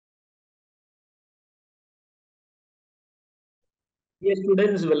Yes,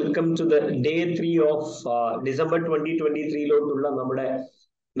 students, welcome to the day 3 of December 2023 ലോട്ടുള്ള നമ്മുടെ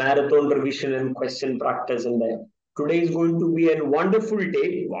marathon revision and question practice ഉണ്ട്. Today is going to be a wonderful day.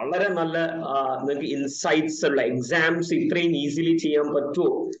 വളരെ നല്ല നിങ്ങൾക്ക് insights ഉള്ള exams ഇത്രയും easily ചെയ്യാൻ പറ്റുമോ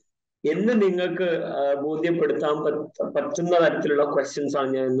എന്ന് നിങ്ങൾക്ക് ബോധ്യപ്പെടുത്താൻ പറ്റുന്ന തരത്തിലുള്ള ക്വസ്റ്റ്യൻസ്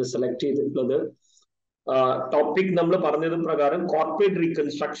ആണ് ഞാൻ ഇന്ന് സെലക്ട് ചെയ്തിട്ടുള്ളത്. ടോപ്പിക് നമ്മൾ പറഞ്ഞത് പ്രകാരം കോർപ്പറേറ്റ്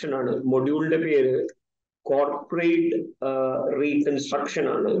റീകൺസ്ട്രക്ഷൻ ആണ്. മൊഡ്യൂളിന്റെ പേര് corporate reconstruction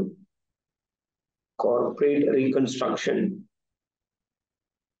ആണ്. corporate reconstruction.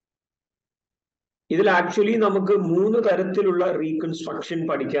 ഇതിൽ ആക്ച്വലി നമുക്ക് 3 തരത്തിലുള്ള റീകൺസ്ട്രക്ഷൻ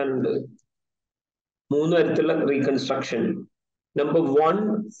പഠിക്കാനുണ്ട്. 3 തരത്തിലുള്ള reconstruction. Number 1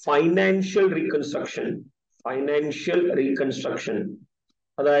 financial reconstruction. Financial reconstruction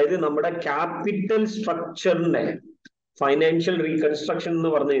അതായത് നമ്മുടെ ക്യാപിറ്റൽ സ്ട്രക്ചറിനെ ഫൈനാൻഷ്യൽ റീകൺസ്ട്രക്ഷൻ എന്ന്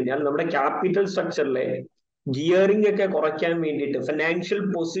പറഞ്ഞു കഴിഞ്ഞാൽ നമ്മുടെ ക്യാപിറ്റൽ സ്ട്രക്ചറിലെ ഗിയറിംഗ് ഒക്കെ കുറയ്ക്കാൻ വേണ്ടിയിട്ട് ഫിനാൻഷ്യൽ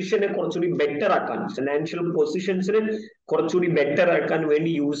പൊസിഷനെ കുറച്ചുകൂടി ബെറ്റർ ആക്കാൻ, ഫിനാൻഷ്യൽ പൊസിഷൻസിനെ കുറച്ചുകൂടി ബെറ്റർ ആക്കാൻ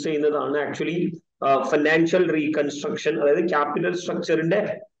വേണ്ടി യൂസ് ചെയ്യുന്നതാണ് ആക്ച്വലി ഫിനാൻഷ്യൽ റീകൺസ്ട്രക്ഷൻ. അതായത് ക്യാപിറ്റൽ സ്ട്രക്ചറിന്റെ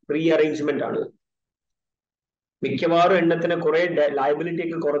റീഅറേഞ്ച്മെന്റ് ആണ്. മിക്കവാറും എണ്ണത്തിന് കുറെ ലയബിലിറ്റി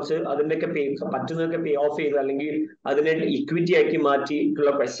ഒക്കെ കുറച്ച് അതിന്റെയൊക്കെ പറ്റുന്നതൊക്കെ പേ ഓഫ് ചെയ്ത് അല്ലെങ്കിൽ അതിനെ ഇക്വിറ്റി ആക്കി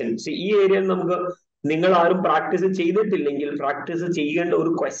മാറ്റിയിട്ടുള്ള ക്വസ്റ്റ്യൻസ്. ഈ ഏരിയയിൽ നമുക്ക് നിങ്ങൾ ആരും പ്രാക്ടീസ് ചെയ്തിട്ടില്ലെങ്കിൽ പ്രാക്ടീസ് ചെയ്യേണ്ട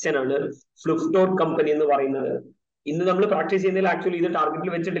ഒരു ക്വസ്റ്റ്യൻ ആണ് ഫ്ലിപ്പ്ടോട്ട് കമ്പനി എന്ന് പറയുന്നത്. ഇന്ന് നമ്മൾ പ്രാക്ടീസ് ചെയ്യുന്നതിൽ ആക്ച്വലി ഇത് ടാർഗറ്റിൽ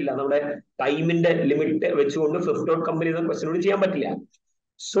വെച്ചിട്ടില്ല. നമ്മുടെ ടൈമിന്റെ ലിമിറ്റ് വെച്ചുകൊണ്ട് ഫ്ലിപ്പ്ടോട്ട് കമ്പനി എന്ന ക്വസ്റ്റ്യനോട് ചെയ്യാൻ പറ്റില്ല.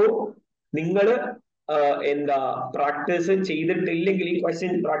 സോ നിങ്ങൾ എന്താ പ്രാക്ടീസ് ചെയ്തിട്ടില്ലെങ്കിൽ, ഈ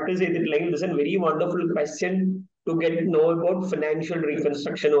ക്വസ്റ്റ്യൻ പ്രാക്ടീസ് ചെയ്തിട്ടില്ലെങ്കിൽ this A very wonderful question to get know about financial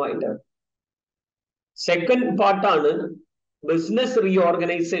റീകൺസ്ട്രക്ഷനുമായിട്ട്. Second പാർട്ടാണ് ബിസിനസ്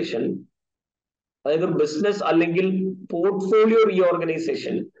റീഓർഗനൈസേഷൻ. അതായത് ബിസിനസ് അല്ലെങ്കിൽ പോർട്ട്ഫോളിയോ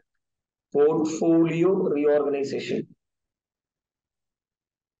റീഓർഗനൈസേഷൻ. Portfolio reorganisation.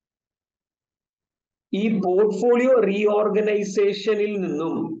 ഈ പോർട്ട്ഫോളിയോ റീഓർഗനൈസേഷനിൽ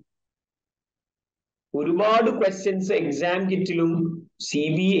നിന്നും ഒരുപാട് ക്വസ്റ്റ്യൻസ് എക്സാം കിറ്റിലും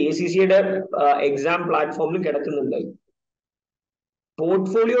ACCA എക്സാം പ്ലാറ്റ്ഫോമിലും കിടക്കുന്നുണ്ട്.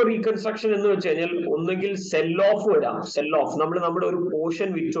 പോർട്ട്ഫോളിയോ റീകൺസ്ട്രക്ഷൻ എന്ന് വെച്ച് കഴിഞ്ഞാൽ ഒന്നുകിൽ സെൽ ഓഫ് വരാം. സെൽ ഓഫ്, നമ്മൾ നമ്മുടെ ഒരു പോർഷൻ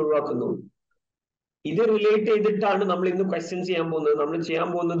വിറ്റൊഴിവാക്കുന്നു. ഇത് റിലേറ്റ് ചെയ്തിട്ടാണ് നമ്മൾ ഇന്ന് ക്വസ്റ്റ്യൻ ചെയ്യാൻ പോകുന്നത്. നമ്മൾ ചെയ്യാൻ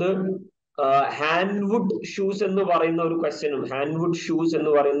പോകുന്നത് ഹാൻഡ്വുഡ് ഷൂസ് എന്ന് പറയുന്ന ഒരു ക്വസ്റ്റ്യനും, ഹാൻഡ്വുഡ് ഷൂസ്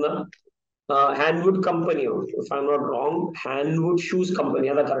എന്ന് പറയുന്ന ഹാൻഡ്വുഡ് കമ്പനിയോ, if I am not wrong, ഹാൻഡ്വുഡ് shoes company,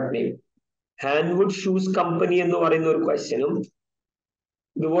 അതാ കറക്റ്റ് നെയിം. ഹാൻഡ്വുഡ് ഷൂസ് കമ്പനി എന്ന് പറയുന്ന ഒരു ക്വസ്റ്റ്യനും,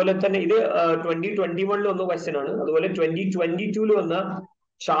 ഇതുപോലെ തന്നെ ഇത് 2021 വന്ന ക്വസ്റ്റ്യൻ ആണ്. അതുപോലെ 2022 വന്ന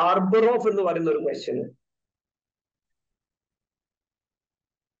ചാർബറോഫ് എന്ന് പറയുന്ന ഒരു ക്വസ്റ്റ്യന്,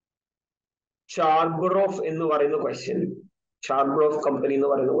 ചാർബറോഫ് എന്ന് പറയുന്ന ക്വസ്റ്റ്യൻ, ചാർബറോഫ് കമ്പനി എന്ന്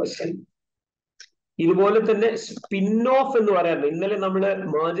പറയുന്ന ക്വസ്റ്റ്യൻ. ഇതുപോലെ തന്നെ സ്പിൻ ഓഫ് എന്ന് പറയാറുണ്ട്. ഇന്നലെ നമ്മള്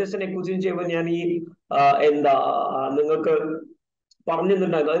മേജേഴ്സിനെ കുറിച്ച് ചെയ്യുമ്പോൾ ഞാൻ ഈ എന്താ നിങ്ങൾക്ക് പറഞ്ഞു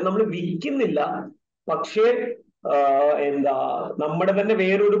തന്നിട്ടുണ്ടായിരുന്നു. അത് നമ്മൾ വിൽക്കുന്നില്ല, പക്ഷേ എന്താ നമ്മുടെ തന്നെ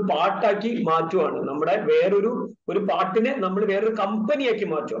വേറൊരു പാർട്ടാക്കി മാറ്റുവാണ്. നമ്മുടെ ഒരു പാർട്ടിനെ നമ്മൾ വേറൊരു കമ്പനിയാക്കി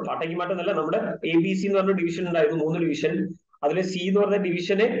മാറ്റുക. പാർട്ടാക്കി മാറ്റുന്നല്ല, നമ്മുടെ ABC എന്ന് പറഞ്ഞ ഡിവിഷൻ ഉണ്ടായിരുന്നു, 3 ഡിവിഷൻ. അതിലെ C എന്ന് പറഞ്ഞ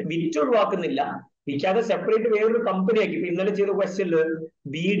ഡിവിഷനെ വിറ്റൊഴിവാക്കുന്നില്ല, വിൽക്കാതെ സെപ്പറേറ്റ് വേറൊരു കമ്പനിയാക്കി. ഇപ്പൊ ഇന്നലെ ചെയ്ത ക്വസ്റ്റ്യനില്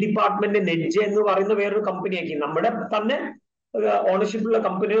B ഡിപ്പാർട്ട്മെന്റ് നെഡ്ജ എന്ന് പറയുന്ന വേറൊരു കമ്പനിയാക്കി. നമ്മുടെ തന്നെ ഓണർഷിപ്പ് ഉള്ള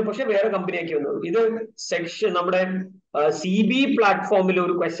കമ്പനി പക്ഷെ വേറെ കമ്പനിയാക്കി വന്നു. ഇത് സെക്ഷൻ നമ്മുടെ CB പ്ലാറ്റ്ഫോമിൽ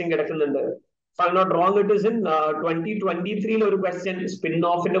ഒരു ക്വസ്റ്റ്യൻ കിടക്കുന്നുണ്ട്. If I'm not wrong, it is in 2023 ഒരു ക്വസ്റ്റ്യൻ, സ്പിൻ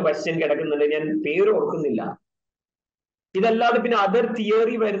ഓഫിന്റെ ക്വസ്റ്റ്യൻ കിടക്കുന്നുണ്ട്. ഞാൻ പേര് ഓർക്കുന്നില്ല. ഇതല്ലാതെ പിന്നെ അതർ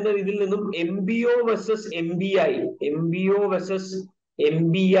തിയറി വരുന്നത് ഇതിൽ നിന്നും MBO versus MBI, MBO versus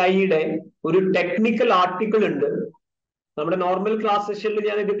MBIയുടെ ഒരു ടെക്നിക്കൽ ആർട്ടിക്കിൾ ഉണ്ട്. നമ്മുടെ നോർമൽ ക്ലാസ് സെഷനിൽ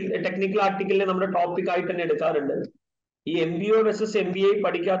ഞാൻ ഇത് ടെക്നിക്കൽ ആർട്ടിക്കിളിനെ നമ്മുടെ ടോപ്പിക് ആയിട്ട് തന്നെ എടുക്കാറുണ്ട്. ഈ MBO വേഴ്സസ് MBI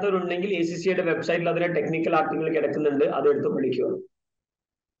പഠിക്കാത്തവരുണ്ടെങ്കിൽ ACCയുടെ വെബ്സൈറ്റിൽ അതിലെ ടെക്നിക്കൽ ആർട്ടിക്കിൾ കിടക്കുന്നുണ്ട്, അത് എടുത്ത് പഠിക്കുക.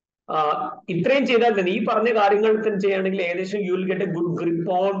 ഇത്രയും ചെയ്താൽ തന്നെ, ഈ പറഞ്ഞ കാര്യങ്ങൾ ചെയ്യുകയാണെങ്കിൽ ഏകദേശം you will get A good grip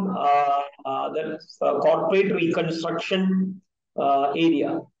on corporate reconstruction area.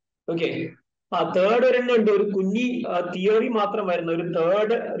 Okay. Third ഒരെണ്ണം ഉണ്ട്, ഒരു കുഞ്ഞി തിയറി മാത്രം വരുന്ന ഒരു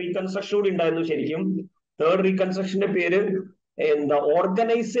തേർഡ് റീകൺസ്ട്രക്ഷൻ കൂടി ഉണ്ടായിരുന്നു. ശരിക്കും തേർഡ് റീകൺസ്ട്രക്ഷന്റെ പേര് എന്താ,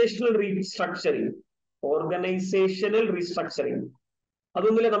 ഓർഗനൈസേഷണൽ റീസ്ട്രക്ചറിങ്. ഓർഗനൈസേഷണൽ റീസ്ട്രക്ചറിങ്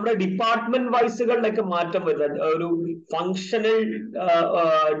അതൊന്നുമില്ല, നമ്മുടെ ഡിപ്പാർട്ട്മെന്റ് വൈസുകളിലൊക്കെ മാറ്റം വരുന്നത്. ഒരു ഫങ്ഷണൽ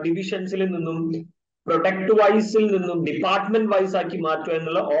ഡിവിഷൻസിൽ നിന്നും പ്രൊഡക്റ്റ് വൈസിൽ നിന്നും ഡിപ്പാർട്ട്മെന്റ് വൈസ് ആക്കി മാറ്റുക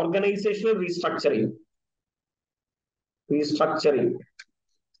എന്നുള്ള ഓർഗനൈസേഷണൽ റീസ്ട്രക്ചറിങ്.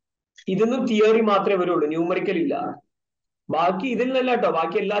 ഇതൊന്നും തിയറി മാത്രമേ വരുള്ളൂ, ന്യൂമറിക്കൽ ഇല്ല. ബാക്കി ഇതിൽ നിന്നല്ല കേട്ടോ,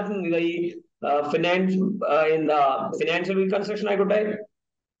 ബാക്കി എല്ലാത്തിനും ഈ ഫിനാൻഷ്യൽ റീകൺസ്ട്രക്ഷൻ ആയിക്കോട്ടെ,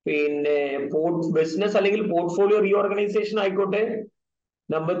 പിന്നെ ബിസിനസ് അല്ലെങ്കിൽ പോർട്ട്ഫോളിയോ റീഓർഗനൈസേഷൻ ആയിക്കോട്ടെ,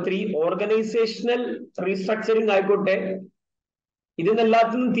 നമ്പർ 3 ഓർഗനൈസേഷണൽ റീസ്ട്രക്ചറിങ് ആയിക്കോട്ടെ,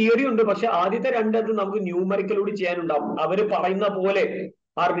 ഇതിനെല്ലാത്തിനും തിയറി ഉണ്ട്. പക്ഷെ ആദ്യത്തെ രണ്ടത് നമുക്ക് ന്യൂമറിക്കലോട് ചെയ്യാനുണ്ടാവും. അവര് പറയുന്ന പോലെ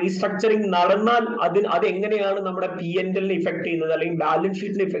ആ റീസ്ട്രക്ചറിങ് നടന്നാൽ അത് എങ്ങനെയാണ് നമ്മുടെ P&L ഇഫക്ട് ചെയ്യുന്നത്, അല്ലെങ്കിൽ ബാലൻസ്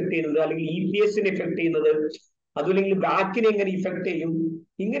ഷീറ്റിനെ ഇഫക്ട് ചെയ്യുന്നത്, അല്ലെങ്കിൽ EPS ഇഫക്ട് ചെയ്യുന്നത്, അതുമല്ലെങ്കിൽ ബാക്കിനെ എങ്ങനെ ഇഫക്ട് ചെയ്യും,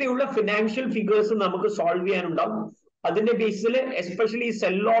 ഇങ്ങനെയുള്ള ഫിനാൻഷ്യൽ ഫിഗേഴ്സ് നമുക്ക് സോൾവ് ചെയ്യാനുണ്ടാവും. അതിന്റെ ബേസിൽ എസ്പെഷ്യലി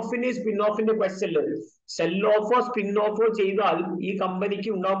സെൽ ഓഫിന്റെ സ്പിൻ ഓഫിന്റെ ക്വസ്റ്റ്യനിൽ സെൽ ഓഫോ സ്പിൻ ഓഫോ ചെയ്താൽ ഈ കമ്പനിക്ക്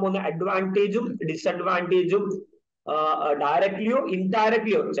ഉണ്ടാകാൻ പോകുന്ന അഡ്വാൻറ്റേജും ഡിസഡ്വാൻറ്റേജും ഡയറക്ട്ലിയോ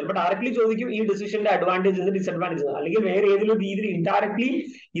ഇൻഡയറക്ട്ലിയോ, ചിലപ്പോൾ ഡയറക്ട്ലി ചോദിക്കും ഈ ഡിസിഷന്റെ അഡ്വാൻറ്റേജ് ഡിസഡ്വാൻറ്റേജ്, അല്ലെങ്കിൽ വേറെ ഏതെങ്കിലും രീതിയിൽ ഇൻഡയറക്ട്ലി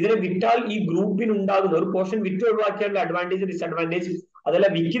ഇതിനെ വിറ്റാൽ ഈ ഗ്രൂപ്പിന് ഉണ്ടാകുന്ന ഒരു പോർഷൻ വിറ്റ് ഒഴിവാക്കിയാലുള്ള അഡ്വാൻറ്റേജ് ഡിസഡ്വാൻറ്റേജ്, അതല്ല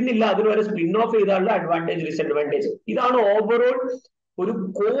വിൽക്കുന്നില്ല അതിന് വരെ സ്പിൻ ഓഫ് ചെയ്താലുള്ള അഡ്വാൻറ്റേജ് ഡിസഡ്വാൻറ്റേജ്. ഇതാണ് ഓവറോൾ ഒരു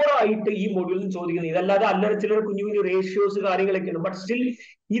കോർ ആയിട്ട് ഈ മൊഡ്യൂളിൽ ചോദിക്കുന്നത്. ഇതല്ലാതെ അല്ലറ ചില കുഞ്ഞു കുഞ്ഞു റേഷ്യോസ് കാര്യങ്ങളൊക്കെയാണ്. ബട്ട് സ്റ്റിൽ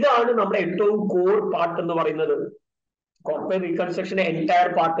ഇതാണ് നമ്മുടെ ഏറ്റവും കോർ പാർട്ട് എന്ന് പറയുന്നത്, കോർപ്പറേറ്റ് റീകൺസ്ട്രക്ഷന്റെ എൻറ്റയർ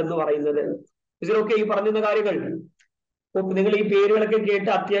പാർട്ട് എന്ന് പറയുന്നത്. ഇതിലൊക്കെ ഈ പറഞ്ഞ കാര്യങ്ങൾ നിങ്ങൾ ഈ പേരുകളൊക്കെ കേട്ട്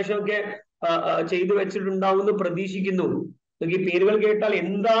അത്യാവശ്യമൊക്കെ ചെയ്തു വെച്ചിട്ടുണ്ടാവും എന്ന് പ്രതീക്ഷിക്കുന്നു. ഈ പേരുകൾ കേട്ടാൽ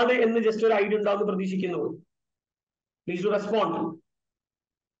എന്താണ് എന്ന് ജസ്റ്റ് ഒരു ഐഡിയ ഉണ്ടാവും പ്രതീക്ഷിക്കുന്നു. Please to respond.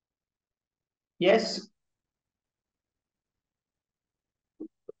 Yes,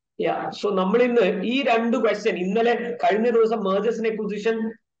 so നമ്മൾ ഇന്ന് ഈ രണ്ട് ക്വസ്റ്റ്യൻ, ഇന്നലെ കഴിഞ്ഞ ദിവസം മേജേഴ്സ് ആൻഡ് അക്വിസിഷൻ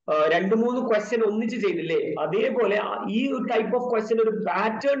 2-3 ക്വസ്റ്റ്യൻ ഒന്നിച്ച് ചെയ്തില്ലേ, അതേപോലെ ഈ ഒരു ടൈപ്പ് ഓഫ് ക്വസ്റ്റ്യൻ ഒരു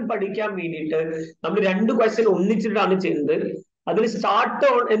പാറ്റേൺ പഠിക്കാൻ വേണ്ടിയിട്ട് നമ്മൾ 2 ക്വസ്റ്റ്യൻ ഒന്നിച്ചിട്ടാണ് ചെയ്യുന്നത്. അതിൽ സ്റ്റാർട്ട്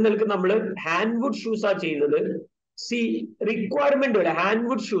ഓൺ എന്നൊക്കെ നമ്മൾ ഹാൻഡ്വുഡ് ഷൂസ് ആ ചെയ്യുന്നത്. സി റിക്വയർമെന്റ് വരെ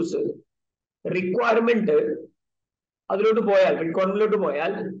ഹാൻഡ്വുഡ് ഷൂസ് റിക്വയർമെന്റ് അതിലോട്ട്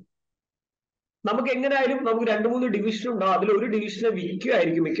പോയാൽ നമുക്ക് എങ്ങനെയായാലും നമുക്ക് 2-3 ഡിവിഷൻ ഉണ്ടാവും. അതിൽ ഒരു ഡിവിഷനെ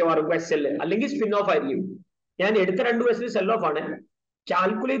വിൽക്കുകയായിരിക്കും മിക്കവാറും ക്വസ്റ്റ്യനിൽ, അല്ലെങ്കിൽ സ്പിൻ ഓഫ് ആയിരിക്കും. ഞാൻ എടുത്ത 2 ക്വസ്റ്റ്യൻ സെൽ ഓഫ് ആണ്.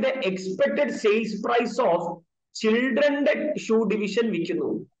 Calculate the expected sales price of ചിൽഡ്രന്റെ shoe division വിൽക്കുന്നു.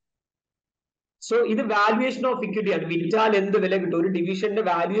 സോ ഇത് വാല്യുവേഷൻ ഓഫ് ഇക്വിറ്റി ആണ്. വിറ്റാൽ എന്ത് വില കിട്ടും, ഒരു ഡിവിഷന്റെ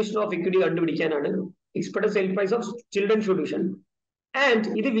valuation of equity കണ്ടുപിടിക്കാനാണ് expected sale price of children shoe division. And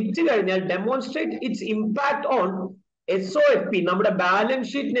ഇത് വിറ്റ് കഴിഞ്ഞാൽ demonstrate it's impact on SOFP, നമ്മുടെ ബാലൻസ്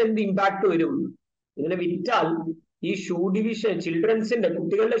ഷീറ്റിന് എന്ത് ഇമ്പാക്ട് വരും. ഇങ്ങനെ വിറ്റാൽ ഈ ഷൂ ഡിവിഷൻ, ചിൽഡ്രൻസിന്റെ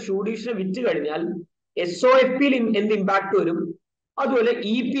കുട്ടികളുടെ ഷൂ ഡിവിഷൻ വിറ്റ് കഴിഞ്ഞാൽ SOFP-യിൽ എന്ത് ഇമ്പാക്ട് വരും, അതുപോലെ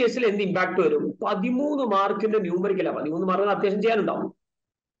EPS-ൽ എന്ത് ഇമ്പാക്ട് വരും. 13 മാർക്കിന്റെ ന്യൂമറിക്കലാണ്. 13 മാർക്ക് അത്യാവശ്യം ചെയ്യാനുണ്ടാവും.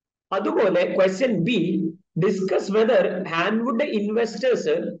 അതുപോലെ question B, discuss whether ഹാൻഡ്വുഡ്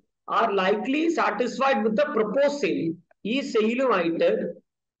investors R likely satisfied with the propose sale. ഈ സെയിലുമായിട്ട്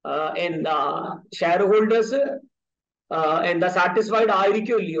എന്താ ഷെയർ ഹോൾഡേഴ്സ് എന്താ സാറ്റിസ്ഫൈഡ്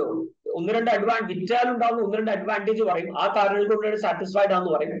ആയിരിക്കും ഇല്ലയോ. വിറ്റാൽ ഉണ്ടാവുന്ന 1-2 അഡ്വാൻറ്റേജ് പറയും, ആ കാരണങ്ങൾ കൊണ്ടാണ് സാറ്റിസ്ഫൈഡ്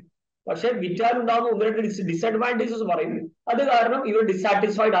ആണെന്ന് പറയും. പക്ഷെ വിറ്റാൽ ഉണ്ടാവുന്ന 1-2 ഡിസഡ്വാൻറ്റേജസ് പറയും, അത് കാരണം ഇവർ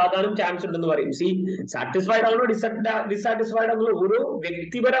ഡിസാറ്റിസ്ഫൈഡ് ആകാനും ചാൻസ് ഉണ്ടെന്ന് പറയും. സി സാറ്റിസ്ഫൈഡ് ആണോ ഡിസാറ്റിസ്ഫൈഡ് ആണോ ഓരോ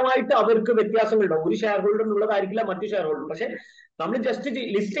വ്യക്തിപരമായിട്ട് അവർക്ക് വ്യത്യാസങ്ങളുണ്ടാവും. ഒരു ഷെയർ ഹോൾഡർ എന്നുള്ളതായിരിക്കില്ല മറ്റു ഷെയർ ഹോൾഡർ. പക്ഷെ നമ്മൾ ജസ്റ്റ്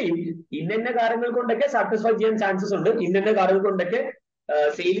ലിസ്റ്റ് ചെയ്യും, ഇന്ന കാരണങ്ങൾ കൊണ്ടൊക്കെ സാറ്റിസ്ഫൈ ചെയ്യാൻ ചാൻസസ് ഉണ്ട്, ഇന്ന കാരണങ്ങൾ കൊണ്ടൊക്കെ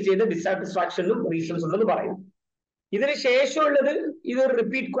സെയിൽ ചെയ്ത ഡിസാറ്റിസ്ഫാക്ഷനും റീസൺസ് ഉണ്ടെന്ന് പറയും. ഇതിന് ശേഷമുള്ളത് ഇതൊരു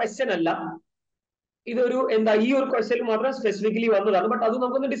റിപ്പീറ്റ് ക്വസ്റ്റ്യൻ അല്ല, ഇതൊരു എന്താ ഈ ഒരു ക്വസ്റ്റ്യൻ മാത്രം സ്പെസിഫിക്കലി വന്നതാണ്. ബട്ട് അത്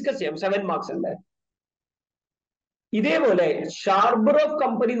നമുക്കൊന്ന് ഡിസ്കസ് ചെയ്യാം. 7 മാർക്സ് ഉണ്ട്. ഇതേപോലെ ഷാർബറോഫ്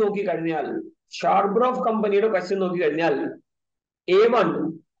കമ്പനി നോക്കിക്കഴിഞ്ഞാൽ, ഷാർബറോഫ് കമ്പനിയുടെ ക്വസ്റ്റ്യൻ നോക്കിക്കഴിഞ്ഞാൽ A1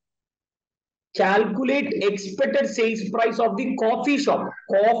 calculate expected sales price of the coffee shop.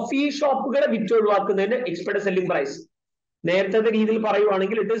 Coffee ഷോപ്പുകളെ വിറ്റ് ഒഴിവാക്കുന്നതിന് എക്സ്പെക്ടഡ് സെല്ലിംഗ് പ്രൈസ്. നേരത്തെ രീതിയിൽ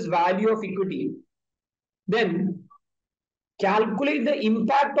പറയുവാണെങ്കിൽ it is value of equity. Then calculate the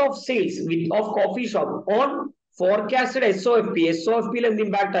impact of sales of coffee shop on forecasted SOFP. SOFP-യിൽ എന്ത്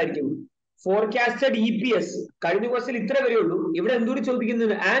impact ആയിരിക്കും, ഫോർകാസ്റ്റഡ് EPS. കഴിഞ്ഞ question ഇത്ര വരെ ഉള്ളൂ. ഇവിടെ എന്തുകൂടി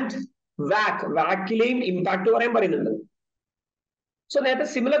ചോദിക്കുന്നത്, ആൻഡ് വാക്കിലെയും ഇമ്പാക്ട് പറയാൻ പറയുന്നുണ്ട്. സോ നേരത്തെ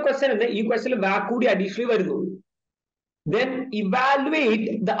സിമിലർ ക്വസ്റ്റ്യൻ ഉണ്ട്, ഈ ക്വസ്റ്റ്യനിൽ വാക്ക് കൂടി അഡീഷണലി വരുന്നു. Then evaluate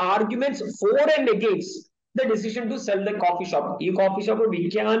the arguments for and against the decision to sell the coffee shop. ഈ കോഫി ഷോപ്പ്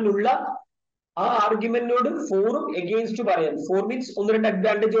വിൽക്കാനുള്ള ആ ആർഗ്യുമെന്റിനോട് ഫോറും എഗെയിൻസ്റ്റ് പറയാൻ. 4 മീൻസ് 1-2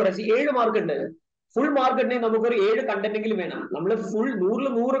 അഡ്വാൻറ്റേജ് പറയാം. 7 മാർക്ക് ഉണ്ട്. ഫുൾ മാർക്ക് ഉണ്ടെങ്കിൽ നമുക്കൊരു 7 കണ്ടന്റെങ്കിലും വേണം. നമ്മൾ ഫുൾ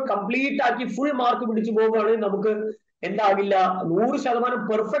 100 കംപ്ലീറ്റ് ആക്കി ഫുൾ മാർക്ക് പിടിച്ചു പോകുകയാണെങ്കിൽ നമുക്ക് എന്താകില്ല, 100%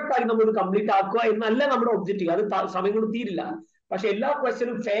 പെർഫെക്റ്റ് ആയി നമ്മൾ കംപ്ലീറ്റ് ആക്കുക എന്നല്ല നമ്മുടെ ഒബ്ജക്റ്റീവ്. അത് സമയം കൊണ്ട് തീരില്ല. പക്ഷെ എല്ലാ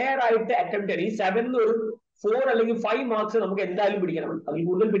ക്വസ്റ്റ്യനും ഫെയർ ആയിട്ട് അറ്റംപ്റ്റ് ചെയ്യണം. ഈ 7 ഒരു 4 അല്ലെങ്കിൽ 5 മാർക്സ് നമുക്ക് എന്തായാലും പിടിക്കണം. അതിൽ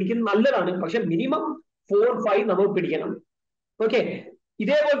കൂടുതൽ പിടിക്കുന്നത് നല്ലതാണ്, പക്ഷെ മിനിമം 4-5 നമുക്ക് പിടിക്കണം. ഓക്കെ,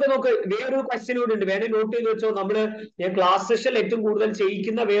 ഇതേപോലത്തെ നമുക്ക് വേറൊരു ക്വസ്റ്റ്യൻ കൂടി ഉണ്ട്, വേണേ നോട്ട് ചെയ്ത് വെച്ചോ. ഞാൻ ക്ലാസ് സെഷനിൽ ഏറ്റവും കൂടുതൽ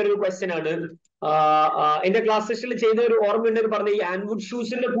ചെയ്യിക്കുന്ന വേറൊരു ക്വസ്റ്റ്യൻ ആണ്. എന്റെ ക്ലാസ് സെഷനിൽ ചെയ്ത ഒരു ഓർമ്മയുണ്ടെന്ന് പറഞ്ഞ ഈ ഹാൻഡ്വുഡ്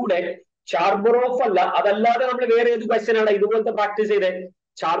ഷൂസിന്റെ കൂടെ ഷാർബറോഫ് അല്ല, അതല്ലാതെ നമ്മൾ വേറെ ഏത് ക്വസ്റ്റ്യൻ ആണ് ഇതുപോലത്തെ പ്രാക്ടീസ് ചെയ്തത്.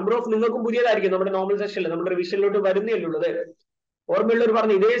 ചാർട്ട് നിങ്ങൾക്കും പുതിയതായിരിക്കും, നമ്മുടെ നോർമൽ സെഷനിൽ നമ്മുടെ റിവിഷനിലോട്ട് വരുന്നേ ഉള്ളത്. ഓർമ്മയുള്ളവർ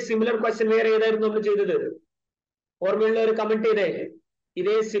പറഞ്ഞു ഇതേ സിമിലർ ക്വസ്റ്റ്യൻ വേറെ ഏതായിരുന്നു നമ്മൾ ചെയ്തത്? ഓർമ്മയുള്ളവർ കമന്റ് ചെയ്തേ.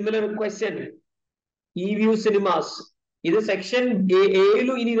 ഇതേ സിമിലർ ക്വസ്റ്റ്യൻ വ്യൂ സിനിമാസ്, ഇത് സെക്ഷൻ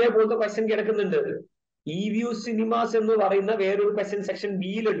എയിലും ഇനി ഇതേപോലത്തെ ക്വസ്റ്റ്യൻ കിടക്കുന്നുണ്ട്. വ്യൂ സിനിമാസ് എന്ന് പറയുന്ന വേറൊരു question section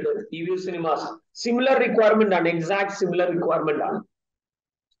ബിയിലുണ്ട്. View cinemas similar requirement ആണ്, എക്സാക്ട് സിമിലർ റിക്വയർമെന്റ് ആണ്.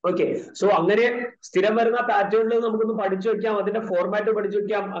 ഓക്കെ, സോ അങ്ങനെ സ്ഥിരം വരുന്ന പാറ്റേണിൽ നമുക്കൊന്ന് പഠിച്ചു വെക്കാം, അതിന്റെ ഫോർമാറ്റ് പഠിച്ചു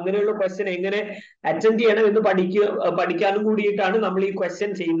വെക്കാം, അങ്ങനെയുള്ള ക്വസ്റ്റ്യൻ എങ്ങനെ അറ്റൻഡ് ചെയ്യണം എന്ന് പഠിക്കാനും കൂടിയിട്ടാണ് നമ്മൾ ഈ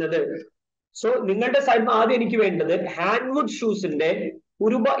ക്വസ്റ്റ്യൻ ചെയ്യുന്നത്. സോ നിങ്ങളുടെ സൈഡിൽ നിന്ന് ആദ്യം എനിക്ക് വേണ്ടത് ഹാൻഡ്വുഡ് ഷൂസിന്റെ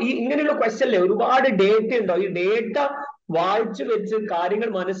ഇങ്ങനെയുള്ള ക്വസ്റ്റ്യനിലെ ഒരുപാട് ഡേറ്റ ഉണ്ടാവും. ഈ ഡേറ്റ വായിച്ചു വെച്ച് കാര്യങ്ങൾ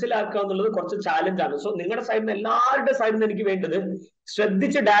മനസ്സിലാക്കുക എന്നുള്ളത് കുറച്ച് ചാലഞ്ച് ആണ്. സോ നിങ്ങളുടെ സൈഡിൽ നിന്ന് എല്ലാവരുടെ സൈഡിൽ നിന്ന് എനിക്ക് വേണ്ടത്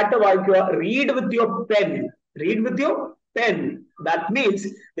ശ്രദ്ധിച്ച് ഡാറ്റ വായിക്കുക. Read with your pen, read with your pen. That means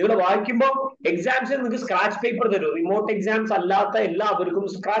നിങ്ങൾ വായിക്കുമ്പോൾ എക്സാംസിന് നിങ്ങൾക്ക് സ്ക്രാച്ച് പേപ്പർ തരും. റിമോട്ട് എക്സാംസ് അല്ലാത്ത എല്ലാവർക്കും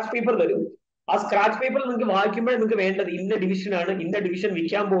സ്ക്രാച്ച് പേപ്പർ തരും. ആ സ്ക്രാച്ച് പേപ്പറിൽ നിങ്ങൾക്ക് വായിക്കുമ്പോഴേ നിങ്ങൾക്ക് വേണ്ടത് ഇന്ന ഡിവിഷൻ ആണ്, ഇന്ന ഡിവിഷൻ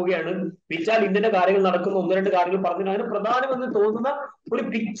വിൽക്കാൻ പോവുകയാണ്, വിറ്റാൽ ഇന്ന കാര്യങ്ങൾ നടക്കുന്ന 1-2 കാര്യങ്ങൾ പറഞ്ഞു അതിന് പ്രധാനമെന്ന് തോന്നുന്ന ഒരു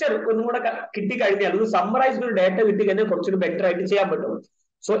പിക്ചർ ഒന്നും കൂടെ കിട്ടിക്കഴിഞ്ഞാൽ, ഒരു സമ്മറൈസ്ഡ് ഒരു ഡേറ്റ കിട്ടിക്കഴിഞ്ഞാൽ കുറച്ചുകൂടി ബെറ്റർ ആയിട്ട് ചെയ്യാൻ പറ്റും.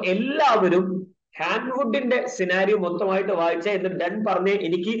 സോ എല്ലാവരും ഹാൻഡ്വുഡിന്റെ സിനാരിയോ മൊത്തമായിട്ട് വായിച്ച എന്നിട്ട് ഡൺ പറഞ്ഞ്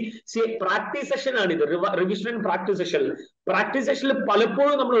എനിക്ക് പ്രാക്ടീസ് സെഷൻ ആണ് ഇത്, റിവിഷൻ പ്രാക്ടീസ് സെഷൻ. പ്രാക്ടീസ് സെഷനിൽ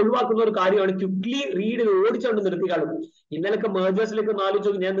പലപ്പോഴും നമ്മൾ ഒഴിവാക്കുന്ന ഒരു കാര്യമാണ് ക്വിക്ലി റീഡ് ഓടിച്ചുകൊണ്ട് നിർത്തിക്കാളും. ഇന്നലൊക്കെ മേജേഴ്സിലേക്ക് 4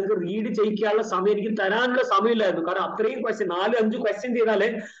 ചോദിക്കും, ഞാൻ നിങ്ങൾക്ക് റീഡ് ചെയ്യിക്കാനുള്ള സമയം എനിക്ക് തരാനുള്ള സമയമില്ലായിരുന്നു. കാരണം അത്രയും ക്വസ്റ്റ്യൻ 4-5 ക്വസ്റ്റ്യൻ ചെയ്താലേ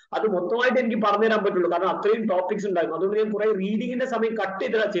അത് മൊത്തമായിട്ട് എനിക്ക് പറഞ്ഞുതരാൻ പറ്റുള്ളൂ. കാരണം അത്രയും ടോപ്പിക്സ് ഉണ്ടായിരുന്നു. അതുകൊണ്ട് ഞാൻ കുറെ റീഡിങ്ങിന്റെ സമയം കട്ട്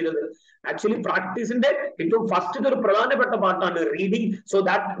ചെയ്തിട്ടാണ് ചെയ്തത്. ആക്ച്വലി പ്രാക്ടീസിന്റെ ഏറ്റവും ഫസ്റ്റ് ഒരു പ്രധാനപ്പെട്ട പാർട്ടാണ് റീഡിങ്. സോ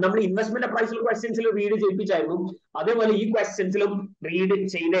ദാറ്റ് നമ്മൾ ഇൻവെസ്റ്റ്മെന്റ് പ്രൈസിൽ ക്വസ്റ്റ്യൻസിൽ റീഡ് ചെയ്യിപ്പിച്ചായിരുന്നു, അതേപോലെ ഈ ക്വസ്റ്റ്യൻസിലും റീഡ്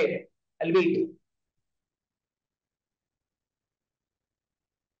ചെയ്തേ അല്ലേ.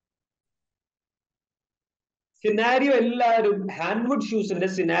 സിനാരിയോ എല്ലാവരും ഹാൻഡ്വുഡ് ഷൂസിന്റെ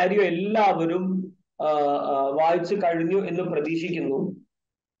സിനാരിയോ എല്ലാവരും വായിച്ചു കഴിഞ്ഞു എന്ന് പ്രതീക്ഷിക്കുന്നു.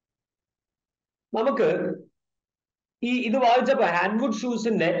 നമുക്ക് ഇത് വായിച്ചപ്പോ ഹാൻഡ്വുഡ്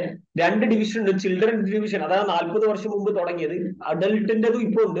ഷൂസിന്റെ 2 ഡിവിഷൻ ഉണ്ട്. ചിൽഡ്രൻ ഡിവിഷൻ, അതായത് 40 വർഷം മുമ്പ് തുടങ്ങിയത്. അഡൽട്ടിന്റെതും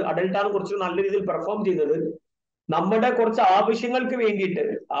ഇപ്പൊ ഉണ്ട്. അഡൽട്ടാണ് കുറച്ച് നല്ല രീതിയിൽ പെർഫോം ചെയ്യുന്നത്. നമ്മുടെ കുറച്ച് ആവശ്യങ്ങൾക്ക് വേണ്ടിയിട്ട്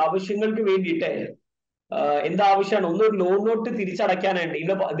എന്താവശ്യമാണ്? ഒന്ന് ഒരു ലോൺ നോട്ട് തിരിച്ചടയ്ക്കാനായിട്ട്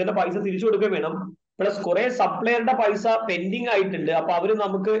ഇതിന്റെ പൈസ തിരിച്ചു കൊടുക്കുകയും വേണം. പ്ലസ് കുറെ സപ്ലയറുടെ പൈസ പെൻഡിങ് ആയിട്ടുണ്ട്. അപ്പൊ അവര്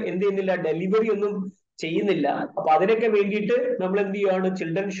നമുക്ക് എന്ത് ചെയ്യുന്നില്ല, ഡെലിവറി ഒന്നും ചെയ്യുന്നില്ല. അപ്പൊ അതിനൊക്കെ വേണ്ടിയിട്ട് നമ്മൾ എന്ത് ചെയ്യുകയാണ്,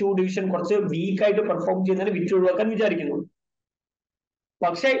 ചിൽഡ്രൻ ഷൂ ഡിവിഷൻ കുറച്ച് വീക്ക് ആയിട്ട് പെർഫോം ചെയ്യുന്നതിന് വിറ്റ് ഒഴിവാക്കാൻ വിചാരിക്കുന്നു.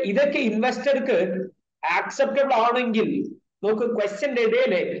 പക്ഷെ ഇതൊക്കെ ഇൻവെസ്റ്റർക്ക് ആക്സെപ്റ്റബിൾ ആണെങ്കിൽ നമുക്ക് ക്വസ്റ്റ്യന്റെ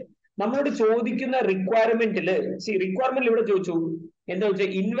ഇടയിലെ നമ്മളോട് ചോദിക്കുന്ന റിക്വയർമെന്റില് ഇവിടെ ചോദിച്ചു എന്താ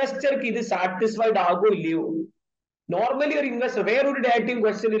വെച്ചാൽ ഇൻവെസ്റ്റർക്ക് ഇത് സാറ്റിസ്ഫൈഡ് ആകോ ഇല്ലയോ. നോർമലി ഒരു ഇൻവെസ്റ്റർ വേറൊരു ഡയറക്റ്റീവ്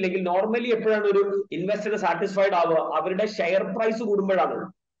ക്വസ്റ്റ്യൻ ഇല്ലെങ്കിൽ നോർമലി എപ്പോഴാണ് ഒരു ഇൻവെസ്റ്റർ സാറ്റിസ്ഫൈഡ് ആവുക? അവരുടെ ഷെയർ പ്രൈസ് കൂടുമ്പോഴാണ്.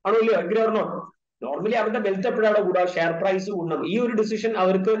 ആണോ ഇല്ലയോ? Agri or not? നോർമലി അവരുടെ വെൽത്ത് എപ്പോഴാണ് കൂടുക? ഷെയർ പ്രൈസ് കൂടണം. ഈ ഒരു ഡിസിഷൻ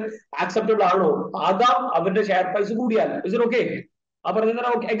അവർക്ക് ആക്സെപ്റ്റബിൾ ആണോ? ആകാം അവരുടെ ഷെയർ പ്രൈസ് കൂടിയാൽ. Is it okay? ആ പറഞ്ഞ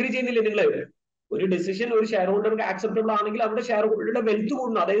അഗ്രി ചെയ്യുന്നില്ലേ നിങ്ങൾ? ഒരു ഡിസിഷൻ ഒരു ഷെയർ ഹോൾഡർക്ക് ആക്സെപ്റ്റബിൾ ആണെങ്കിൽ അവരുടെ ഷെയർ ഹോൾഡറുടെ വെൽത്ത്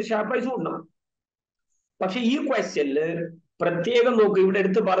കൂടണം, അതായത് ഷെയർ പ്രൈസ് കൂടണം. പക്ഷെ ഈ ക്വസ്റ്റ്യനില് പ്രത്യേകം നോക്ക്, ഇവിടെ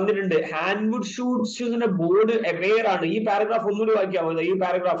എടുത്ത് പറഞ്ഞിട്ടുണ്ട് ഹാൻഡ്വുഡ് ഷൂസിന്റെ ബോർഡ് അവെയർ ആണ്. ഈ പാരഗ്രാഫ് ഒന്നുകൂടി വായിക്കാമോ? ഈ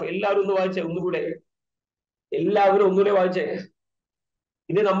പാരഗ്രാഫ് എല്ലാവരും ഒന്ന് വായിച്ചേ, എല്ലാവരും ഒന്നുകൂടെ വായിച്ചേ.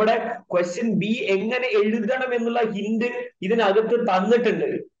 ഇത് നമ്മുടെ ക്വസ്റ്റ്യൻ ബി എങ്ങനെ എഴുതണം എന്നുള്ള ഹിന്റ് ഇതിനകത്ത് തന്നിട്ടുണ്ട്.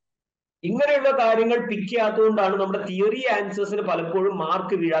 ഇങ്ങനെയുള്ള കാര്യങ്ങൾ പിക്ക് ചെയ്യാത്തതുകൊണ്ടാണ് നമ്മുടെ തിയറി ആൻസേഴ്സിന് പലപ്പോഴും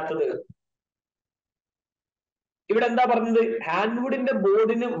മാർക്ക് വീഴാത്തത്. ഇവിടെ എന്താ പറഞ്ഞത്? ഹാൻഡ്വുഡിന്റെ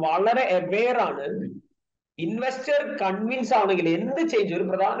ബോർഡിന് വളരെ അവെയർ ആണ്. ഇൻവെസ്റ്റർ കൺവിൻസ് ആണെങ്കിൽ എന്ത് ചേഞ്ച്, ഒരു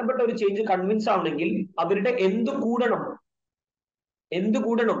പ്രധാനപ്പെട്ട ഒരു ചേഞ്ച് കൺവിൻസ് ആണെങ്കിൽ അവരുടെ എന്ത്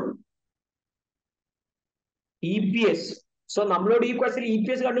കൂടണം? EPS. സോ നമ്മളോട് ഈ ക്വസ്റ്റ്യൻ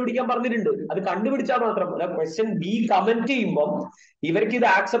EPS കണ്ടുപിടിക്കാൻ പറഞ്ഞിട്ടുണ്ട്. അത് കണ്ടുപിടിച്ചാൽ മാത്രമല്ല ക്വസ്റ്റ്യൻ ബി കമന്റ് ചെയ്യുമ്പോൾ ഇവർക്ക് ഇത്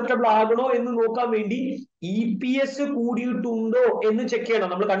ആക്സെപ്റ്റബിൾ ആകണോ എന്ന് നോക്കാൻ വേണ്ടി EPS കൂടിയിട്ടുണ്ടോ എന്ന് ചെക്ക്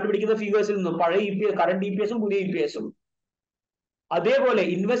ചെയ്യണം നമ്മൾ കണ്ടുപിടിക്കുന്ന ഫിഗേഴ്സിൽ നിന്നും. പഴയ EPS, കറന്റ് EPS പുതിയ EPS. അതേപോലെ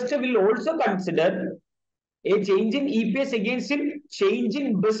investor will also consider a change in EPS against change in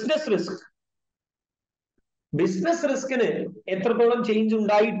business risk. Business റിസ്കിന് എത്രത്തോളം ചേഞ്ച്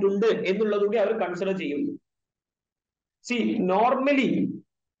ഉണ്ടായിട്ടുണ്ട് എന്നുള്ളത് കൂടി അവർ കൺസിഡർ ചെയ്യും. നോർമലി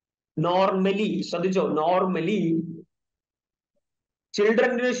ശ്രദ്ധിച്ചോ, നോർമലി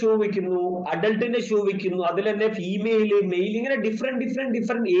ചിൽഡ്രന്റെ ഷൂ വിൽക്കുന്നു, അഡൽട്ടിന്റെ ഷൂ വിൽക്കുന്നു, അതിൽ തന്നെ ഫീമെയിൽ മെയിൽ, ഇങ്ങനെ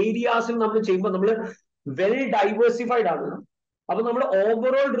ഡിഫറെന്റ് ഏരിയാസിൽ നമ്മൾ ചെയ്യുമ്പോൾ നമ്മൾ വെൽ ഡൈവേഴ്സിഫൈഡ് ആണ്. അപ്പൊ നമ്മൾ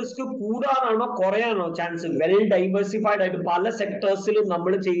overall risk കൂടാനാണോ കുറയാനോ chance? Well diversified ആയിട്ട് പല സെക്ടേഴ്സിലും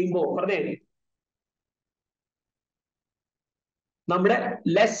നമ്മൾ ചെയ്യുമ്പോൾ നമ്മുടെ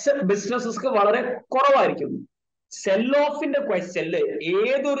ലെസ് ബിസിനസ് റിസ്ക് വളരെ കുറവായിരിക്കും. സെൽ ഓഫിന്റെ ക്വസ്റ്റ്യനില്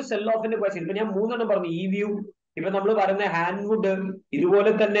ഏതൊരു സെൽ ഓഫിന്റെ ക്വസ്റ്റ്യൻ ഇപ്പൊ ഞാൻ മൂന്നെണ്ണം പറഞ്ഞു, ഈ വ്യൂ, ഇപ്പൊ നമ്മൾ പറയുന്ന ഹാൻഡ്വുഡ്,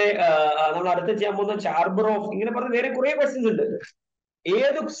 ഇതുപോലെ തന്നെ നമ്മൾ അടുത്ത് ചെയ്യാൻ പോകുന്ന ചാർബർ ഓഫ്, ഇങ്ങനെ പറഞ്ഞ വേറെ കുറെ ക്വസ്റ്റ്യൻസ് ഉണ്ട്.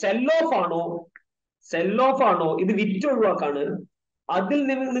 ഏത് സെൽ ഓഫ് ആണോ ഇത് വിറ്റ് ഒഴിവാക്കാണ്, അതിൽ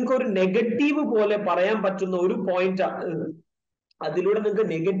നിങ്ങൾക്ക് ഒരു നെഗറ്റീവ് പോലെ പറയാൻ പറ്റുന്ന ഒരു പോയിന്റ്, അതിലൂടെ നിങ്ങൾക്ക്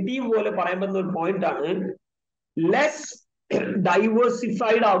നെഗറ്റീവ് പോലെ പറയാൻ പറ്റുന്ന ഒരു പോയിന്റ് ആണ് ലെസ്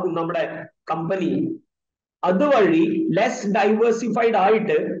ഡൈവേഴ്സിഫൈഡ് ആകും നമ്മുടെ കമ്പനി. അതുവഴി ലെസ് ഡൈവേഴ്സിഫൈഡ്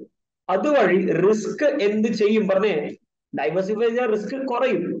ആയിട്ട് അതുവഴി റിസ്ക് എന്ത് ചെയ്യും പറഞ്ഞേ, ഡൈവേഴ്സിഫൈ ചെയ്താൽ റിസ്ക്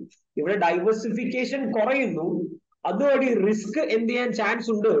കുറയും. ഇവിടെ ഡൈവേഴ്സിഫിക്കേഷൻ കുറയുന്നു, അതുവഴി റിസ്ക് എന്ത് ചെയ്യാൻ ചാൻസ്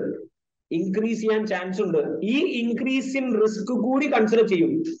ഉണ്ട്, ഇൻക്രീസ് ചെയ്യാൻ ചാൻസ് ഉണ്ട്. ഈ ഇൻക്രീസ് ഇൻ റിസ്ക് കൂടി കൺസിഡർ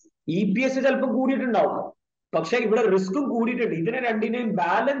ചെയ്യും. EPS ചിലപ്പോൾ കൂടിയിട്ടുണ്ടാവും, പക്ഷെ ഇവിടെ റിസ്കും കൂടിയിട്ടുണ്ട്. ഇതിനെ രണ്ടിനെയും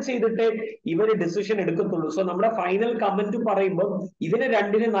ബാലൻസ് ചെയ്തിട്ട് ഇവര് ഡിസിഷൻ എടുക്കത്തുള്ളൂ. സോ നമ്മുടെ ഫൈനൽ കമന്റ് പറയുമ്പോൾ ഇതിനെ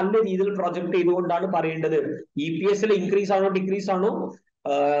രണ്ടിനെ നല്ല രീതിയിൽ പ്രൊജക്ട് ചെയ്തുകൊണ്ടാണ് പറയേണ്ടത്. EPS ഇൻക്രീസ് ആണോ ഡിക്രീസ് ആണോ,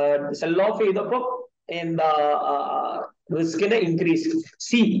 സെൽ ഓഫ് ചെയ്തപ്പോ എന്താ റിസ്കിന്റെ ഇൻക്രീസ്.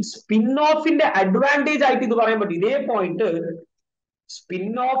 സ്പിൻ ഓഫിന്റെ അഡ്വാൻറ്റേജ് ആയിട്ട് ഇത് പറയാൻ പറ്റും. ഇതേ പോയിന്റ് സ്പിൻ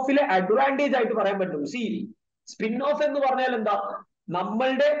ഓഫിലെ അഡ്വാൻറ്റേജ് ആയിട്ട് പറയാൻ പറ്റും. സ്പിൻ ഓഫ് എന്ന് പറഞ്ഞാൽ എന്താ,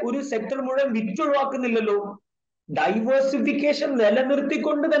 നമ്മളുടെ ഒരു സെക്ടർ മുഴുവൻ വിറ്റൊഴിവാക്കുന്നില്ലല്ലോ, ഡൈവേഴ്സിഫിക്കേഷൻ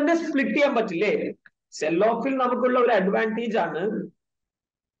നിലനിർത്തിക്കൊണ്ട് തന്നെ സ്പ്ലിറ്റ് ചെയ്യാൻ പറ്റില്ലേ. സെൽ ഓഫിൽ നമുക്കുള്ള ഒരു അഡ്വാൻറ്റേജ് ആണ്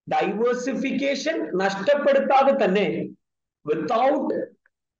ഡൈവേഴ്സിഫിക്കേഷൻ നഷ്ടപ്പെടുത്താതെ തന്നെ, വിത്തൗട്ട്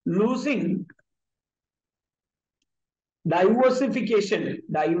ലൂസിങ്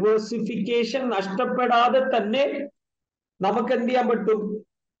ഡൈവേഴ്സിഫിക്കേഷൻ നഷ്ടപ്പെടാതെ തന്നെ നമുക്ക് എന്ത് ചെയ്യാൻ പറ്റും,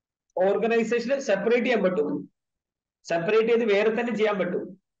 ഓർഗനൈസേഷനെ സെപ്പറേറ്റ് ചെയ്യാൻ പറ്റും, സെപ്പറേറ്റ് ചെയ്ത് വേറെ തന്നെ ചെയ്യാൻ പറ്റും.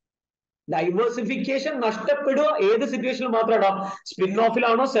 ഡൈവേഴ്സിഫിക്കേഷൻ നഷ്ടപ്പെടുക ഏത് സിറ്റുവേഷനിൽ മാത്രം, സ്പിൻ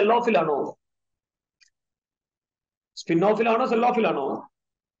ഓഫിലാണോ സെൽ ഓഫിലാണോ, സ്പിൻ ഓഫിലാണോ സെൽ ഓഫിലാണോ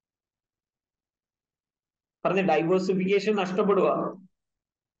പറഞ്ഞ, ഡൈവേഴ്സിഫിക്കേഷൻ നഷ്ടപ്പെടുക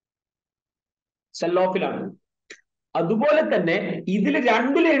സെൽ ഓഫിലാണ്. അതുപോലെ തന്നെ ഇതിൽ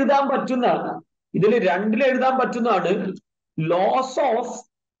രണ്ടിൽ എഴുതാൻ പറ്റുന്നതാണ് ലോസ് ഓഫ്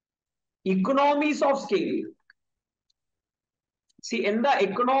ഇക്കണോമീസ് ഓഫ് സ്കെയിൽ. എന്താ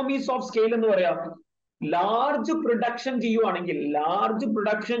എക്കണോമീസ് ഓഫ് സ്കെയിൽ എന്ന് പറയാം, ലാർജ് പ്രൊഡക്ഷൻ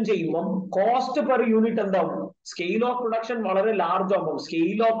ചെയ്യുമ്പോൾ കോസ്റ്റ് പെർ യൂണിറ്റ് എന്താവും, സ്കെയിൽ ഓഫ് പ്രൊഡക്ഷൻ വളരെ ലാർജ്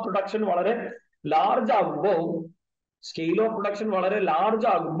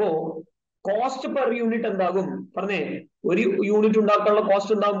ആകുമ്പോൾ കോസ്റ്റ് പെർ യൂണിറ്റ് എന്താകും പറഞ്ഞേ, ഒരു യൂണിറ്റ് ഉണ്ടാക്കാനുള്ള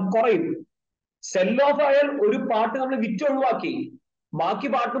കോസ്റ്റ് എന്താകും, കുറയും. സെൽ ഓഫ് ആയാൽ ഒരു പാർട്ട് നമ്മൾ വിറ്റ് ഒഴിവാക്കി, ബാക്കി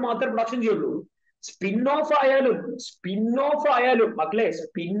പാർട്ട് മാത്രമേ പ്രൊഡക്ഷൻ ചെയ്യുള്ളൂ. സ്പിൻ ഓഫ്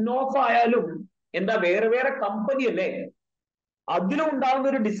ആയാലും എന്താ, വേറെ വേറെ കമ്പനി അല്ലേ, അതിലും ഉണ്ടാകുന്ന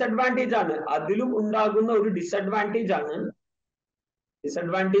ഒരു ഡിസഡ്വാൻറ്റേജ്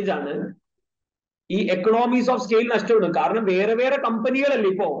ആണ് ഈ എക്കണോമീസ് ഓഫ് സ്കെയിൽ നഷ്ടപ്പെടും. കാരണം വേറെ വേറെ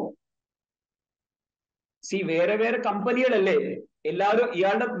കമ്പനികളല്ലേ എല്ലാവരും.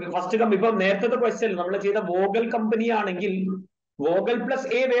 ഇയാളുടെ ഫസ്റ്റ് ഇപ്പൊ നേരത്തെ ക്വസ്റ്റ്യൻ നമ്മൾ ചെയ്ത വോഗൽ കമ്പനി ആണെങ്കിൽ, വോഗൽ പ്ലസ്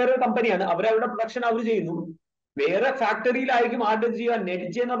എ വേറൊരു കമ്പനിയാണ്, അവരവരുടെ പ്രൊഡക്ഷൻ അവർ ചെയ്യുന്നു, വേറെ ഫാക്ടറിയിലായിരിക്കും ആദ്യം ചെയ്യുക.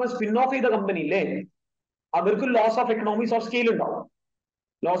 നെറ്റ് എന്ന് പറഞ്ഞ സ്പിൻ ഓഫ് ചെയ്ത കമ്പനി ഇല്ലേ, അവർക്ക് loss of economies of scale ഉണ്ടാവും,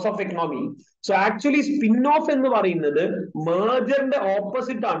 loss of economy. So actually spin of എന്ന് പറയുന്നത് മേജറിന്റെ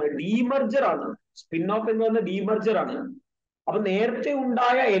ഓപ്പോസിറ്റ് ആണ്, ഡീമർജർ ആണ്. സ്പിൻ ഓഫ് എന്ന് പറയുന്നത് ഡീമർജർ ആണ്. അപ്പൊ നേരത്തെ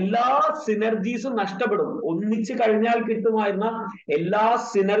ഉണ്ടായ എല്ലാ സിനർജീസും നഷ്ടപ്പെടും, ഒന്നിച്ചു കഴിഞ്ഞാൽ കിട്ടുമായിരുന്ന എല്ലാ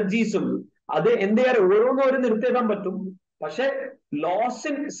സിനർജീസും. അത് എന്ത് ചെയ്യാൻ, ഓരോന്നും നിർത്തിയിടാൻ പറ്റും, പക്ഷെ ലോസ്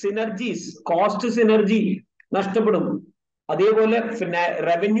ഇൻ സിനർജീസ്, കോസ്റ്റ് സിനർജി നഷ്ടപ്പെടും, അതേപോലെ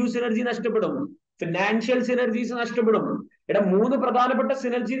റവന്യൂ സിനർജി നഷ്ടപ്പെടും, ഫിനാൻഷ്യൽ സിനർജീസ് നഷ്ടപ്പെടും. മൂന്ന് പ്രധാനപ്പെട്ട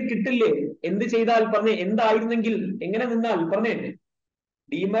സിനർജി കിട്ടില്ലേ എന്ത് ചെയ്താൽ പറഞ്ഞേ, എന്തായിരുന്നെങ്കിൽ, എങ്ങനെ നിന്നാൽ പറഞ്ഞേ,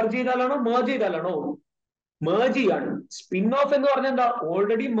 ഡീമർജ് ചെയ്താലാണോ മേർജ് ചെയ്താലാണോ, മേർജ് ചെയ്യാണ്. സ്പിൻ ഓഫ് എന്ന് പറഞ്ഞാൽ എന്താ,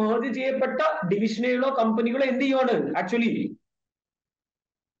 ഓൾറെഡി മേർജ് ചെയ്യപ്പെട്ട ഡിവിഷനുകളോ കമ്പനികളോ എന്ത് ചെയ്യുവാണ് ആക്ച്വലി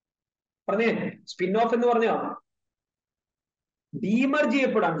പറഞ്ഞേ, സ്പിൻ ഓഫ് എന്ന് പറഞ്ഞാ ഡീമർജ്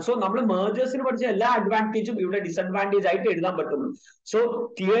ചെയ്യപ്പെടാണ്. സോ നമ്മൾ മേർജേഴ്സിന് പഠിച്ച എല്ലാ അഡ്വാൻറ്റേജും ഇവിടെ ഡിസഡ്വാൻറ്റേജ് ആയിട്ട് എഴുതാൻ പറ്റും. സോ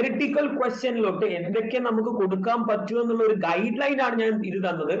തിയറിറ്റിക്കൽ ക്വസ്റ്റ്യനിലോട്ട് എന്തൊക്കെ നമുക്ക് കൊടുക്കാൻ പറ്റും എന്നുള്ള ഒരു ഗൈഡ് ലൈൻ ആണ് ഞാൻ ഇത്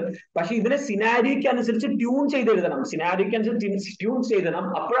തന്നത്. പക്ഷെ ഇതിനെ സിനാരിയോയ്ക്ക് അനുസരിച്ച് ട്യൂൺ ചെയ്ത് എഴുതണം,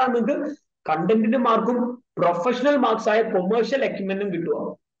 അപ്പോഴാണ് നിങ്ങൾക്ക് കണ്ടന്റിന്റെ മാർക്കും പ്രൊഫഷണൽ മാർക്സ് ആയ കൊമേഴ്ഷ്യൽ എക്യുപ്മെന്റും കിട്ടുക.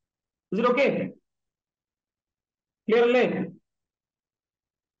 ഓക്കെ, ക്ലിയർ അല്ലേ?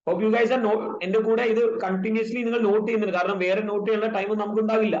 ഹോപ്പ് യു ഗൈസ് ആർ എന്റെ കൂടെ ഇത് കണ്ടിന്യൂസ്ലി നിങ്ങൾ നോട്ട് ചെയ്യുന്നുണ്ട്, കാരണം വേറെ നോട്ട് ചെയ്യാനുള്ള ടൈം നമുക്ക്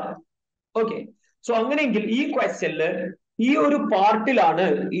ഉണ്ടാവില്ല. ഓക്കെ, സോ അങ്ങനെയെങ്കിൽ ഈ ക്വസ്റ്റ്യനില് ഈ ഒരു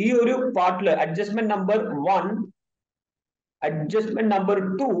പാർട്ടിൽ adjustment number 1, adjustment number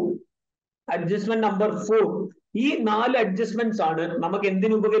 2, adjustment number 4, ഈ 4 അഡ്ജസ്റ്റ്മെന്റ്സ് ആണ് നമുക്ക്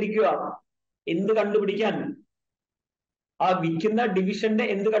എന്തിനു ഉപകരിക്കുക, എന്ത് കണ്ടുപിടിക്കാൻ, ആ വിൽക്കുന്ന ഡിവിഷന്റെ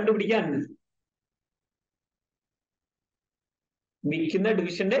എന്ത് കണ്ടുപിടിക്കാൻ? വിൽക്കുന്ന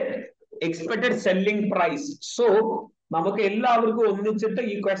ഡിവിഷന്റെ എക്സ്പെക്ടഡ് സെല്ലിംഗ് പ്രൈസ്. സോ നമുക്ക് എല്ലാവർക്കും ഒന്നിച്ചിട്ട്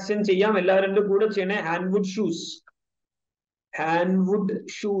ഈ ക്വസ്റ്റ്യൻ ചെയ്യാം. എല്ലാവരുടെ കൂടെ ചെയ്യണേ. ഹാൻവുഡ്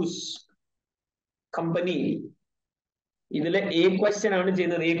ഷൂസ് കമ്പനി. ഇതിലെ എ ക്വസ്റ്റ്യൻ ആണ്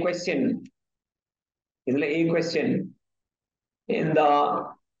ചെയ്യുന്നത്. ഇതിലെ എ ക്വസ്റ്റ്യൻ എന്താ?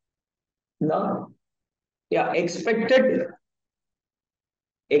 Expected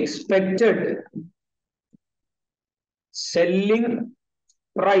selling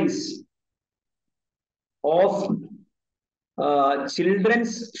price of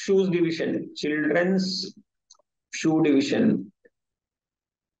children's shoe division. Children shoe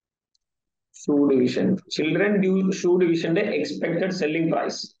division expected selling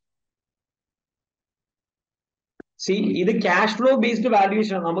price. See, ഇത് ക്യാഷ് ഫ്ലോ ബേസ്ഡ്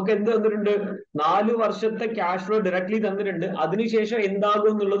വാല്യൂഷൻ ആണ്. നമുക്ക് എന്ത് തന്നിട്ടുണ്ട്? 4 വർഷത്തെ ക്യാഷ് ഫ്ലോ ഡയറക്ട്ലി തന്നിട്ടുണ്ട്. അതിനുശേഷം എന്താകും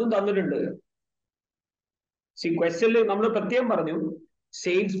എന്നുള്ളതും തന്നിട്ടുണ്ട്. സി ക്വസ്റ്റ്യനിൽ നമ്മൾ പ്രത്യേകം പറഞ്ഞു,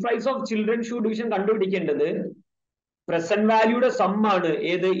 sales price of children shoe division കണ്ടുപിടിക്കേണ്ടത് പ്രസന്റ് വാല്യൂയുടെ സം ആണ്.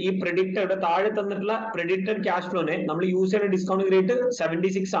 ഏത്? ഈ പ്രെഡിക്റ്റഡ് താഴെ തന്നിട്ടുള്ള പ്രെഡിക്റ്റഡ് ക്യാഷ് ഫ്ലോനെ നമ്മൾ യൂസ് ചെയ്യുന്ന ഡിസ്കൗണ്ടിംഗ് റേറ്റ്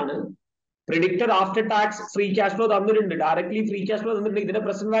 76 ആണ്. Predicted after tax free cash flow തന്നിട്ടുണ്ട്. ഡയറക്ട്ലി ഫ്രീ ക്യാഷ് ഫ്ലോ തന്നിട്ടുണ്ട്. ഇതിന്റെ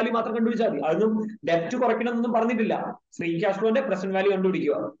പ്രസന്റ് വാല്യൂ മാത്രം കണ്ടുപിടിച്ചാൽ മതി. അതൊന്നും ഡെപ്റ്റ് കുറയ്ക്കണമെന്നൊന്നും പറഞ്ഞിട്ടില്ല. ഫ്രീ ക്യാഷ് ഫ്ലോന്റെ പ്രസന്റ് വാല്യൂ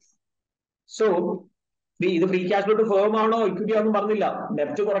കണ്ടുപിടിക്കുക. സോ ഇത് ഫ്രീ ക്യാഷ് ഫ്ലോ ഫേം ആണോ ഇക്വിറ്റി ആണെന്നും പറഞ്ഞില്ല.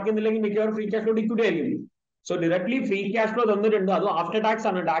 ഡെപ്റ്റ് കുറയ്ക്കുന്നില്ലെങ്കിൽ മിക്കവാറും ഫ്രീ ക്യാഷ് ഫ്ലോ ഇക്വിറ്റി ആയിരിക്കും. So directly free cash flow തന്നിട്ടുണ്ട്. അതും ആഫ്റ്റർ ടാക്സ്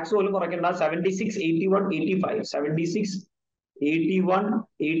ആണ്. ടാക്സ് പോലും കുറയ്ക്കേണ്ട. 76, 81, 85. 76, 81,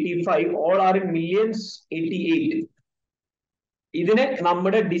 85 all are in millions. 88. ഇതിനെ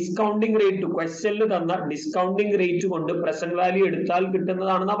നമ്മുടെ ഡിസ്കൗണ്ടിങ് റേറ്റ്, ക്വസ്റ്റ്യനിൽ തന്ന ഡിസ്കൗണ്ടിങ് റേറ്റ് കൊണ്ട് പ്രസന്റ് വാല്യൂ എടുത്താൽ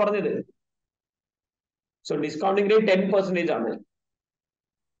കിട്ടുന്നതാണെന്നാ പറഞ്ഞത്. സോ ഡിസ്കൗണ്ടിങ് റേറ്റ് 10% ആണ്.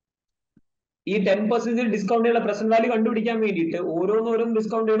 ഈ 10% ഡിസ്കൗണ്ട് ചെയ്യുന്ന പ്രസന്റ് വാല്യൂ കണ്ടുപിടിക്കാൻ വേണ്ടിയിട്ട് ഓരോന്നോരോന്ന്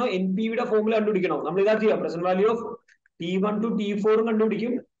ഡിസ്കൗണ്ട് ചെയ്യണോ? NPV formula കണ്ടുപിടിക്കണോ? നമ്മൾ ഇതാ ചെയ്യാം. Present value of T1 to T4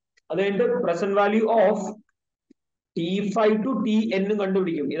 കണ്ടുപിടിക്കും. അത് കഴിഞ്ഞിട്ട് present value of T5 to TN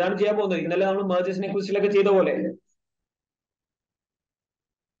കണ്ടുപിടിക്കും. ഇതാണ് ചെയ്യാൻ പോകുന്നത്. ഇന്നലെ നമ്മൾ മെർജേഴ്സിനെ കുറിച്ചിലൊക്കെ ചെയ്ത പോലെ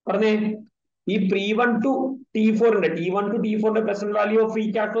പറഞ്ഞേ. ഈ T1 to T4 ന്റെ present value of free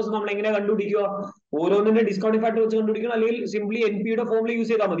cash flows നമ്മൾ എങ്ങനെ കണ്ടുപിടിക്കുക? ഓരോന്നിന്റെ ഡിസ്കൗണ്ടിംഗ് ഫാക്ടർ വെച്ച് കണ്ടുപിടിക്കണം. അല്ലെങ്കിൽ സിംപ്ലി NPയുടെ ഫോമുല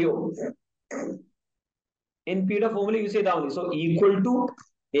യൂസ് ചെയ്താൽ മതിയോ? NPയുടെ ഫോമുല യൂസ് ചെയ്താൽ മതി. So equal to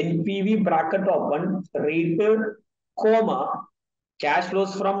NPV bracket open rate comma cash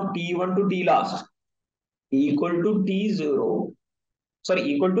flows from T1 to T last equal two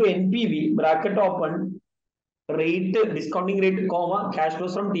equal to NPV bracket open rate discounting rate comma cash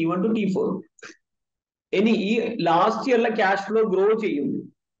flows from T1 to T4. ഇനി ഈ last ഇയറിലെ cash flow grow ചെയ്യും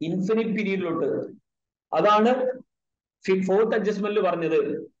infinite പീരീഡിലോട്ട്. അതാണ് fourth അഡ്ജസ്റ്റ്മെന്റിൽ പറഞ്ഞത്.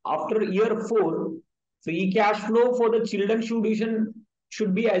 After year 4 free cash flow for the children shoe division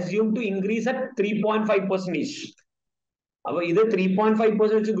should be assumed to increase at 3.5%. അപ്പൊ ഇത്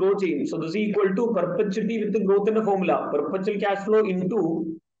 3.5% grow ചെയ്യും. So this equal to പെർപെച്വിറ്റി with ഗ്രോത്തിന്റെ formula. Perpetual cash flow into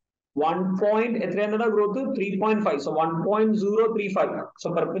 1. എത്രയാണ് growth? 3.5. So 1.035. So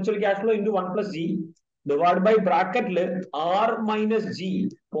perpetual cash flow into 1 + G divide by ബ്രാക്കറ്റില് R - G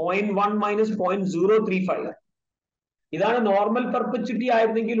 0.1 - 0.035. ഇതാണ് normal പെർപെച്വിറ്റി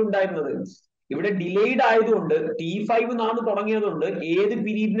ആയിരുന്നെങ്കിൽ ഉണ്ടായിരുന്നത്. ഇവിടെ delayed ആയതുകൊണ്ട് T5 നാണ് തുടങ്ങിയതുകൊണ്ട് ഏത്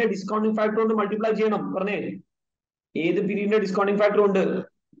പീരീഡിന്റെ ഡിസ്കൗണ്ടിംഗ് ഫാക്ടർ കൊണ്ട് മൾട്ടിപ്ലൈ ചെയ്യണം? പറഞ്ഞേ, ഏത് പീരീഡിന്റെ ഡിസ്കൗണ്ടിംഗ് ഫാക്ടർ ഉണ്ട്?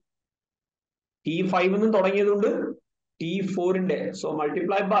 T5 നിന്ന് തുടങ്ങിയതുകൊണ്ട് T4ന്റെ. So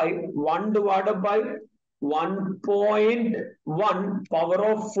multiply by 1 divided by 1.1 power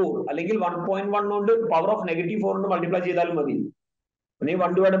of 4 അല്ലെങ്കിൽ 1.1 കൊണ്ട് പവർ ഓഫ് -4 കൊണ്ട് മൾട്ടിപ്ലൈ ചെയ്താലും മതി.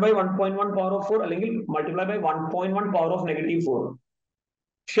 1 ഡിവൈഡഡ് ബൈ 1.1 പവർ ഓഫ് 4 അല്ലെങ്കിൽ മൾട്ടിപ്ലൈ ബൈ 1.1 പവർ ഓഫ് -4.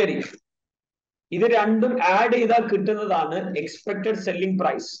 ശരി, ഇത് രണ്ടും ആഡ് ചെയ്താൽ കിട്ടുന്നതാണ് എക്സ്പെക്ടഡ് സെല്ലിംഗ്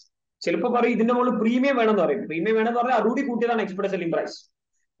പ്രൈസ്. ചിലപ്പോൾ പറയും ഇതിന്റെ മുകളിൽ പ്രീമിയം വേണമെന്ന് പറയും. പ്രീമിയം വേണമെന്ന് പറഞ്ഞാൽ അതുകൂടി കൂട്ടിയതാണ് എക്സ്പെക്ടഡ് സെല്ലിംഗ് പ്രൈസ്.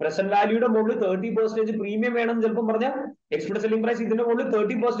 പ്രസന്റ് വാല്യൂയുടെ മുകളിൽ 30% പ്രീമിയം വേണമെന്ന് ചിലപ്പോൾ പറഞ്ഞാൽ എക്സ്പെക്ടഡ് സെല്ലിംഗ് പ്രൈസ് ഇതിന്റെ മുകളിൽ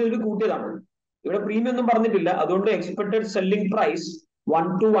 30% കൂട്ടിയതാണ്. ഇവിടെ പ്രീമിയം ഒന്നും പറഞ്ഞിട്ടില്ല. അതുകൊണ്ട് എക്സ്പെക്ടഡ് സെല്ലിംഗ് പ്രൈസ്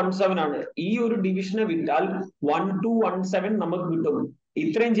 1217 ആണ്. ഈ ഒരു ഡിവിഷനെ വിറ്റാൽ 1217 നമുക്ക് കിട്ടും.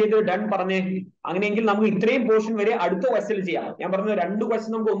 ഇത്രയും ചെയ്ത് ഡൺ പറഞ്ഞേ. അങ്ങനെയെങ്കിൽ നമുക്ക് ഇത്രയും പോർഷൻ വരെ അടുത്ത ക്വസ്റ്റ്യൻ ചെയ്യാം. ഞാൻ പറഞ്ഞ 2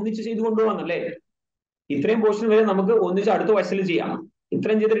 ക്വസ്റ്റ്യൻ നമുക്ക് ഒന്നിച്ച് ചെയ്ത് കൊണ്ടുപോകാന്നല്ലേ. ഇത്രയും പോർഷൻ വരെ നമുക്ക് ഒന്നിച്ച് അടുത്ത ക്വസ്റ്റ്യൻ ചെയ്യാം.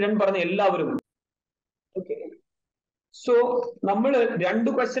 ഇത്രയും ചെയ്ത് ഡൺ പറഞ്ഞ എല്ലാവരും. ഓക്കെ, സോ നമ്മൾ 2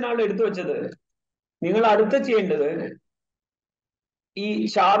 ക്വസ്റ്റ്യൻ ആണ് എടുത്തു വെച്ചത്. നിങ്ങൾ അടുത്ത ചെയ്യേണ്ടത് ഈ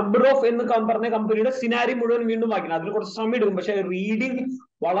ഷാർബറോഫ് എന്ന് പറഞ്ഞ കമ്പനിയുടെ സിനാരി മുഴുവൻ വീണ്ടും വായിക്കണം. അതിൽ കുറച്ച് സമയം എടുക്കും. പക്ഷെ റീഡിങ്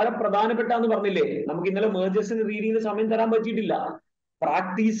വളരെ പ്രധാനപ്പെട്ട എന്ന് പറഞ്ഞില്ലേ. നമുക്ക് ഇന്നലെ മെർജേഴ്സിന് റീഡിങ്ങിന് സമയം തരാൻ പറ്റിയിട്ടില്ല.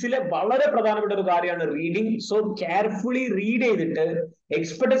 പ്രാക്ടീസിലെ വളരെ പ്രധാനപ്പെട്ട ഒരു കാര്യമാണ് റീഡിങ്. സോ കെയർഫുള്ളി റീഡ് ചെയ്തിട്ട്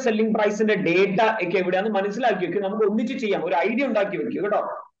എക്സ്പെക്ടഡ് സെല്ലിംഗ് പ്രൈസിന്റെ ഡേറ്റ ഒക്കെ എവിടെയാണെന്ന് മനസ്സിലാക്കി വെക്കും. നമുക്ക് ഒന്നിച്ച് ചെയ്യാം, ഒരു ഐഡിയ ഉണ്ടാക്കി വെക്കും കേട്ടോ.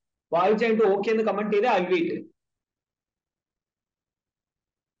 വായിച്ചായിട്ട് ഓക്കെ എന്ന് കമന്റ് ചെയ്ത് ഐ വെയിറ്റ്.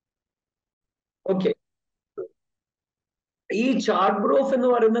 ഓക്കെ, ഈ ചാർട്ട് ഗ്രോഫ് എന്ന്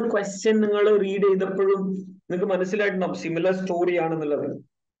പറയുന്ന ക്വസ്റ്റ്യൻ നിങ്ങൾ റീഡ് ചെയ്തപ്പോഴും നിങ്ങൾക്ക് മനസ്സിലായിട്ടുണ്ടാവും സിമിലർ സ്റ്റോറി ആണെന്നുള്ളത്.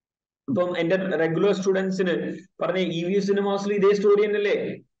 ഇപ്പം എന്റെ റെഗുലർ സ്റ്റുഡൻസിന് പറഞ്ഞ EV സിനിമാസിൽ ഇതേ സ്റ്റോറി തന്നെയല്ലേ,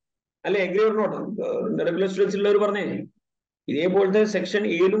 അല്ലെ? Agree or not? Regular students ഉള്ളവർ പറഞ്ഞേ ഇതേപോലത്തെ സെക്ഷൻ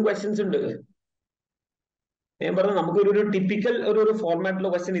 7 ക്വസ്റ്റ്യൻസ് ഉണ്ട്. ഞാൻ പറഞ്ഞു നമുക്കൊരു ടിപ്പിക്കൽ ഒരു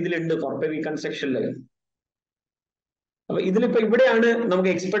ഫോർമാറ്റിലുള്ള ക്വസ്റ്റ്യൻ ഇതിലുണ്ട് കോർപ്പറേറ്റ് റീകൺസ്ട്രക്ഷനിൽ. അപ്പൊ ഇതിലിപ്പോ ഇവിടെയാണ്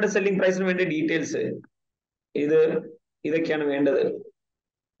നമുക്ക് എക്സ്പെക്ടഡ് സെല്ലിംഗ് പ്രൈസിന് വേണ്ടി ഡീറ്റെയിൽസ് ഇതൊക്കെയാണ് വേണ്ടത്.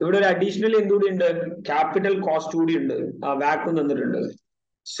 ഇവിടെ ഒരു അഡീഷണൽ എന്തുകൂടി ഉണ്ട്, ക്യാപിറ്റൽ കോസ്റ്റ് കൂടി ഉണ്ട്, വാക്വം തന്നിട്ടുണ്ട്.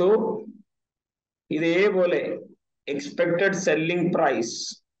 സോ ഇതേപോലെ എക്സ്പെക്ടഡ് സെല്ലിംഗ് പ്രൈസ്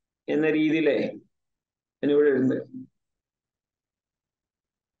എന്ന രീതിയിലെ ഇവിടെ ഉണ്ട്.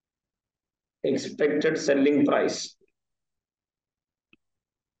 Expected selling price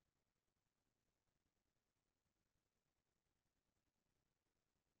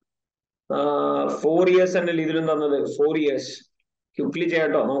four years എന്നല്ലേ ഇതിലും തന്നത്. 4 years ക്വിക്ലി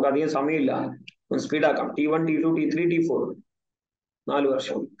ചെയ്യാട്ടോ, നമുക്ക് അധികം സമയമില്ല, സ്പീഡാക്കാം. T1 T2 T3 T4 4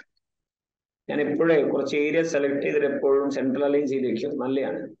 വർഷം. ഞാൻ എപ്പോഴേ കുറച്ച് ഏരിയ സെലക്ട് ചെയ്തിട്ട് എപ്പോഴും സെൻട്രൽ അലൈൻ ചെയ്ത് വെക്കും,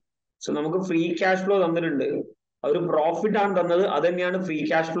 നല്ലതാണ്. സോ നമുക്ക് ഫ്രീ ക്യാഷ് ഫ്ലോ തന്നിട്ടുണ്ട്, അതൊരു പ്രോഫിറ്റ് ആണ് തന്നത്, അത് തന്നെയാണ് ഫ്രീ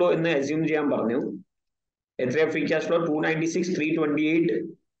ക്യാഷ് ഫ്ലോ എന്ന് അസ്യൂം ചെയ്യാൻ പറഞ്ഞു. എത്രയാ ഫ്രീ ക്യാഷ് ഫ്ലോ? 296 328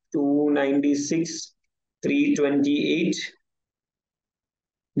 296 328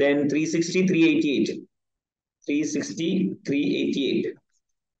 then 360 388 360 388.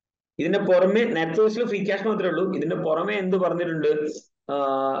 ഇതിന്റെ പുറമെ നെറ്റ് ലോസിൽ ഫ്രീ ക്യാഷ് മാത്രമേ ഉള്ളൂ. ഇതിന്റെ പുറമെ എന്ത് പറഞ്ഞിട്ടുണ്ട്?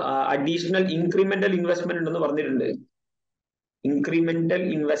 അഡീഷണൽ ഇൻക്രിമെന്റൽ ഇൻവെസ്റ്റ്മെന്റ് ഉണ്ടെന്ന് പറഞ്ഞിട്ടുണ്ട്. ഇൻക്രിമെന്റൽ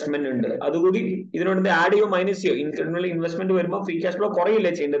ഇൻവെസ്റ്റ്മെന്റ് ഉണ്ട്, അതുകൂടി ഇതിനോട് ആഡ് ചെയ്യോ മൈനസ് ചെയ്യോ? ഇൻക്രിമെന്റൽ ഇൻവെസ്റ്റ്മെന്റ് വരുമ്പോൾ ഫ്രീ ക്യാഷ് ഫ്ലോ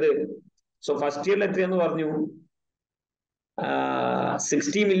കുറയില്ലേ ചെയ്യേണ്ടത്. സോ ഫസ്റ്റ് ഇയറിൽ എത്രയാന്ന് പറഞ്ഞു?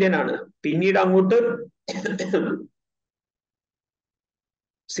 60 million ആണ്. പിന്നീട് അങ്ങോട്ട്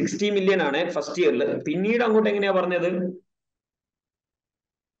 60 million ആണ് ഫസ്റ്റ് ഇയറിൽ. പിന്നീട് അങ്ങോട്ട് എങ്ങനെയാ പറഞ്ഞത്?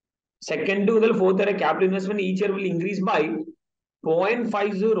 സെക്കൻഡ് മുതൽ ഫോർത്ത് വരെ capital investment each year will increase by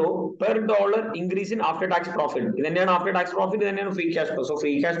 0.50 per dollar increase in after tax profit. ഇത് തന്നെയാണ് ആഫ്റ്റർ ടാക്സ് പ്രോഫിറ്റ്, ഇത് തന്നെയാണ് free cash flow. So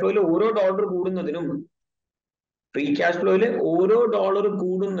free cash ഫ്ലോയിൽ ഓരോ dollar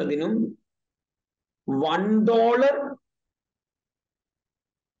കൂടുന്നതിനും $1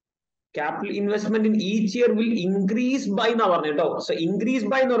 capital investment in each year will increase by എന്നാ പറഞ്ഞു കേട്ടോ. So increase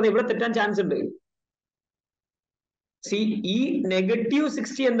by എന്ന് പറഞ്ഞാൽ ഇവിടെ തെറ്റാൻ ചാൻസ് ഉണ്ട്. സി ഈ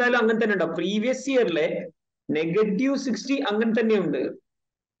 -60 എന്തായാലും അങ്ങനെ തന്നെ ഉണ്ടോ? പ്രീവിയസ് ഇയറിലെ -60 അങ്ങനെ തന്നെയുണ്ട്.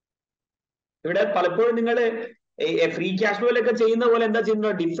 ഇവിടെ പലപ്പോഴും നിങ്ങൾ ഫ്രീ ക്യാഷ് ഫ്ലോയിലൊക്കെ ചെയ്യുന്ന പോലെ എന്താ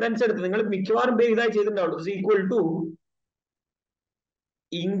ചെയ്യുന്നത്? ഡിഫറൻസ് എടുത്ത് നിങ്ങൾ മിക്കവാറും പേര് ഇതായി ചെയ്തിട്ടുണ്ടാവുള്ളൂ. ഈക്വൽ ടു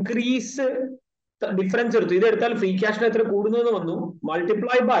ഇൻക്രീസ് ഡിഫറൻസ് എടുത്തു. ഇത് എടുത്താൽ ഫ്രീ ക്യാഷ് ഫ്ലോ എത്ര കൂടുന്നതെന്ന് വന്നു,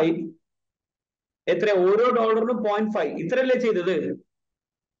 മൾട്ടിപ്ലൈ ബൈ എത്ര? ഓരോ ഡോളറിനും 0.5. ഇത്രയല്ലേ ചെയ്തത്?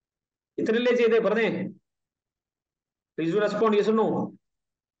 ഇത്രയല്ലേ ചെയ്തേ? പറഞ്ഞേ, please do respond. Yes or no?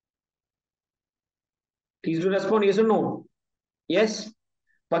 Please do respond. Yes or no? Yes.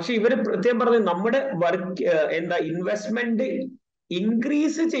 പക്ഷെ ഇവര് പ്രത്യേകം പറഞ്ഞു നമ്മുടെ വർക്ക് ഇൻവെസ്റ്റ്മെന്റ്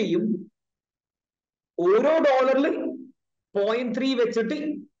ഇൻക്രീസ് ചെയ്യും, ഓരോ ഡോളറിൽ 0.3 വെച്ചിട്ട്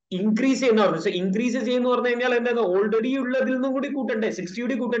ഇൻക്രീസ് ചെയ്യുന്ന പറഞ്ഞു. സോ ഇൻക്രീസ് ചെയ്യുന്ന പറഞ്ഞു കഴിഞ്ഞാൽ എന്താ? ഓൾറെഡി ഉള്ളതിൽ നിന്നും കൂടി കൂട്ടണ്ടേ, 60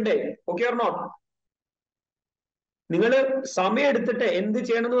 കൂടി കൂട്ടണ്ടേ? Okay or not? നിങ്ങൾ സമയം എടുത്തിട്ട് എന്ത്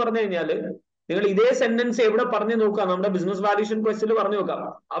ചെയ്യണം എന്ന് പറഞ്ഞു കഴിഞ്ഞാല് നിങ്ങൾ ഇതേ സെന്റൻസ് എവിടെ പറഞ്ഞു നോക്കാം? നമ്മുടെ ബിസിനസ് വാല്യൂഷൻ ക്വസ്റ്റിൽ പറഞ്ഞു നോക്കാം.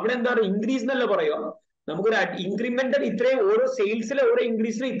 അവിടെ എന്താ പറയുക? ഇൻക്രീസ് എന്നല്ല പറയുക, നമുക്കൊരു ഇൻക്രിമെന്റൽ ഇത്രയും ഓരോ സെയിൽസിലെ ഓരോ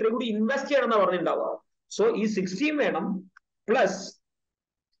ഇൻക്രീസിൽ ഇത്രയും കൂടി ഇൻവെസ്റ്റ് ചെയ്യണം എന്നാ പറഞ്ഞിട്ടുണ്ടാവുക. സോ ഈ 60 വേണം,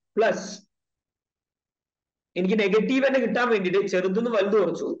 പ്ലസ് എനിക്ക് നെഗറ്റീവ് തന്നെ കിട്ടാൻ വേണ്ടിയിട്ട് ചെറുതുനിന്ന് വലുത്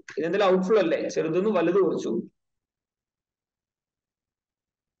കുറച്ചു. ഇതെന്തെങ്കിലും ഔട്ട്ഫ്ലോ അല്ലേ? ചെറുതുനിന്ന് വലുത് കുറച്ചു.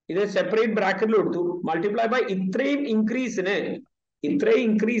 ഇത് സെപ്പറേറ്റ് ബ്രാക്കറ്റിൽ കൊടുത്തു, മൾട്ടിപ്ലൈ ബൈ ഇത്രയും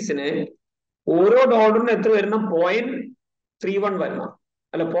ഇൻക്രീസിന് ഓരോ ഡോളറിന് എത്ര വരണം? 0.31 വരണം,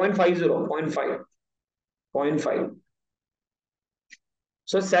 അല്ല 0.50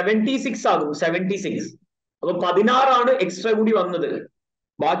 സോ 76 ആകും. 76. അപ്പൊ 16 എക്സ്ട്രാ കൂടി വന്നത്.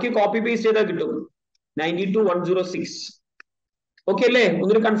 ബാക്കി കോപ്പി പേസ്റ്റ് ചെയ്താൽ കിട്ടും 92,106. ഓക്കെ അല്ലേ?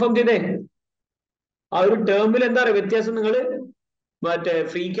 ഒന്നൊരു കൺഫേം ചെയ്തേ. ആ ഒരു ടേമിൽ എന്താ പറയുക വ്യത്യാസം? നിങ്ങൾ മറ്റേ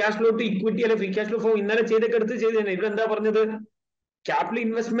free cash flow to equity അല്ലെ ഫ്രീ ക്യാഷ് ഫ്ലോ ഫോർ ഇന്നലെ ചെയ്തൊക്കെ എടുത്ത് ചെയ്ത് തന്നെ. ഇവിടെ എന്താ പറഞ്ഞത്? Capital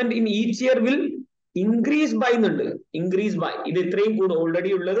investment in each year will increase by എന്നുണ്ട്. ഇൻക്രീസ് ബൈ ഇത് ഇത്രയും കൂടും,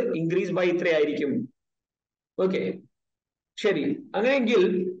 ഓൾറെഡി ഉള്ളത് ഇൻക്രീസ് ബൈ ഇത്രയായിരിക്കും. ഓക്കെ, ശരി. അങ്ങനെയെങ്കിൽ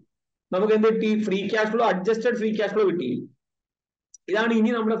നമുക്ക് എന്ത് കിട്ടി? Free cash flow, adjusted free cash flow കിട്ടി. ഇതാണ് ഇനി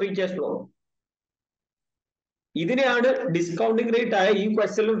നമ്മുടെ ഫ്രീ ക്യാഷ് ഫ്ലോ. ഇതിനെയാണ് ഡിസ്കൗണ്ടിങ് റേറ്റ് ആയ ഈ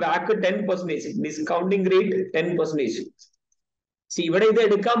ക്വസ്റ്റനിലും വാക്ക് 10%. Discounting rate 10%. ഇവിടെ ഇത്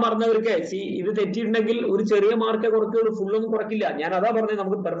എടുക്കാൻ പറഞ്ഞവർക്ക് ഇത് തെറ്റിയിട്ടുണ്ടെങ്കിൽ ഒരു ചെറിയ മാർക്ക് കുറച്ച് ഒരു ഫുൾ ഒന്നും കുറക്കില്ല. ഞാൻ അതാ പറഞ്ഞത്,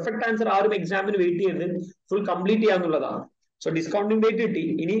 നമുക്ക് പെർഫെക്റ്റ് ആൻസർ ആരും എക്സാമിന് വെയിറ്റ് ചെയ്ത് full complete ചെയ്യാന്നുള്ളതാണ്. So discounting rate കിട്ടി.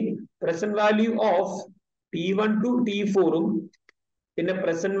 ഇനി present value of T1 to T4 പിന്നെ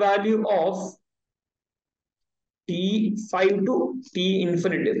present value of T5 to T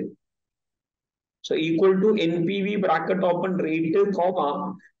infinity. So equal to NPV bracket open rate, comma,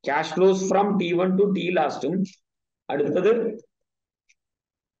 cash flows from T1 to T last. അടുത്തത്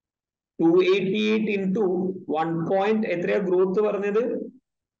 288 into 1 point എത്രയാ growth പറഞ്ഞത്?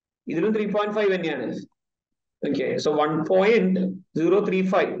 ഇതിലും 3.5 തന്നെയാണ്. Okay, so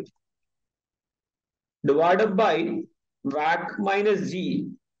 1.035 divided by WACC minus G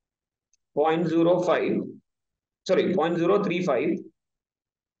 0.05, sorry 0.035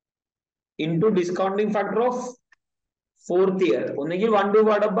 into discounting factor of fourth year. ഒന്നെങ്കിൽ 1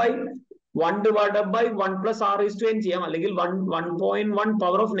 divided by 1 plus R is to n ചെയ്യാം, അല്ലെങ്കിൽ 1.1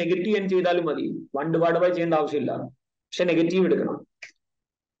 power of negative n ചെയ്താലും മതി. 1 divided by ചെയ്യേണ്ട ആവശ്യമില്ല, പക്ഷെ നെഗറ്റീവ് എടുക്കണം.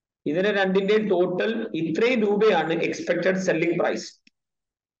 ഇതിന് രണ്ടിന്റെ ടോട്ടൽ ഇത്രയും രൂപയാണ് expected selling price.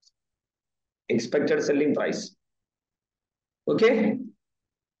 Expected selling price. Okay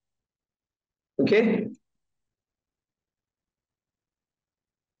okay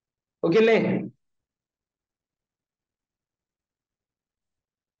okay അല്ലേ?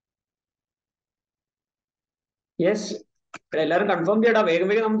 യെസ്, എല്ലാവരും കൺഫേം ചെയ്യടാ, വേഗം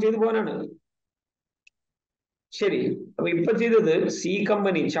വേഗം നമ്മൾ ചെയ്തു പോകാനാണ്. ശരി, അപ്പൊ ഇപ്പൊ ചെയ്തത് സി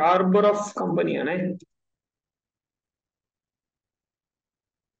കമ്പനി, ചാർബർ ഓഫ് കമ്പനിയാണ്.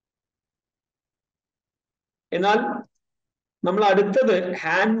 എന്നാൽ നമ്മൾ അടുത്തത്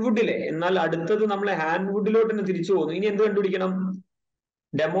ഹാൻഡ്വുഡിലെ, നമ്മൾ ഹാൻഡ്വുഡിലോട്ട് തന്നെ തിരിച്ചു പോകുന്നു. ഇനി എന്ത് കണ്ടുപിടിക്കണം?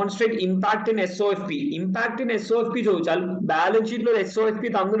 Demonstrate impact in SOFP. Impact in SOFP ചോദിച്ചാൽ ബാലൻസ് ഷീറ്റിൽ ഒരു SOFP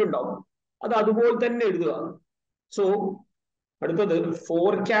തന്നിട്ടുണ്ടാവും, അത് അതുപോലെ തന്നെ എഴുതുക. സോ അടുത്തത്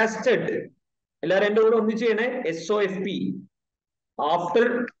ഫോർകാസ്റ്റഡ്, എല്ലാവരും എന്റെ കൂടെ ഒന്നിച്ച് ചെയ്യണേ. SOFP ആഫ്റ്റർ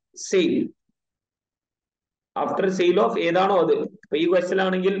സെയിൽ ഓഫ് ഏതാണോ അത്. ഇപ്പൊ ഈ ക്വസ്റ്റൻ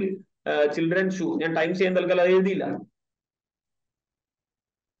ആണെങ്കിൽ ചിൽഡ്രൻ ഷൂ, ഞാൻ ടൈം ചെയ്യാൻ തൽക്കാലം അത് എഴുതിയില്ല.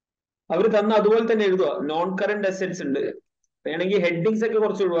 അവർ തന്ന അതുപോലെ തന്നെ എഴുതുക. നോൺ കറന്റ് അസെറ്റ്സ് ഉണ്ട്, വേണമെങ്കിൽ ഹെഡിങ്സ് ഒക്കെ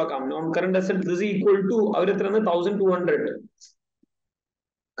കുറച്ച് ഒഴിവാക്കാം. Non current assets is equal to our എത്ര 1200,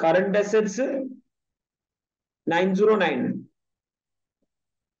 കറന്റ് അസെറ്റ്സ് 909,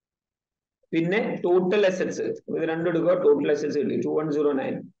 പിന്നെ ടോട്ടൽ അസെറ്റ്സ് ഇത് രണ്ടും എടുക്കുക. ടോട്ടൽ അസെറ്റ്സ് കിട്ടി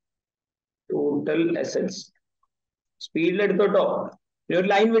 2109. ടോട്ടൽ അസെറ്റ്സ് സ്പീഡിൽ എടുത്തോട്ടോ. ഒരു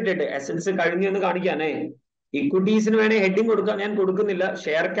ലൈൻ വിട്ടിട്ട് അസെറ്റ്സ് കഴിഞ്ഞെന്ന് കാണിക്കാനേ. ഇക്വിറ്റീസിന് വേണേ ഹെഡിങ് കൊടുക്കാം, ഞാൻ കൊടുക്കുന്നില്ല.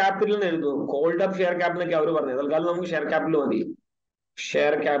 ഷെയർ ക്യാപിറ്റൽ എന്ന് എഴുതും. കോൾഡ് അപ്പ് ഷെയർ ക്യാപിറ്റൽ എന്നൊക്കെ അവർ പറഞ്ഞത്. തൽക്കാലം നമുക്ക് ഷെയർ ക്യാപിറ്റൽ മതി.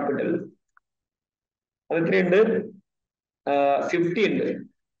 ഷെയർ ക്യാപിറ്റൽ അത് എത്രയുണ്ട്? 50 ഉണ്ട്.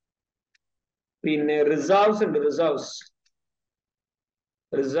 പിന്നെ റിസർവ്സ് ഉണ്ട്. റിസർവ്സ്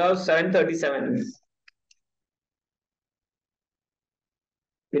 737.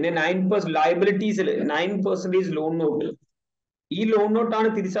 പിന്നെ 9% ലയബിലിറ്റീസിൽ 9% ലോൺ നോട്ട്. ഈ ലോൺ നോട്ടാണ്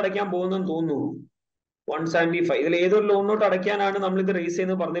തിരിച്ചടയ്ക്കാൻ പോകുന്നതെന്ന് തോന്നുന്നു. 175. ഇതിൽ ഏതൊരു ലോൺ നോട്ട് അടയ്ക്കാനാണ് നമ്മൾ ഇത് റേസ്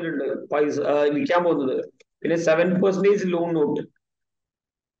ചെയ്യുന്നത് പറഞ്ഞിട്ടുണ്ട്, പൈസ വിൽക്കാൻ പോകുന്നത്. പിന്നെ 7% ലോൺ നോട്ട്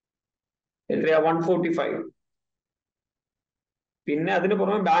എത്രയാ? 145. പിന്നെ അതിന്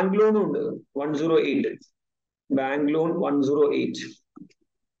പുറമെ ബാങ്ക് ലോണും ഉണ്ട് 108. Bank loan 108.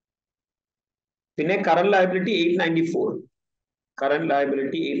 പിന്നെ current liability 894. Current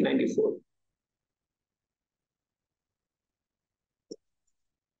liability 894.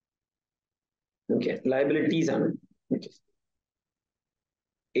 Okay, liabilities ആണ്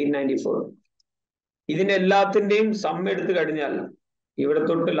 894. ഇതിന്റെ എല്ലാത്തിന്റെയും സം എടുത്തു കഴിഞ്ഞാൽ, ഇവിടെ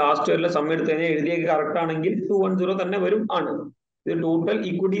തൊട്ട് ലാസ്റ്റ് വരെ സം എടുത്തു കഴിഞ്ഞാൽ എഴുതിയൊക്കെ കറക്റ്റ് ആണെങ്കിൽ 210 തന്നെ വരും ആണ്. ഇത് ടോട്ടൽ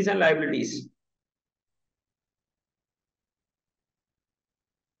ഇക്വിറ്റീസ് ആൻഡ് ലയബിലിറ്റീസ്.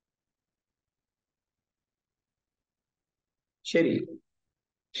 ശരി,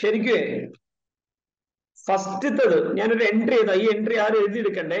 ശരിക്കും ഫസ്റ്റത്തത് ഞാനൊരു എൻട്രി ചെയ്ത, ഈ എൻട്രി ആരും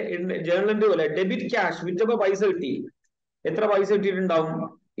എഴുതിയെടുക്കണ്ടേ, ജേർണൽ എൻട്രി പോലെ. ഡെബിറ്റ് ക്യാഷ് വിറ്റപ്പോ പൈസ കിട്ടി. എത്ര പൈസ കിട്ടിയിട്ടുണ്ടാവും?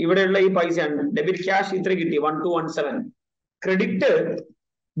 ഇവിടെയുള്ള ഈ പൈസയാണ്. ഡെബിറ്റ് ക്യാഷ് ഇത്ര കിട്ടി 1217. Credit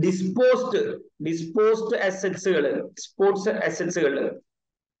disposed അസെറ്റ്സുകള്, sports അസെറ്റ്സുകള്.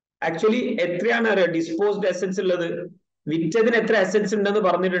 ആക്ച്വലി എത്രയാണ് അറിയാം ഡിസ്പോസ്ഡ് അസെറ്റ്സ് ഉള്ളത്? വിറ്റതിന് എത്ര അസെറ്റ്സ് ഉണ്ടെന്ന്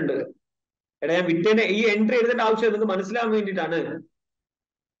പറഞ്ഞിട്ടുണ്ട്. എടാ, ഞാൻ വിറ്റതിന് ഈ എൻട്രി എഴുതേണ്ട ആവശ്യം ഇത് മനസ്സിലാവാൻ വേണ്ടിയിട്ടാണ്.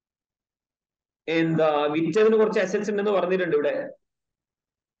 എന്താ വിറ്റതിന് കുറച്ച് അസെറ്റ്സ് ഉണ്ടെന്ന് പറഞ്ഞിട്ടുണ്ട് ഇവിടെ.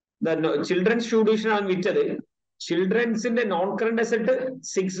 ചിൽഡ്രൻസ് ഷൂ ഡിവിഷൻ ആണ് വിറ്റത്. ചിൽഡ്രൻസിന്റെ non current asset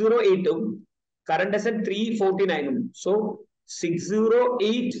 608 current asset 349. So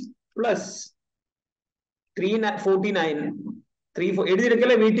 608 plus 349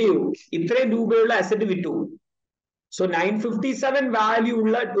 എഴുതിയെടുക്കല്ലേ വീട്ട് ചെയ്യൂ. ഇത്രയും രൂപയുള്ള അസറ്റ് വിറ്റു. സോ 957 വാല്യൂ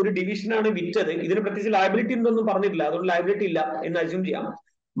ഉള്ള ഒരു ഡിവിഷനാണ് വിറ്റത്. ഇതിന് പ്രത്യേകിച്ച് ലയബിലിറ്റി ഉണ്ടൊന്നും പറഞ്ഞിട്ടില്ല, അതുകൊണ്ട് ലയബിലിറ്റി ഇല്ല എന്ന് അസ്യൂം ചെയ്യാം.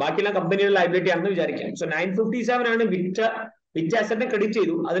 ബാക്കിയെല്ലാം കമ്പനിയുടെ ലയബിലിറ്റി ആണെന്ന് വിചാരിക്കാം. സോ 957 ആണ് വിറ്റ അസറ്റിനെ ക്രെഡിറ്റ്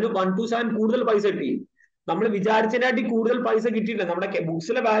ചെയ്തു. അതിന് 127 കൂടുതൽ പൈസ കിട്ടി. നമ്മൾ വിചാരിച്ചതിനാട്ടി കൂടുതൽ പൈസ കിട്ടിയില്ല. നമ്മുടെ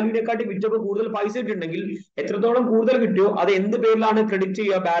ബുക്സിലെ വാല്യൂവിനെക്കാട്ടി വിറ്റപ്പോൾ കൂടുതൽ പൈസ കിട്ടിയിട്ടുണ്ടെങ്കിൽ എത്രത്തോളം കൂടുതൽ കിട്ടിയോ അത് എന്ത് പേരിലാണ് ക്രെഡിറ്റ്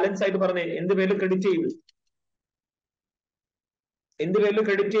ചെയ്യുക? ബാലൻസ് ആയിട്ട് പറഞ്ഞേ, എന്ത് പേരിൽ ക്രെഡിറ്റ് ചെയ്യും? എന്ത് പേരിൽ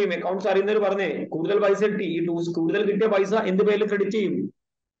ക്രെഡിറ്റ് ചെയ്യും? അക്കൗണ്ട്സ് അറിയുന്നവർ പറഞ്ഞേ. കൂടുതൽ പൈസ കിട്ടി, ഈ കൂടുതൽ കിട്ടിയ പൈസ എന്ത് പേരിൽ ക്രെഡിറ്റ് ചെയ്യും?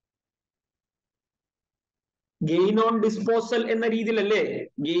 ഗെയിൻ ഓൺ ഡിസ്പോസൽ എന്ന രീതിയിലല്ലേ?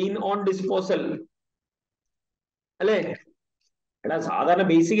 ഗെയിൻ ഓൺ ഡിസ്പോസൽ അല്ലേ? എടാ സാധാരണ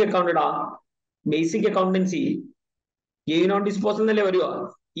ബേസിക് അക്കൗണ്ട് ഇടാ, basic accountancy gain on disposal എന്നല്ലേ വരിക.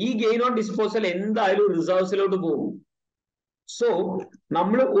 ഈ ഗെയിൻ ഓൺ ഡിസ്പോസൽ എന്തായാലും റിസർവ്സിലോട്ട് പോകും. സോ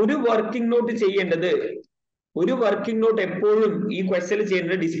നമ്മൾ ഒരു വർക്കിംഗ് നോട്ട് ചെയ്യേണ്ടത്, ഒരു വർക്കിംഗ് നോട്ട് എപ്പോഴും ഈ ക്വസ്റ്റ്യൻ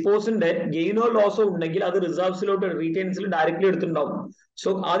ചെയ്യേണ്ടത് ഡിസ്പോസിന്റെ ഗെയിനോ ലോസോ ഉണ്ടെങ്കിൽ അത് റിസർവ്സിലോട്ട് റീറ്റെയിൻസിൽ ഡയറക്റ്റ്ലി എടുത്തിട്ടുണ്ടാവും. സോ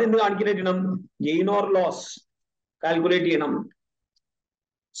ആദ്യം എന്ത് കാണിക്കണം? ഗെയിൻ ഓർ ലോസ് കാൽക്കുലേറ്റ് ചെയ്യണം.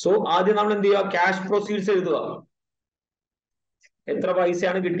 സോ ആദ്യം നമ്മൾ എന്ത് ചെയ്യുക? ക്യാഷ് പ്രൊസീഡ്സ് എഴുതുക. എത്ര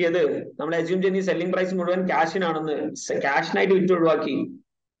പൈസയാണ് കിട്ടിയത്? നമ്മൾ അസ്യൂം ചെയ്യുന്ന സെല്ലിംഗ് പ്രൈസ് മുഴുവൻ ക്യാഷിനാണെന്ന്. ക്യാഷിനായിട്ട് വിറ്റ് ഒഴിവാക്കി.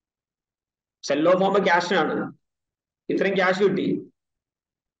 സെൽ ഓഫ് ആകുമ്പോൾ ക്യാഷിനാണ്. ഇത്രയും ക്യാഷ് കിട്ടി,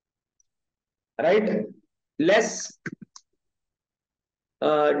 right? Less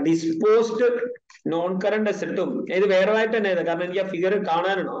disposed non current അസറ്റും. ഇത് വേറെ ആയിട്ട് തന്നെ എഴുതാം, കാരണം എനിക്ക് ആ ഫിഗർ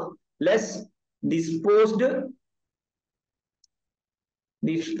കാണാനാണോ. ലെസ് ഡിസ്പോസ്ഡ്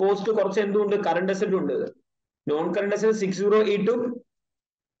കുറച്ച് എന്തുണ്ട്? കറന്റ് അസറ്റ് ഉണ്ട്. നോൺ കറന്റ് അസറ്റ് 608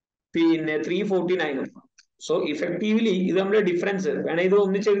 പിന്നെ 349. സോ ഇഫക്റ്റീവ്ലി ഇത് നമ്മുടെ ഡിഫറൻസ് വേണേ ഇത്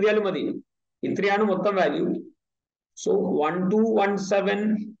ഒന്നിച്ച് എഴുതിയാലും മതി. ഇത്രയാണ് മൊത്തം വാല്യൂ. സോ 1217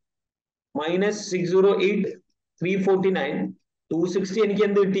 minus 608 349 260 എനിക്ക്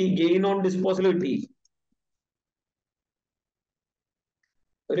എന്ത് കിട്ടി? ഗെയിൻ ഓൺ ഡിസ്പോസൽ കിട്ടി.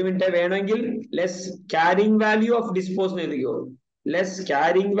 ഒരു മിനിറ്റ്, വേണമെങ്കിൽ less carrying value of dispose എഴുതിക്കോ. Less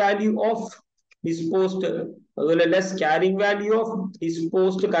carrying value of disposed, അതുപോലെ less carrying value of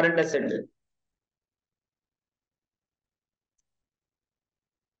disposed current asset.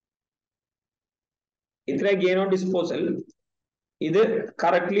 ഇത്ര ഗെയിൻ ഓൺ ഡിസ്പോസൽ. ഇത്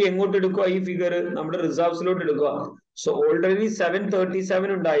കറക്റ്റ്ലി എങ്ങോട്ട് എടുക്കുക? ഈ ഫിഗർ നമ്മുടെ റിസർവ്സിലോട്ട് എടുക്കുക. സോ ഓൾറെഡി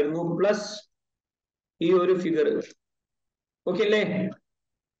 737 ഉണ്ടായിരുന്നു പ്ലസ് ഈ ഒരു ഫിഗർ. ഓക്കെ അല്ലേ?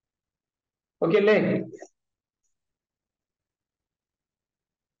 ഓക്കെ അല്ലേ?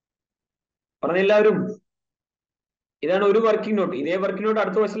 പറഞ്ഞെല്ലാവരും? ഇതാണ് ഒരു വർക്കിംഗ് നോട്ട്. ഇതേ വർക്കിംഗ് നോട്ട്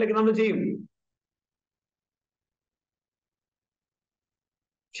അടുത്ത ക്വസ്റ്റ്യനിലേക്ക് നമ്മൾ ചെയ്യും.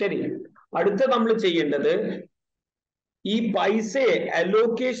 ശരി, അടുത്ത നമ്മൾ ചെയ്യേണ്ടത് ഈ പൈസയെ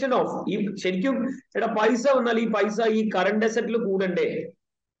അലോക്കേഷൻ ഓഫ് ഈ ശരിക്കും എടാ പൈസ വന്നാൽ ഈ പൈസ ഈ കറണ്ട് അസറ്റിൽ കൂടണ്ടേ?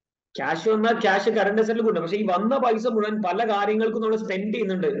 ക്യാഷ് വന്നാൽ ക്യാഷ് കറണ്ട് അസറ്റിൽ കൂടണം. പക്ഷെ ഈ വന്ന പൈസ മുഴുവൻ പല കാര്യങ്ങൾക്കും നമ്മൾ സ്പെൻഡ്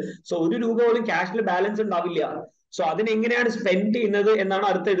ചെയ്യുന്നുണ്ട്. സോ ഒരു രൂപ പോലും ക്യാഷിൽ ബാലൻസ് ഉണ്ടാവില്ല. സോ അതിനെങ്ങനെയാണ് സ്പെൻഡ് ചെയ്യുന്നത് എന്നാണ്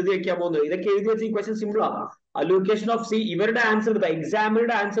അടുത്ത് എഴുതി വെക്കാൻ പോകുന്നത്. ഇതൊക്കെ എഴുതി വെച്ച ഈ ക്വസ്റ്റ്യൻ സിമ്പിൾ ആണ്. അലോക്കേഷൻ ഓഫ് സി ഇവരുടെ ആൻസർ എടുത്താൽ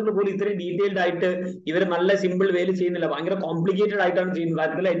എക്സാമിനുടെ ആൻസറിന് പോലും ഇത്രയും ഡീറ്റെയിൽഡ് ആയിട്ട് ഇവർ നല്ല സിമ്പിൾ വേയിൽ ചെയ്യുന്നില്ല, ഭയങ്കര കോംപ്ലിക്കേറ്റഡ് ആയിട്ടാണ് ചെയ്യുന്നത്.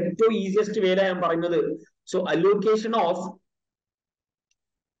 അതിൽ ഏറ്റവും ഈസിയസ്റ്റ് വേല ഞാൻ പറയുന്നത്. So allocation of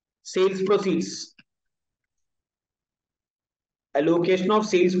sales proceeds, allocation of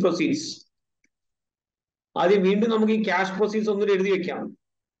sales proceeds. ആദ്യം വീണ്ടും നമുക്ക് ഈ ക്യാഷ് പ്രൊസീഡ്സ് ഒന്നുകൂടി എഴുതി വെക്കാം.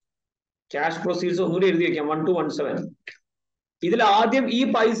 ക്യാഷ് പ്രൊസീഡ്സ് ഒന്നുകൂടി എഴുതി വെക്കാം. 1217. ഇതിൽ ആദ്യം ഈ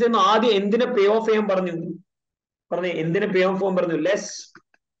പൈസ ആദ്യം എന്തിനെ പേ ഓഫ് ചെയ്യാൻ പറഞ്ഞു? പറഞ്ഞേ, എന്തിനെ പേ ഓഫ് ചെയ്യാൻ പറഞ്ഞു? ലെസ്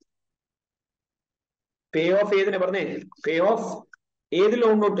പേ ഓഫ് ഏതിനെ പറഞ്ഞേ? പേ ഓഫ് ഏത്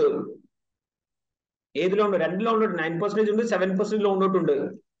ലോൺ നോട്ട്? ഏത് ലോൺ? രണ്ട് ലോൺ നോട്ട്, 9% ഉണ്ട്, 7% ലോൺ നോട്ട് ഉണ്ട്.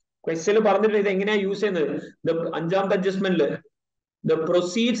 ക്വസ്റ്റ്യനിൽ പറഞ്ഞിട്ട് ഇത് എങ്ങനെയാ യൂസ് ചെയ്യുന്നത്? അഞ്ചാമത്തെ അഡ്ജസ്റ്റ്മെന്റിൽ the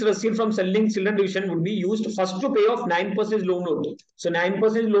proceeds received from selling children division would be used first to pay off 9% loan note. So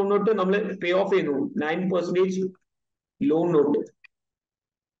 9% loan note നമ്മൾ pay off ചെയ്യുന്നു. 9% loan note.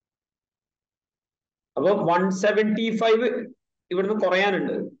 അപ്പൊ 175 ഇവിടുന്ന്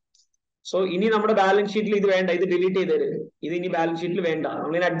കുറയാനുണ്ട്. സോ ഇനി നമ്മുടെ ബാലൻസ് ഷീറ്റിൽ ഇത് വേണ്ട, ഇത് ഡിലീറ്റ് ചെയ്തേര്. ഇത് ഇനി ബാലൻസ് ഷീറ്റിൽ വേണ്ട.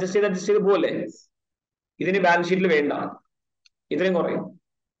 നമ്മളിങ്ങനെ അഡ്ജസ്റ്റ് ചെയ്ത് പോലെ ഇതിന് ബാലൻസ് ഷീറ്റിൽ വേണ്ട. ഇത്രയും കുറയും.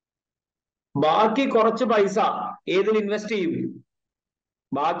 ബാക്കി കുറച്ച് പൈസ ഏതിൽ ഇൻവെസ്റ്റ് ചെയ്യും?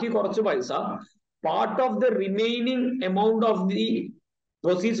 ബാക്കി കുറച്ച് പൈസ part of the remaining amount of the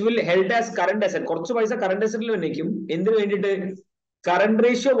proceeds will held as current asset. കുറച്ച് പൈസ കറന്റ് അസറ്റിൽ വന്നേക്കും. എന്തിനു വേണ്ടിയിട്ട്? കറന്റ്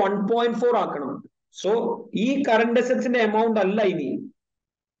റേഷ്യോ 1.4 ആക്കണം. സോ ഈ കറന്റ് അസറ്റ്സിന്റെ എമൗണ്ട് അല്ല ഇനി,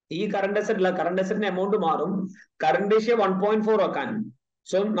 ഈ കറന്റ് അസറ്റ് അല്ല, കറന്റ് അസറ്റിന്റെ എമൗണ്ട് മാറും. കറന്റ് റേഷ്യോ 1.4 ആക്കാൻ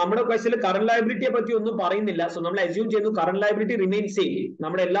സോ നമ്മുടെ ക്വസ്റ്റിൽ കറന്റ് ലയബിലിറ്റിയെ പറ്റി ഒന്നും പറയുന്നില്ല. സോ നമ്മൾ അസ്യൂം ചെയ്യുന്നു കറന്റ് ലയബിലിറ്റി റിമെയിൻ സെയിം.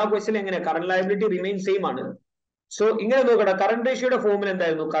 നമ്മുടെ എല്ലാ ക്വസ്റ്റിലും എങ്ങനെ കറന്റ് ലയബിലിറ്റി റിമെയിൻ സെയിം ആണ്. സോ ഇങ്ങനെ നോക്കട്ടെ, കറന്റ് റേഷ്യോയുടെ ഫോർമുല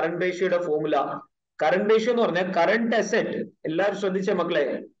എന്തായിരുന്നു? കറന്റ് റേഷ്യോയുടെ ഫോർമുല, കറന്റ് റേഷ്യോ എന്ന് പറഞ്ഞാൽ കറന്റ് അസെറ്റ്, എല്ലാവരും ശ്രദ്ധിച്ച മക്കളെ,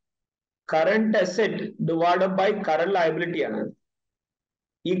 current asset divided by current liability ആണ്.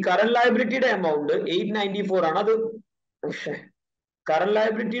 ഈ കറന്റ് ലയബിലിറ്റിയുടെ എമൗണ്ട് 894 ആണ്. അത് കറന്റ്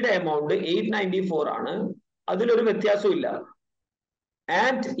ലയബിലിറ്റിയുടെ എമൗണ്ട് 894 ആണ്, അതിലൊരു വ്യത്യാസവും ഇല്ല.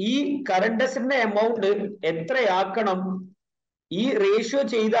 ആൻഡ് ഈ കറന്റ് അസറ്റിന്റെ എമൗണ്ട് എത്രയാക്കണം, ഈ റേഷ്യോ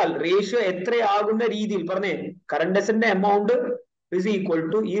ചെയ്താൽ റേഷ്യോ എത്രയാകുന്ന രീതിയിൽ പറഞ്ഞേ, current അസറ്റിന്റെ amount is equal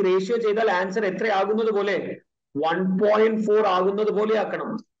to ഈ റേഷ്യോ ചെയ്താൽ ആൻസർ എത്രയാകുന്നത് പോലെ 1.4 ആകുന്നത് പോലെ ആക്കണം.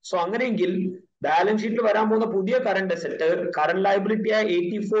 സോ അങ്ങനെയെങ്കിൽ ബാലൻസ് ഷീറ്റിൽ വരാൻ പോകുന്ന പുതിയ കറന്റ് അസറ്റ് കറന്റ് ലയബിലിറ്റി ആയ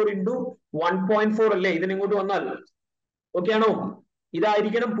 84 ഇൻറ്റു 1.4 അല്ലേ, ഇതിനിങ്ങോട്ട് വന്നാൽ ഓക്കെ ആണോ?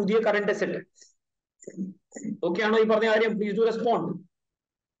 ഇതായിരിക്കണം പുതിയ കറന്റ് അസറ്റ്. ഓക്കെ ആണോ ഈ പറഞ്ഞ കാര്യം? Please do respond.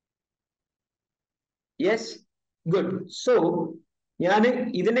 Yes, good. So ഞാൻ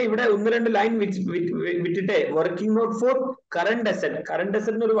ഇതിനെ ഇവിടെ ഒന്ന് രണ്ട് ലൈൻ വിട്ടിട്ട് working not four current asset, current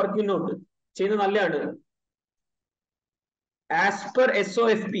അസറ്റിന് ഒരു വർക്കിംഗ് നോട്ട് ചെയ്യുന്നത് നല്ലതാണ്. ആസ് പെർ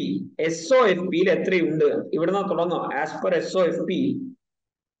SOFP, SOFPയിൽ എത്രയുണ്ട് ഇവിടെ നിന്ന് തുടങ്ങാം. ആസ് പെർ SOFP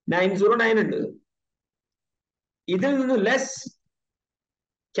 909 ഉണ്ട്. ഇതിൽ നിന്ന് less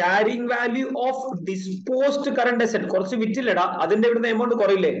carrying value of disposed current asset, കുറച്ച് വിറ്റില്ലടാ, അതിന്റെ ഇവിടുന്ന് എമൗണ്ട്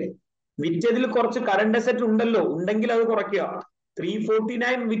കുറയില്ലേ? വിറ്റതിൽ കുറച്ച് കറന്റ് അസറ്റ് ഉണ്ടല്ലോ, ഉണ്ടെങ്കിൽ അത് കുറയ്ക്കുക.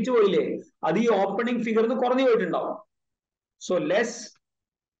 349 വിറ്റ് പോയില്ലേ, അത് ഈ ഓപ്പണിംഗ് ഫിഗറിന് കുറഞ്ഞു പോയിട്ടുണ്ടാവും. So less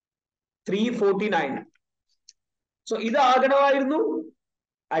 349. So ഇതാകണമായിരുന്നു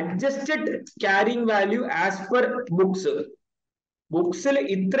adjusted carrying value as per books. ബുക്സിൽ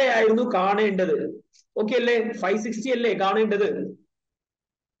ഇത്രയായിരുന്നു കാണേണ്ടത്. ഓക്കെ അല്ലേ? 560 അല്ലേ കാണേണ്ടത്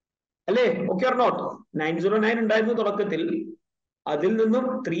അല്ലേ? Okay or not? 909 ഉണ്ടായിരുന്നു തുടക്കത്തിൽ, അതിൽ നിന്നും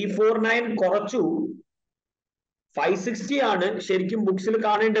 349 കുറച്ചു, 560 ആണ് ശരിക്കും ബുക്സിൽ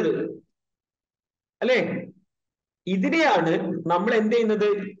കാണേണ്ടത് അല്ലേ? ഇതിനെയാണ് നമ്മൾ എന്ത് ചെയ്യുന്നത്,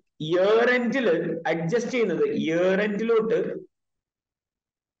 ഇയർ എൻഡിൽ അഡ്ജസ്റ്റ് ചെയ്യുന്നത്. ഇയർ എൻഡിലോട്ട്,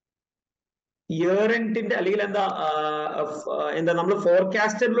 ഇയർ എൻഡിന്റെ അല്ലെങ്കിൽ എന്താ നമ്മൾ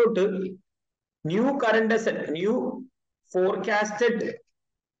ഫോർകാസ്റ്റഡിലോട്ട് new current asset, new ഫോർകാസ്റ്റഡ്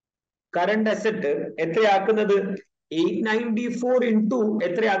current asset എത്രയാക്കുന്നത്? 894 into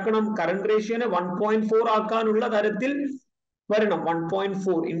എത്രയാക്കണം? Current റേഷ്യോനെ 1.4 ആക്കാനുള്ള തരത്തിൽ വരണം.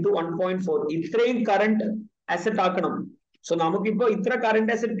 1.4 ഇൻറ്റു 1.4 ഇത്രയും കറന്റ് അസറ്റ് ആക്കണം. സോ നമുക്കിപ്പോ ഇത്ര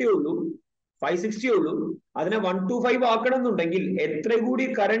കറന്റ് അസറ്റേ ഉള്ളൂ, 560 ഉള്ളൂ. അതിനെ 125 ആക്കണം എന്നുണ്ടെങ്കിൽ എത്ര കൂടി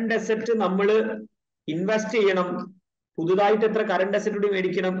കറന്റ് അസറ്റ് നമ്മൾ ഇൻവെസ്റ്റ് ചെയ്യണം? പുതുതായിട്ട് എത്ര കറന്റ് അസറ്റ് കൂടി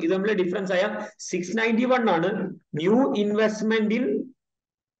മേടിക്കണം? ഇത് നമ്മളെ ഡിഫറൻസ് ആയ 691 ആണ് new investment in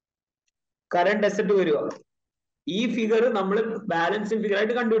current asset വരിക. ഈ ഫിഗർ നമ്മൾ ബാലൻസിങ് ഫിഗർ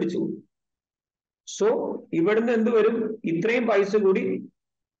ആയിട്ട് കണ്ടുപിടിച്ചു. സോ ഇവിടുന്ന് എന്ത് വരും? ഇത്രയും പൈസ കൂടി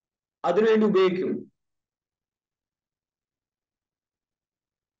അതിനുവേണ്ടി ഉപയോഗിക്കും.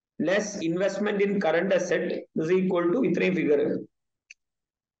 Less investment in current asset is equal to ഇത്രയും ഫിഗർ.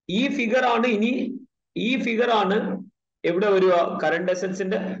 ഈ ഫിഗർ ആണ് ഇനി, ഈ ഫിഗർ ആണ് എവിടെ വരിക? കറന്റ്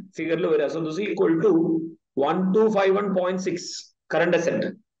അസറ്റ്സിന്റെ ഫിഗറിൽ വരിക. So this equal to 1251.6 current asset.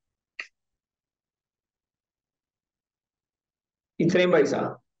 ഇത്രയും പൈസ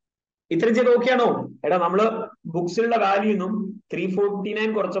ഇത്രയും ചെയ്ത് ഓക്കെ ആണോ? എടാ നമ്മള് ബുക്സിലുള്ള വാല്യൂന്നും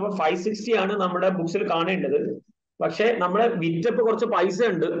 349 കുറച്ചപ്പോ 560 ആണ് നമ്മുടെ ബുക്സിൽ കാണേണ്ടത്. പക്ഷെ നമ്മള് വിറ്റപ്പോ കുറച്ച് പൈസ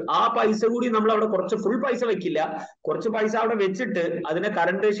ഉണ്ട്, ആ പൈസ കൂടി നമ്മൾ അവിടെ കുറച്ച് ഫുൾ പൈസ വെക്കില്ല, കുറച്ച് പൈസ അവിടെ വെച്ചിട്ട് അതിനെ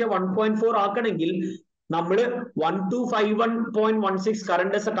കറന്റ് റേഷ്യോ 1.4 ആക്കണമെങ്കിൽ നമ്മള് 1251.16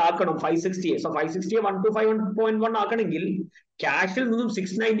 കറന്റ് അസറ്റ് ആക്കണം 560. സോ 560 1251.1 ആക്കണമെങ്കിൽ ക്യാഷിൽ നിന്നും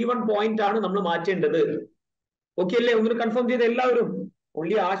 691 പോയിന്റ് ആണ് നമ്മൾ മാറ്റേണ്ടത്. ഓക്കെ അല്ലേ? ഒന്ന് കൺഫേം ചെയ്ത് എല്ലാവരും.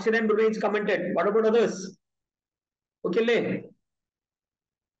 Only Ashir and ഡുറേജ് commented. What about others? Okay അല്ലേ?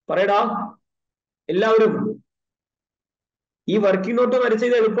 പറയടാ എല്ലാവരും. ഈ വർക്കിംഗ് നോട്ട്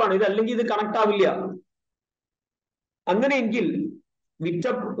വരച്ചത് എളുപ്പമാണ്, ഇത് അല്ലെങ്കിൽ ഇത് കണക്ട് ആവില്ല. അങ്ങനെയെങ്കിൽ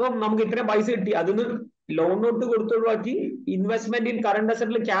വിറ്റപ്പം നമുക്ക് ഇത്രയും പൈസ കിട്ടി, അതിന് ലോൺ നോട്ട് കൊടുത്ത് ഒഴിവാക്കി ഇൻവെസ്റ്റ്മെന്റ് ഇൻ കറന്റ്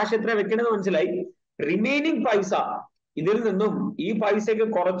അസറ്റിൽ ക്യാഷ് എത്ര വെക്കണമെന്ന് മനസ്സിലായി. റിമൈനിങ് പൈസ ഇതിൽ നിന്നും ഈ പൈസയൊക്കെ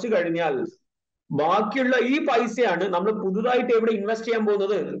കുറച്ചു കഴിഞ്ഞാൽ ബാക്കിയുള്ള ഈ പൈസയാണ് നമ്മൾ പുതുതായിട്ട് എവിടെ ഇൻവെസ്റ്റ് ചെയ്യാൻ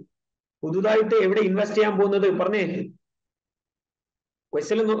പോകുന്നത്? പുതുതായിട്ട് എവിടെ ഇൻവെസ്റ്റ് ചെയ്യാൻ പോകുന്നത്? പറഞ്ഞേ.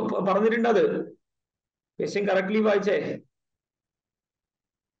 ക്വസ്റ്റ്യൻ പറഞ്ഞിട്ടുണ്ട് അത്. ക്വസ്റ്റ്യൻ കറക്റ്റ്ലി വായിച്ചേ,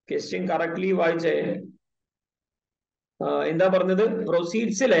 ക്വസ്റ്റ്യൻ കറക്റ്റ്ലി വായിച്ചേ. എന്താ പറഞ്ഞത്?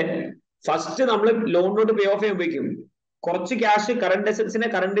 പ്രൊസീഡ്സിലെ ഫസ്റ്റ് നമ്മൾ ലോൺ നോട്ട് പേ ഓഫ് ചെയ്യാൻ ഉപയോഗിക്കും. കുറച്ച് ക്യാഷ് കറന്റ് അസറ്റ്സിനെ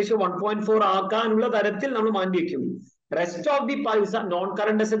കറന്റ് റേഷ്യോ 1.4 ആക്കാനുള്ള തരത്തിൽ നമ്മൾ മാറ്റി വെക്കും. റെസ്റ്റ് ഓഫ് ദി പൈസ നോൺ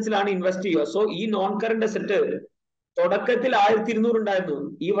കറന്റ് അസറ്റ്സിലാണ് ഇൻവെസ്റ്റ് ചെയ്യുക. സോ ഈ നോൺ കറന്റ് അസറ്റ് തുടക്കത്തിൽ 1200 ഉണ്ടായിരുന്നു.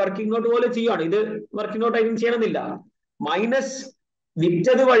 ഈ വർക്കിംഗ് നോട്ട് പോലെ ചെയ്യുകയാണ്. ഇത് വർക്കിംഗ് നോട്ട് ആയിരിക്കും ചെയ്യണമെന്നില്ല. മൈനസ്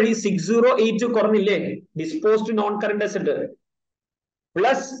വിറ്റത് വഴി 608 കുറഞ്ഞില്ലേ disposed non current asset,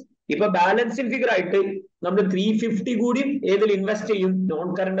 plus ഇപ്പൊ ബാലൻസിങ് ഫിഗർ ആയിട്ട് നമ്മൾ 350 കൂടി ഏതിൽ ഇൻവെസ്റ്റ് ചെയ്യും, നോൺ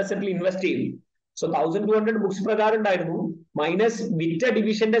കറന്റ് അസറ്റിൽ ഇൻവെസ്റ്റ് ചെയ്യും. സോ 1200 ബുക്സ് പ്രകാരം ഉണ്ടായിരുന്നു, മൈനസ് വിറ്റ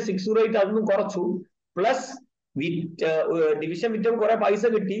ഡിവിഷന്റെ 608 അതൊന്നും കുറച്ചു, പ്ലസ് ഡിവിഷൻ വിറ്റ കുറെ പൈസ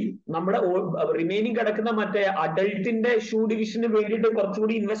കിട്ടി. നമ്മുടെ റിമൈനിങ് കിടക്കുന്ന മറ്റേ അഡൾട്ടിന്റെ ഷൂ ഡിവിഷന് വേണ്ടിയിട്ട്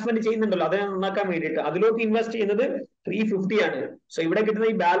കുറച്ചുകൂടി ഇൻവെസ്റ്റ്മെന്റ് ചെയ്യുന്നുണ്ടല്ലോ, അതിനെ നന്നാക്കാൻ വേണ്ടിയിട്ട് അതിലോട്ട് ഇൻവെസ്റ്റ് ചെയ്യുന്നത് 350 ആണ്. സോ ഇവിടെ കിട്ടുന്ന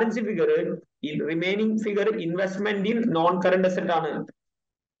ഈ ബാലൻസ് ഫിഗർ, ഈ remaining figure investment in non current asset ആണ്.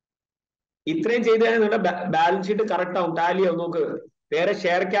 ഇത്രയും ചെയ്ത് കഴിഞ്ഞാൽ നിങ്ങളുടെ ബാലൻസ് ഷീറ്റ് കറക്റ്റ് ആവും, ടാലി ആവും. നോക്ക്, വേറെ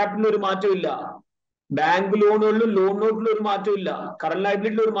ഷെയർ ക്യാപിറ്റലിൽ ഒരു മാറ്റവും ഇല്ല, ബാങ്ക് ലോണുകളിലും ലോൺ നോട്ടിലും ഒരു മാറ്റവും ഇല്ല, കറന്റ്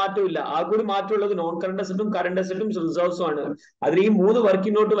ലയബിലിറ്റിയിൽ ഒരു മാറ്റവും ഇല്ല. ആ കൂടി മാറ്റമുള്ളത് നോൺ കറന്റ് അസറ്റും കറന്റ് അസറ്റും റിസർവ്സും ആണ്. അതിൽ ഈ 3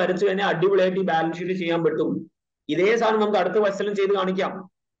 വർക്കിംഗ് നോട്ട് വരച്ചു കഴിഞ്ഞാൽ അടിപൊളിയായിട്ട് ഈ ബാലൻസ് ഷീറ്റ് ചെയ്യാൻ പറ്റും. ഇതേ സാധനം നമുക്ക് അടുത്ത ക്വസ്റ്റ്യനും ചെയ്ത് കാണിക്കാം.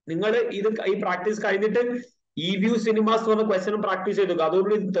 നിങ്ങൾ ഇത് ഈ പ്രാക്ടീസ് കഴിഞ്ഞിട്ട് ഈ വ്യൂ സിനിമാസ് പറഞ്ഞ ക്വസ്റ്റ്യനും പ്രാക്ടീസ് ചെയ്തു,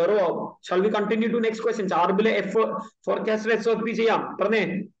 അതോടുകൂടി തെറോ ആവും. Shall we continue to next question? ആർബിലെ F forecast SOP ചെയ്യാം. പറഞ്ഞേ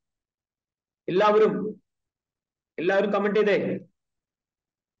എല്ലാവരും കമന്റ് ചെയ്തേ.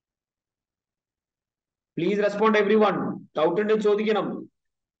 Please respond every one. Doubt ഉണ്ടെങ്കിൽ ചോദിക്കണം.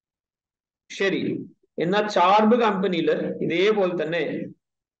 ശരി, എന്നാൽ ചാർബ് കമ്പനിയിൽ ഇതേപോലെ തന്നെ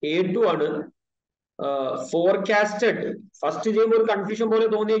A2 ആണ് ഫോർകാസ്റ്റഡ്. ഫസ്റ്റ് ചെയ്യുമ്പോൾ ഒരു കൺഫ്യൂഷൻ പോലെ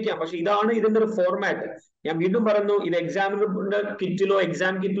തോന്നിയേക്കാം, പക്ഷെ ഇതാണ് ഇതിന്റെ ഒരു ഫോർമാറ്റ്. ഞാൻ വീണ്ടും പറയുന്നു, ഇത് എക്സാമിന്റെ കിറ്റിലോ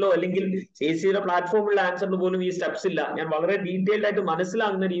എക്സാം കിറ്റിലോ അല്ലെങ്കിൽ ACCA പ്ലാറ്റ്ഫോമിലുള്ള ആൻസറിന് പോലും ഈ സ്റ്റെപ്സ് ഇല്ല. ഞാൻ വളരെ ഡീറ്റെയിൽഡ് ആയിട്ട്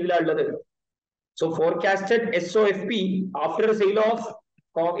മനസ്സിലാകുന്ന രീതിയിലാണ് ഉള്ളത്. So ഫോർകാസ്റ്റഡ് SOFP after sale of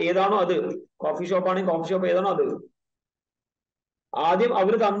ഏതാണോ അത്, കോഫി ഷോപ്പ് ആണെങ്കിൽ കോഫി ഷോപ്പ് ഏതാണോ അത്, ആദ്യം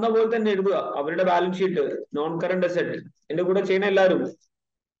അവർ തന്ന പോലെ തന്നെ എഴുതുക അവരുടെ balance sheet. Non current asset എന്റെ കൂടെ ചെയ്യണ എല്ലാവരും,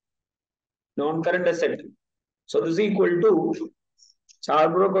 non current asset. So this equal to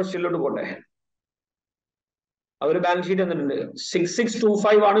ചാർബ്രോ ക്വസ്റ്റ്യനിലോട്ട് പോട്ടെ. അവർ ബാലൻസ് ഷീറ്റ് തന്നിട്ടുണ്ട്.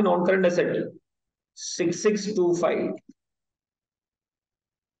 6625 ആണ് non current asset. 6625.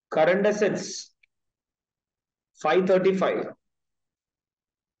 Current assets 535.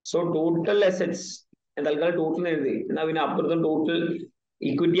 So total assets തൽക്കാലം ടോട്ടൽ എഴുതി, എന്നാൽ പിന്നെ അപ്പുറത്തും ടോട്ടൽ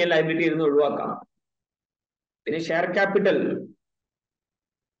ഇക്വിറ്റി ആൻഡ് ലയബിലിറ്റി ഇരുന്ന് ഒഴിവാക്കാം. പിന്നെ share capital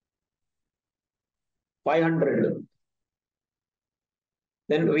 500.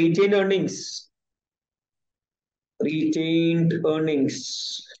 Then retained earnings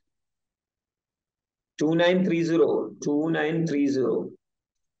 2930.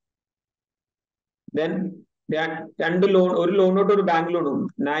 Then രണ്ട് ലോൺ, ഒരു ലോൺ നോട്ട് ഒരു ബാങ്ക് ലോണും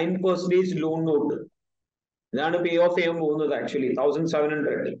 9% ലോൺ നോട്ട്. ഇതാണ് പേ ഓഫ് ചെയ്യാൻ പോകുന്നത് actually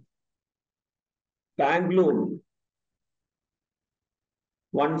 1700. Bank loan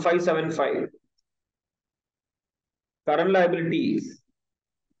 1575. Current liabilities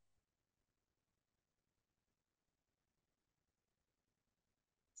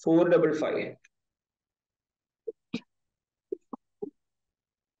 455.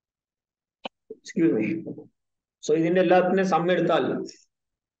 Excuse me. So ഇതിന്റെ എല്ലാത്തിനും സം എടുത്താൽ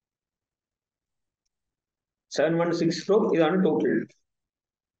 7164. ഇതാണ് ടോട്ടൽ.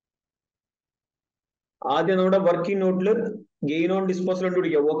 ആദ്യം നമ്മുടെ വർക്കിംഗ് നോട്ടിൽ ഗെയിൻ ഓൺ ഡിസ്പോസൽ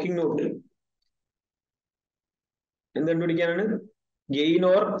കണ്ടുപിടിക്കുക. വർക്കിംഗ് നോട്ട് എന്ത് കണ്ടുപിടിക്കാനാണ്? Gain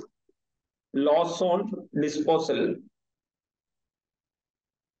or loss on disposal.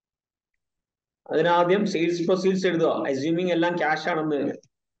 അതിനാദ്യം സെയിൽസ് പ്രൊസീഡ്സ് എഴുതുക, അസ്യൂമിങ് എല്ലാം ക്യാഷ് ആണെന്ന്.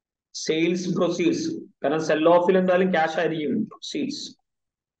 സെയിൽസ് പ്രൊസീഡ്സ്, കാരണം സെൽ ഓഫിൽ എന്തായാലും ക്യാഷ് ആയിരിക്കും. Proceeds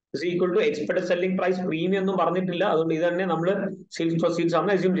is equal to expected selling price. Premium ഒന്നും പറഞ്ഞിട്ടില്ല, അതുകൊണ്ട് ഇത് തന്നെ നമ്മൾ സെയിൽസ് പ്രൊസീഡ്സ് ആണ്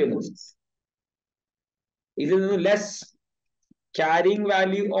അസ്യൂം ചെയ്യുന്നത്. ഇതിൽ നിന്ന് less carrying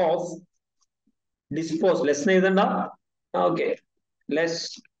value of dispose. Less എഴുതണ്ട, okay. Less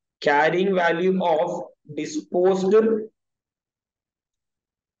carrying value of disposed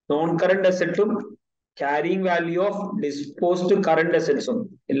non current അസറ്റും carrying value of disposed current അസറ്റ്സും.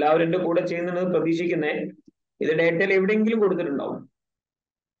 എല്ലാവരും എന്റെ കൂടെ ചെയ്യുന്നത് പ്രതീക്ഷിക്കുന്നേ. ഇത് ഡേറ്റയിൽ എവിടെയെങ്കിലും കൊടുത്തിട്ടുണ്ടാവും.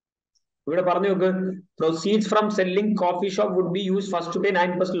 ഇവിടെ പറഞ്ഞു നോക്ക്, proceeds from selling coffee shop would be use first to pay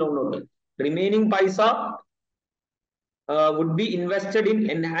 9% loan note. Remaining പൈസ would be invested in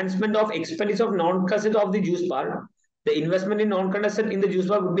enhancement of expenditure of non-current of the juice bar. The investment in non-current asset in the juice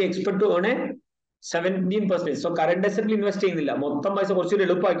bar would be expected to earn a 17%. So current asset invest ചെയ്യുന്നില്ല, മൊത്തം പൈസ കുറച്ചുകൂടി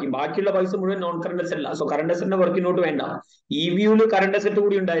എളുപ്പമാക്കി. ബാക്കിയുള്ള പൈസ മുഴുവൻ non current asset അല്ല. So current അസറ്റിന്റെ working not വേണ്ട. ഈ വ്യൂല് കറന്റ് അസറ്റ്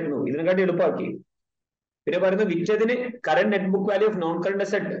കൂടി ഉണ്ടായിരുന്നു, ഇതിനെക്കാട്ടി എളുപ്പമാക്കി. പിന്നെ പറയുന്നത് വിറ്റതിന് current net book value of non current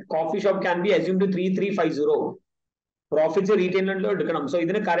asset coffee shop can be assume to 3350. Profits റീറ്റെയിനിലോ എടുക്കണം. സോ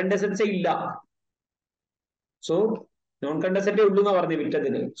ഇതിന് കറന്റ് അസറ്റ്സ് ഇല്ല. സോ നോൺ കറന്റ് അസറ്റേ ഉള്ളൂ എന്നാ പറഞ്ഞു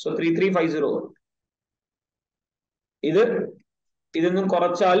വിറ്റതിന്. സോ 3350. ഇതൊന്നും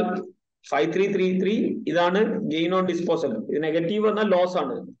കുറച്ചാൽ 5333 ഇതാണ് ഗെയിൻ ഓൺ ഡിസ്പോസൽ. ഇത് നെഗറ്റീവ് എന്നാൽ ലോസ്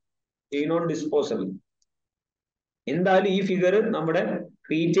ആണ്. ഗെയിൻ ഓൺ ഡിസ്പോസൽ എന്തായാലും ഈ ഫിഗർ നമ്മുടെ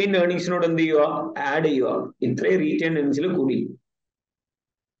റീറ്റെയിൻ ഏർണിങ്സിനോട് എന്ത് ചെയ്യുക, ആഡ് ചെയ്യുക. ഇത്രയും റീറ്റെയിൻ ഏർണിങ്സിൽ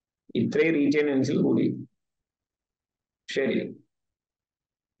കൂടി. ശരി,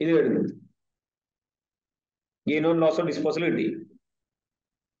 ഇത് കഴിഞ്ഞു. Gain on loss of disposal കിട്ടി.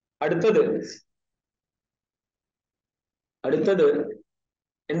 അടുത്തത്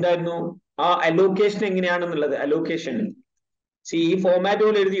എന്തായിരുന്നു? ആ അലോക്കേഷൻ എങ്ങനെയാണെന്നുള്ളത്. അലോക്കേഷൻ ഈ ഫോമാറ്റ്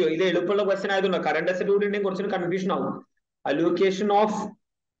പോലെ എഴുതിയോ? ഇത് എളുപ്പമുള്ള ക്വസ്റ്റൻ ആയതുകൊണ്ടോ? കറണ്ട് അസറ്റ് കൂടി ഉണ്ടെങ്കിൽ കുറച്ചൊരു കൺഫ്യൂഷൻ ആവും. Allocation of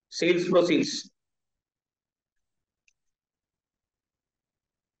sales proceeds.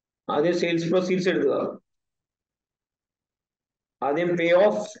 ആദ്യം സെയിൽസ് പ്രൊസീഡ്സ് എഴുതുക. ആദ്യം പേ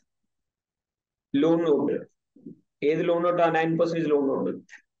ഓഫ് ലോൺ നോട്ട്. ഏത് loan നോട്ടാ? 9% loan note.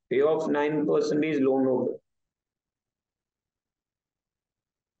 Pay of 9% loan note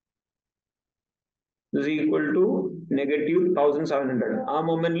is equal to -1700. ആ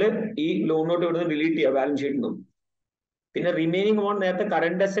മൊമെന്റിൽ ഈ ലോൺ നോട്ട് ഇവിടുന്ന് ഡിലീറ്റ് ചെയ്യുക ബാലൻസ് ഷീറ്റിൽ നിന്നും. പിന്നെ റിമൈനിങ് എമൗണ്ട് നേരത്തെ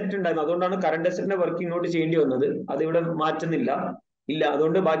കറണ്ട് അസറ്റ് ഉണ്ടായിരുന്നു, അതുകൊണ്ടാണ് കറണ്ട് അസറ്റിന്റെ വർക്ക് ഇങ്ങോട്ട് ചെയ്യേണ്ടി വന്നത്. അത് ഇവിടെ മാറ്റുന്നില്ല.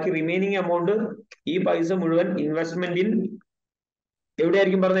 അതുകൊണ്ട് ബാക്കി റിമൈനിങ് എമൗണ്ട് ഈ പൈസ മുഴുവൻ ഇൻവെസ്റ്റ്മെന്റ് ഇൻ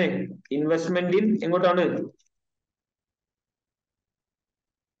എവിടെയായിരിക്കും പറഞ്ഞേ? ഇൻവെസ്റ്റ്മെന്റ് ഇൻ എങ്ങോട്ടാണ്?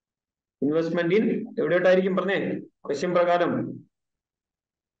 ഇൻവെസ്റ്റ്മെന്റ് ഇൻ എവിടെയോട്ടായിരിക്കും പറഞ്ഞേ ക്വസ്റ്റ്യൻ പ്രകാരം?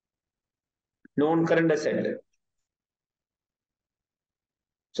 Non current asset.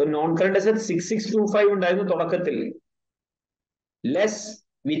 So non current asset 6625 ഉണ്ടായിരുന്നു തുടക്കത്തിൽ. ലെസ്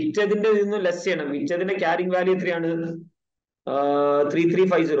വിറ്റതിന്റെ നിന്ന് ലെസ് ചെയ്യണം. വിറ്റതിന്റെ ക്യാരിങ് വാല്യൂ എത്രയാണ്?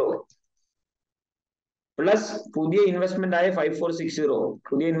 3350 പ്ലസ് പുതിയ ഇൻവെസ്റ്റ്മെന്റ് ആയ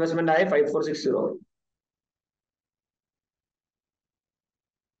 5460.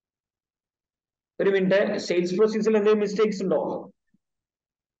 ഒരു മിനിറ്റ്, സെയിൽസ് പ്രൊസീഡ്സിൽ എന്തെങ്കിലും മിസ്റ്റേക്സ് ഉണ്ടോ?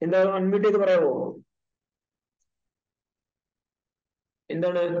 എന്താ, അൺമ്യൂട്ട് ചെയ്ത് പറയാമോ?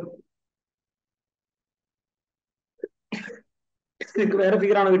 എന്താണ്? നിനക്ക് വേറെ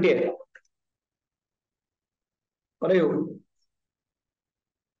ഫിഗർ ആണോ കിട്ടിയത്? പറയൂ.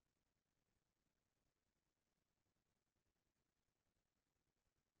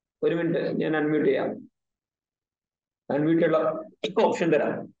 ഒരു മിനിറ്റ്, ഞാൻ അൺമ്യൂട്ട് ചെയ്യാം. അൺമ്യൂട്ട് ഉള്ള ഓപ്ഷൻ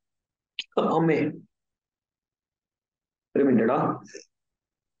തരാം. അമ്മേ ഒരു മിനിറ്റ്.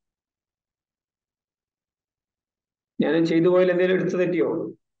 ഞാൻ ചെയ്തു പോയാൽ എന്തെങ്കിലും എടുത്തു തെറ്റിയോ?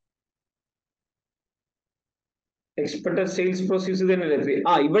 എക്സ്പെക്ടഡ് സെയിൽസ് പ്രൊസീഡ്സ് തന്നെയല്ലേ?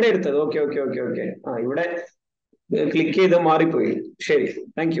 ഇവിടെ എടുത്തത്. ഓക്കെ. ഇവിടെ ക്ലിക്ക് ചെയ്ത് മാറിപ്പോയി. ശരി,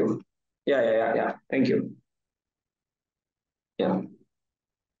 thank you. Thank you.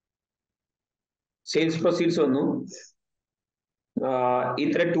 Sales proceeds വന്നു.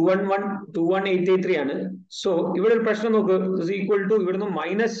 ഇത്ര 211883 ആണ്. സോ ഇവിടെ ഒരു പ്രശ്നം നോക്ക്. ഈക്വൽ ടു ഇവിടുന്ന്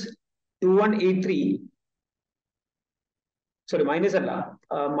 -2183, സോറി മൈനസ് അല്ല,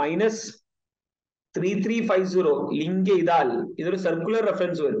 -3350 ലിങ്ക് ചെയ്താൽ ഇതൊരു സർക്കുലർ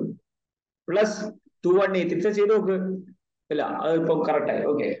റെഫറൻസ് വരും. പ്ലസ് 2183 ഇത്ര ചെയ്ത് നോക്ക്. ഇല്ല, അതിപ്പോ കറക്റ്റ് ആയി.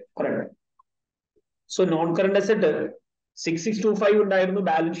 Okay, correct. So non current asset 6625 ഉണ്ടായിരുന്നു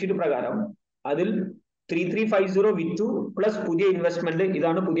ബാലൻസ് ഷീറ്റ് പ്രകാരം. അതിൽ 3350 വിറ്റു പ്ലസ് പുതിയ ഇൻവെസ്റ്റ്മെന്റ്.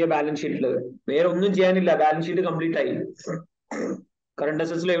 ഇതാണ് പുതിയ ബാലൻസ് ഷീറ്റിൽ. വേറെ ഒന്നും ചെയ്യാനില്ല, ബാലൻസ് ഷീറ്റ് കംപ്ലീറ്റ് ആയി. കറണ്ട്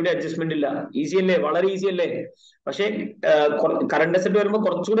അസറ്റ്സിൽ എവിടെ അഡ്ജസ്റ്റ്മെന്റ് ഇല്ല. ഈസി അല്ലേ? വളരെ ഈസി അല്ലേ? പക്ഷേ കറണ്ട് അസറ്റ് വരുമ്പോൾ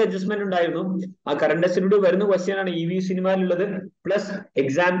കുറച്ചുകൂടി അഡ്ജസ്റ്റ്മെന്റ് ഉണ്ടായിരുന്നു. ആ കറണ്ട് അസറ്റ് വരുന്ന ക്വസ്റ്റ്യൻ ആണ് EV സിനിമയിലുള്ളത്. പ്ലസ്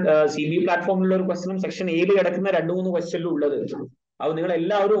എക്സാം CB പ്ലാറ്റ്ഫോമിലുള്ള ഒരു ക്വസ്റ്റ്യനും സെക്ഷൻ 7 കിടക്കുന്ന 2-3 ക്വസ്റ്റ്യനിലും ഉള്ളത്. അത് നിങ്ങൾ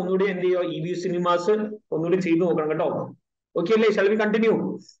എല്ലാവരും ഒന്നുകൂടി എന്ത് ചെയ്യുക? EV സിനിമാസ് ഒന്നുകൂടി ചെയ്തു നോക്കണം കേട്ടോ. ഓക്കെ അല്ലേ? Shall we continue?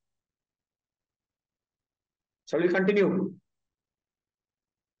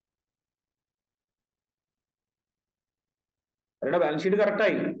 അവരുടെ ബാലൻസ് ഷീറ്റ് കറക്റ്റ്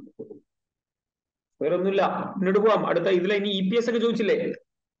ആയി. വേറെ ഒന്നുമില്ല, മുന്നോട്ട് പോവാം. അടുത്ത ഇതിൽ ഇനി EPS ഒക്കെ ചോദിച്ചില്ലേ?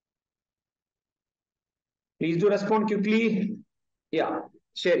 Please do respond quickly.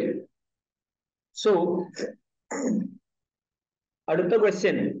 ശരി. സോ അടുത്ത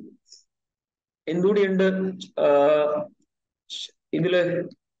ക്വസ്റ്റ്യൻ എന്തുകൂടിയുണ്ട് ഇതില്?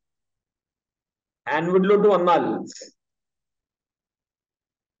 ആൻവുഡിലോട്ട് വന്നാൽ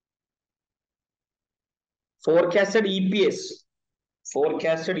ഫോർകാസ്റ്റഡ്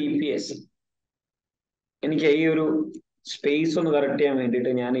EPS. എനിക്ക് ഈ ഒരു സ്പേസ് ഒന്ന് കറക്റ്റ് ചെയ്യാൻ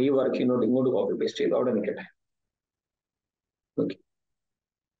വേണ്ടിയിട്ട് ഞാൻ ഈ വർക്കിനോട്ട് ഇങ്ങോട്ട് കോപ്പി പേസ്റ്റ് ചെയ്തു. അവിടെ നിൽക്കട്ടെ. ഓക്കെ,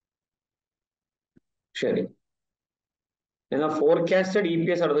 ശരി. എന്നാൽ ഫോർകാസ്റ്റഡ്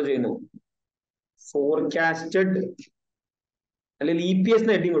EPS അടുത്ത് ചെയ്യുന്നു. ഫോർകാസ്റ്റഡ് അല്ലെങ്കിൽ EPS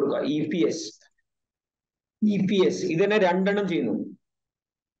ഹെഡിങ് കൊടുക്കുക. EPS ഇത് തന്നെ 2 എണ്ണം ചെയ്യുന്നു.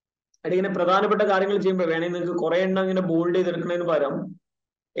 ഇങ്ങനെ പ്രധാനപ്പെട്ട കാര്യങ്ങൾ ചെയ്യുമ്പോൾ വേണമെങ്കിൽ നിങ്ങൾക്ക് കുറെ എണ്ണം ഇങ്ങനെ ബോൾഡ് ചെയ്തെടുക്കുന്നതിന് പകരം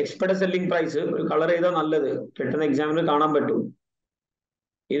എക്സ്പെക്ടഡ് സെല്ലിംഗ് പ്രൈസ് ഒരു കളർ ചെയ്താൽ നല്ലത്, പെട്ടെന്ന് എക്സാമിന് കാണാൻ പറ്റും.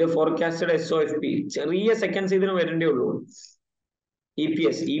 ഇത് ഫോർകാസ്റ്റഡ് SOFP, ചെറിയ സെക്കൻഡ്സ് ഇതിന് വരേണ്ടേ ഉള്ളൂ.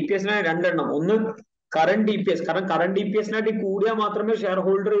 EPS രണ്ടെണ്ണം, ഒന്ന് കറണ്ട് EPS, കാരണം കറണ്ട് EPS-നായിട്ട് കൂടിയാൽ മാത്രമേ ഷെയർ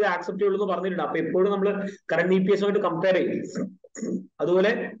ഹോൾഡർ ഇത് ആക്സെപ്റ്റ് ചെയ്യുള്ളൂ എന്ന് പറഞ്ഞിട്ടുണ്ട്. അപ്പൊ എപ്പോഴും നമ്മൾ കറണ്ട് EPS-ആയിട്ട് കമ്പയർ ചെയ്യും.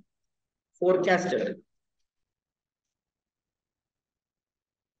 അതുപോലെ ഫോർകാസ്റ്റഡ്.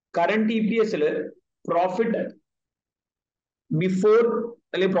 കറണ്ട് EPS-ൽ പ്രോഫിറ്റ് ബിഫോർ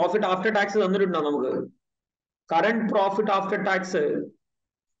അല്ലെങ്കിൽ പ്രോഫിറ്റ് ആഫ്റ്റർ ടാക്സ് തന്നിട്ടുണ്ടോ നമുക്ക്? കറണ്ട് പ്രോഫിറ്റ് ആഫ്റ്റർ ടാക്സ്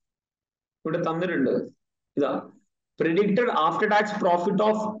ഇവിടെ തന്നിട്ടുണ്ട്. ഇതാ, predicted after tax profit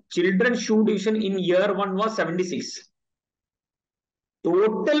of children's shoe division in year 1 was 76.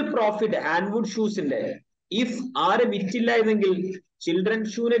 Total profit Anwood shoes in there. If ആരെ വിറ്റില്ലായിരുന്നെങ്കിൽ, ചിൽഡ്രൻ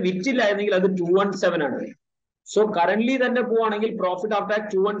ഷൂനെ വിറ്റില്ലായിരുന്നെങ്കിൽ അത് 217 ആണ്. സോ കറന്റ്ലി തന്നെ പോവാണെങ്കിൽ പ്രോഫിറ്റ് ആഫ്റ്റർ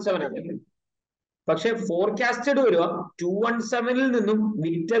ടാക്സ് 217 ആണ്. പക്ഷെ ഫോർകാസ്റ്റഡ് വരിക 217-ൽ നിന്നും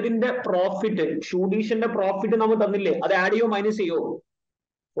വിറ്റതിന്റെ പ്രോഫിറ്റ്, ഷൂ ഡിവിഷന്റെ പ്രോഫിറ്റ് നമ്മൾ തന്നില്ലേ, അത് ആഡ് ചെയ്യോ മൈനസ് ചെയ്യോ?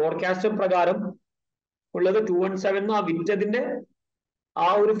 ഫോർകാസ്റ്റ് പ്രകാരം ഉള്ളത് 217, ആ വിറ്റതിന്റെ ആ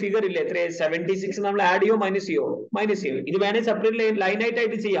ഒരു ഫിഗർ ഇല്ലേ എത്ര 76, നമ്മൾ ആഡ് ചെയ്യോ മൈനസ് ചെയ്യോ? മൈനസ് ചെയ്യും. ഇത് വേണേൽ സെപ്പറേറ്റ് ലൈൻ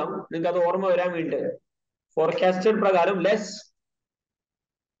ആയിട്ട് ചെയ്യാം, നിങ്ങൾക്ക് അത് ഓർമ്മ വരാൻ വേണ്ടി. ഫോർകാസ്റ്റഡ് പ്രകാരം less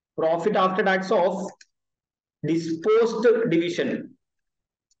profit after tax of disposed division,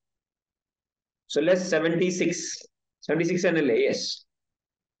 so less 76 എന്നല്ലേ? യെസ്.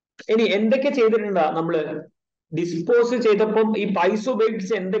 ഇനി എന്തൊക്കെ ചെയ്തിട്ടുണ്ടാ നമ്മള് ഡിസ്പോസ് ചെയ്തപ്പം? ഈ പൈസ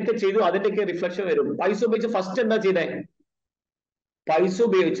ഉപയോഗിച്ച് എന്തൊക്കെ ചെയ്തു അതിന്റെയൊക്കെ റിഫ്ലക്ഷൻ വരും. പൈസ ഉപയോഗിച്ച് ഫസ്റ്റ് എന്താ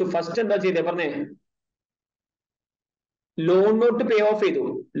ചെയ്തേ? പറഞ്ഞേ? ലോൺ നോട്ട് പേ ഓഫ് ചെയ്തു.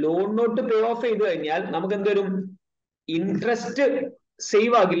 ലോൺ നോട്ട് പേ ഓഫ് ചെയ്തു കഴിഞ്ഞാൽ നമുക്ക് എന്ത് വരും? Interest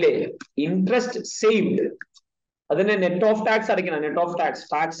save ആകില്ലേ? ഇൻട്രസ്റ്റ് സേവ്ഡ്, അതിനെ നെറ്റ് ഓഫ് ടാക്സ് അടയ്ക്കണം. നെറ്റ് ഓഫ്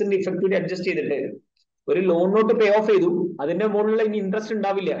ടാക്സിന്റെ ഇഫക്റ്റീവ് അഡ്ജസ്റ്റ് ചെയ്തിട്ട് ഒരു ലോൺ നോട്ട് പേ ഓഫ് ചെയ്തു, അതിന്റെ മുകളിലുള്ള ഇനി ഇൻട്രസ്റ്റ്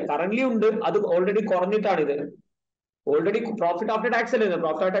ഉണ്ടാവില്ല. കറന്റ്ലി ഉണ്ട്, അത് ഓൾറെഡി കുറഞ്ഞിട്ടാണ്. ഇത് ഓൾറെഡി പ്രോഫിറ്റ് ആഫ്റ്റർ ടാക്സ് അല്ലേ?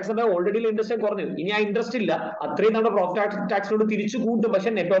 Profit after tax already interest കുറഞ്ഞു, ഇനി ആ ഇൻട്രസ്റ്റ് ഇല്ല. അത്രയും നമ്മുടെ പ്രോഫിറ്റ് ആഫ്റ്റർ ടാക്സിനോട് തിരിച്ചു കൂട്ടും,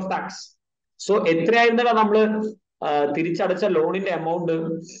 പക്ഷെ നെറ്റ് ഓഫ് ടാക്സ്. സോ എത്രയായിരുന്നല്ലോ നമ്മള് തിരിച്ചടച്ച ലോണിന്റെ എമൗണ്ട്?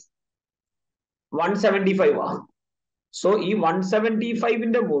 175 ആ. സോ ഈ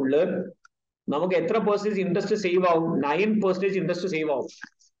 175-ന്റെ മുകളിൽ നമുക്ക് എത്ര പെർസെന്റേജ് ഇൻട്രസ്റ്റ് സേവ് ആവും? 9% ഇൻട്രസ്റ്റ് സേവ് ആവും.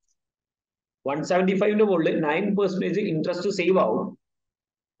 175-ന്റെ മുകളിൽ 9% ഇൻട്രസ്റ്റ് സേവ് ആവും.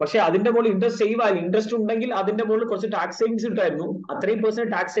 പക്ഷെ അതിന്റെ മുകളിൽ ഇൻട്രസ്റ്റ് സേവ് ആയി, ഇൻട്രസ്റ്റ് ഉണ്ടെങ്കിൽ അതിന്റെ മുകളിൽ കുറച്ച് ടാക്സ് സേവിങ്സ് കിട്ടായിരുന്നു. അത്രയും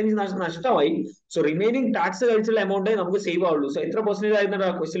പെർസെന്റ് ടാക്സ് സേവിങ്സ് നഷ്ടമായി. സോ റിമൈനിങ് ടാക്സ് കഴിച്ചുള്ള എമൗണ്ടേ നമുക്ക് സേവ് ആവുള്ളൂ. സോ എത്ര പെർസെന്റേജ് ആയിരുന്നു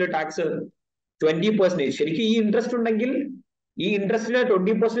ക്വസ്റ്റിലെ ടാക്സ്? 20%. ശരിക്കും ഈ ഇൻട്രസ്റ്റ് ഉണ്ടെങ്കിൽ ഈ ഇൻട്രസ്റ്റിന്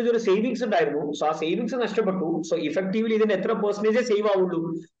 20% ഒരു സേവിങ്സ് ഉണ്ടായിരുന്നു. സോ ആ സേവിങ്സ് നഷ്ടപ്പെട്ടു. സോ ഇഫക്റ്റീവ്ലി ഇതിന് എത്ര പെർസെന്റേജ് സേവ് ആവുള്ളൂ?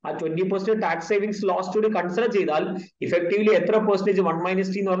 ആ 20% ടാക്സ് സേവിങ്സ് ലോസ്റ്റ് കൂടി കൺസിഡർ ചെയ്താൽ ഇഫക്റ്റീവ്ലി എത്ര പെർസെന്റേജ്? 1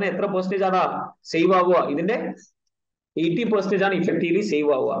 - T എന്ന് പറഞ്ഞാൽ എത്ര പെർസെന്റേജ് ആണ് സേവ് ആവുക? ഇതിന്റെ 80% ആണ് ഇഫക്റ്റീവ്ലി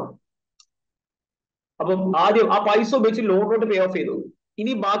സേവ് ആവുക. അപ്പം ആദ്യം ആ പൈസ ഉപയോഗിച്ച് ലോൺ നോട്ട് പേ ഓഫ് ചെയ്തു.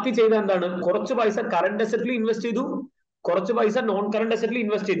 ഇനി ബാക്കി ചെയ്ത എന്താണ്? കുറച്ച് പൈസ കറണ്ട് അസറ്റിൽ ഇൻവെസ്റ്റ് ചെയ്തു, കുറച്ച് പൈസ നോൺ കറണ്ട് അസറ്റിൽ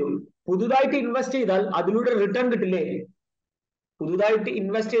ഇൻവെസ്റ്റ് ചെയ്തു. പുതുതായിട്ട് ഇൻവെസ്റ്റ് ചെയ്താൽ അതിലൂടെ റിട്ടേൺ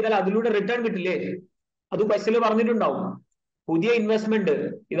കിട്ടില്ലേ? അത് ക്വസ്റ്റ്യനിൽ പറഞ്ഞിട്ടുണ്ടാവും. പുതിയ ഇൻവെസ്റ്റ്മെന്റ്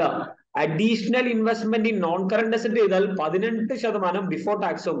ഇതാ, additional investment in non current asset ചെയ്താൽ 18% ബിഫോർ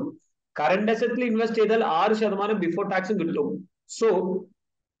ടാക്സും, കറണ്ട് അസറ്റിൽ ഇൻവെസ്റ്റ് ചെയ്താൽ 6% ബിഫോർ ടാക്സും കിട്ടും. So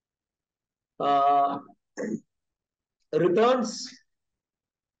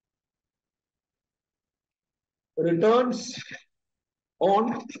returns on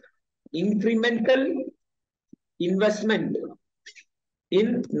incremental investment in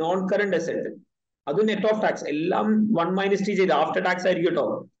non-current asset, അത് നെറ്റ് ഓഫ് ടാക്സ്. എല്ലാം 1 - T ചെയ്ത് ആഫ്റ്റർ ടാക്സ് ആയിരിക്കും കേട്ടോ.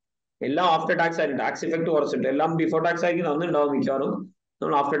 എല്ലാം ആഫ്റ്റർ ടാക്സ് ആയിരിക്കും. ടാക്സ് ഇഫക്ട് കുറച്ചിട്ട് എല്ലാം ബിഫോർ ടാക്സ് ആയിരിക്കും തന്നിട്ടുണ്ടാവും മിക്കവാറും.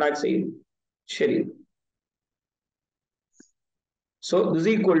 നമ്മൾ ആഫ്റ്റർ ടാക്സ് ചെയ്യും. ശരി. So this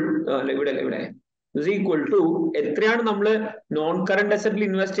equal this equal to എത്രയാണ് നമ്മൾ നോൺ കറണ്ട് അസറ്റിൽ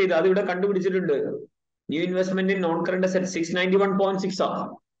ഇൻവെസ്റ്റ് ചെയ്ത് അത് ഇവിടെ കണ്ടുപിടിച്ചിട്ടുണ്ട്. New investment in non current asset 691.6 ആണ്.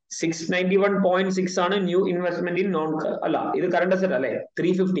 691.6 ആണ് ന്യൂ ഇൻവെസ്റ്റ്മെന്റ് ഇൻ നോൺ, അല്ല ഇത് കറണ്ട് അസറ്റ് അല്ലെ?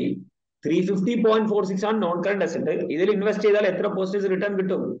 350.46 ആണ് നോൺ കറണ്ട് അസറ്റ്. ഇതിൽ ഇൻവെസ്റ്റ് ചെയ്താൽ എത്ര പെർസെന്റേജ് റിട്ടേൺ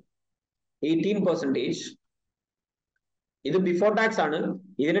കിട്ടും? 18%. ഇത് ബിഫോർ ടാക്സ് ആണ്.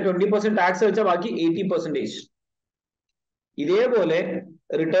 ഇതിന് 20% ടാക്സ് വെച്ചാൽ ബാക്കി 80%. ഇതേപോലെ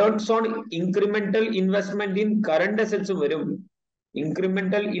returns on incremental investment in current അസറ്റ്സും വരും.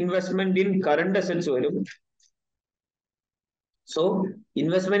 വരും. So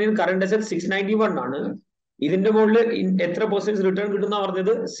investment in current asset 691 ആണ്. ഇതിന്റെ മുകളിൽ എത്ര പെർസെന്റ് റിട്ടേൺ കിട്ടുന്ന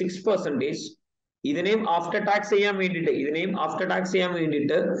പറഞ്ഞത്? 6%. ഇതിനെയും ആഫ്റ്റർ ടാക്സ് ചെയ്യാൻ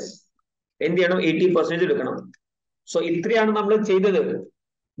വേണ്ടിയിട്ട് എന്ത് ചെയ്യണം? 80% എടുക്കണം. സോ ഇത്രയാണ് നമ്മൾ ചെയ്തത്.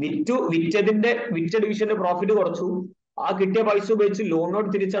 വിറ്റ ഡിവിഷന്റെ പ്രോഫിറ്റ് കുറച്ചു, ആ കിട്ടിയ പൈസ ഉപയോഗിച്ച് ലോൺ നോട്ട്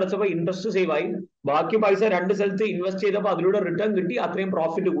തിരിച്ചടച്ചപ്പോൾ ഇൻട്രസ്റ്റ് സേവ് ആയി, ബാക്കി പൈസ രണ്ട് സ്ഥലത്ത് ഇൻവെസ്റ്റ് ചെയ്തപ്പോൾ അതിലൂടെ റിട്ടേൺ കിട്ടി, അത്രയും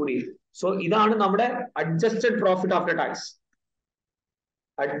പ്രോഫിറ്റ് കൂടി. സോ ഇതാണ് നമ്മുടെ adjusted profit after tax.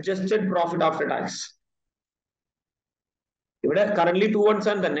 Adjusted profit after tax. ഇവിടെ കറന്റ്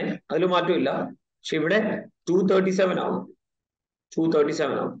 217 തന്നെ, അതിൽ മാറ്റമില്ല. പക്ഷെ ഇവിടെ 237 ആവും.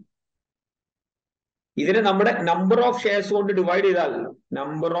 237 ആവും. ഇതിനെ നമ്മുടെ നമ്പർ ഓഫ് ഷെയർസ് കൊണ്ട് ഡിവൈഡ് ചെയ്താൽ,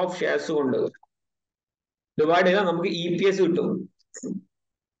 നമ്പർ ഓഫ് ഷെയർസ് കൊണ്ട് ഡിവൈഡ് ചെയ്താൽ നമുക്ക് EPS കിട്ടും.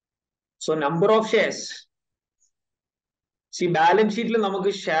 So number of shares, balance ഷീറ്റിൽ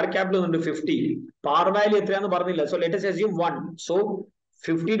നമുക്ക് ഷെയർ ക്യാപിറ്റൽ ഉണ്ട് 50, പാർ വാല്യൂ എത്രയാന്ന് പറഞ്ഞില്ല. So let us assume 1. So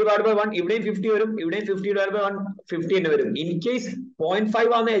 50 divided by 1, ഇവിടെയും 50 വരും, ഇവിടെയും 50 divided by 1 50 തന്നെ വരും. ഇൻ കേസ്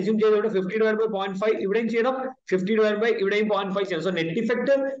 0.5 ആണ് അസ്യൂം ചെയ്തത്, 50 divided by 0.5 ഇവിടെയും ചെയ്യണം, 50 divided by ഇവിടെയും 0.5 ചെയ്യണം. സോ നെറ്റ്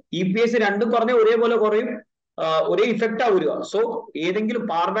ഇഫക്ട് EPS രണ്ടും പറഞ്ഞ ഒരേപോലെ കുറയും, ഒരേ ഇഫക്റ്റ് ആവുക. സോ ഏതെങ്കിലും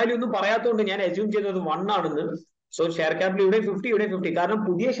പാർ വാല്യൂ ഒന്നും പറയാത്തതുകൊണ്ട് ഞാൻ അസ്യൂം ചെയ്തത് 1 ആണെന്ന്. സോ ഷെയർ ക്യാപിറ്റൽ ഇവിടെ 50, ഇവിടെ 50, കാരണം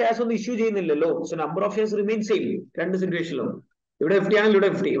പുതിയ ഷെയർസ് ഒന്നും issue ചെയ്യുന്നില്ലല്ലോ. So number of shares remain same രണ്ട് സിറ്റുവേഷനിലും. ഇവിടെ 50 ആണെങ്കിൽ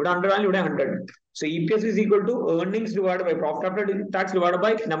ഇവിടെ 50, ഇവിടെ 100 ആണെങ്കിൽ ഇവിടെ 100. So EPS is equal to earnings divided by profit after tax divided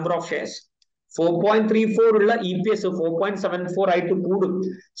by number of shares. 4.34 ഉള്ള EPS 4.74 ആയിട്ട് കൂടും.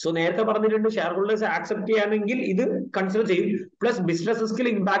 സോ നേരത്തെ പറഞ്ഞിട്ടുണ്ട് ഷെയർ ഹോൾഡേഴ്സ് ആക്സെപ്റ്റ് ചെയ്യാമെങ്കിൽ ഇത് കൺസിഡർ ചെയ്യും. പ്ലസ് ബിസിനസ് റിസ്കിൽ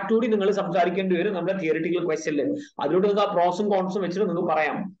ഇമ്പാക്ട് കൂടി നിങ്ങൾ സംസാരിക്കേണ്ടി വരും നമ്മുടെ തിയറിറ്റിക്കൽ ക്വസ്റ്റ്യനിൽ. അതിലൂടെ നിങ്ങൾക്ക് ആ പ്രോസും കോൺസും വെച്ചിട്ട് നിങ്ങൾക്ക്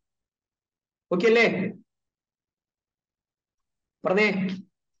പറയാം. ഓക്കെ അല്ലേ? പറഞ്ഞേ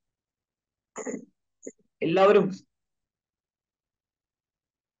എല്ലാവരും.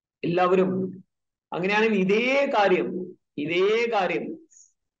 അങ്ങനെയാണെങ്കിൽ ഇതേ കാര്യം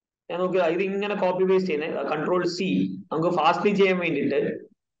ഞാൻ നോക്കുക. ഇത് ഇങ്ങനെ കോപ്പി പേസ്റ്റ് ചെയ്യുന്നത്, കൺട്രോൾ C നമുക്ക് ഫാസ്റ്റ്ലി ചെയ്യാൻ വേണ്ടിയിട്ട്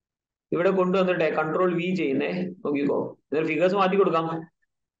ഇവിടെ കൊണ്ടുവന്നിട്ടെ കൺട്രോൾ V ചെയ്യുന്നേ. നോക്കിക്കോ, ഇതിൽ ഫിഗേഴ്സ് മാറ്റി കൊടുക്കാം.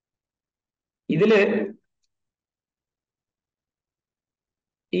 ഇതില്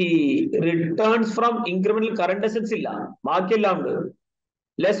ഈ returns from incremental current assets ഇല്ല, ബാക്കിയെല്ലാം ഉണ്ട്.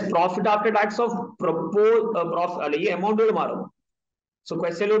 Less profit after tax of profit അല്ല, ഈ എമൗണ്ടുകൾ മാറും. സോ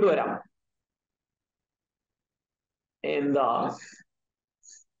ക്വസ്റ്റ്യനിലോട്ട് വരാം. എന്താ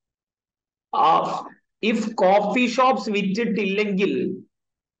ഇഫ് കോഫി ഷോപ്പ്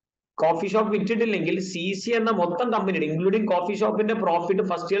വിറ്റിട്ടില്ലെങ്കിൽ CC എന്ന മൊത്തം കമ്പനിയുടെ ഇൻക്ലൂഡിംഗ് കോഫി ഷോപ്പിന്റെ പ്രോഫിറ്റ്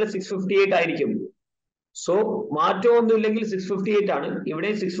ഫസ്റ്റ് ഇയർ 658 ആയിരിക്കും. സോ മാറ്റമൊന്നും ഇല്ലെങ്കിൽ 658 ആണ്,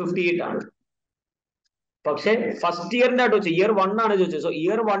 ഇവിടെ 658 ആണ്. പക്ഷെ ഫസ്റ്റ് ഇയറിന്റെ ആട്ടോ ഇയർ 1 ആണ് ചോദിച്ചത്. സോ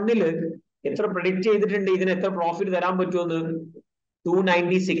ഇയർ 1 എത്ര പ്രെഡിക്റ്റ് ചെയ്തിട്ടുണ്ട്, ഇതിന് എത്ര പ്രോഫിറ്റ് തരാൻ പറ്റുമെന്ന്?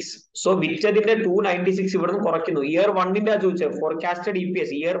 296. സോ വിറ്റതിന്റെ 296 ഇവിടെ നിന്ന് കുറയ്ക്കുന്നു. ഇയർ 1ന്റെ ചോദിച്ചത് ഫോർകാസ്റ്റഡ് EPS,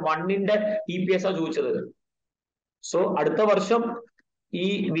 ഇയർ 1ന്റെ EPS ആ ചോദിച്ചത്. സോ അടുത്ത വർഷം ഈ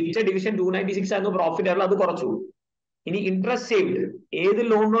വിറ്റ ഡിവിഷൻ 296 ആയിരുന്നു പ്രോഫിറ്റ് ആയിരുന്നു, അത് കുറച്ചു. ഇനി ഇൻട്രസ്റ്റ് സേവ്ഡ്, ഏത്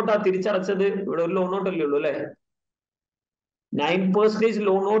ലോൺ നോട്ടാ തിരിച്ചടച്ചത്? ഇവിടെ ഒരു ലോൺ നോട്ടല്ലേ ഉള്ളൂ അല്ലെ? 9%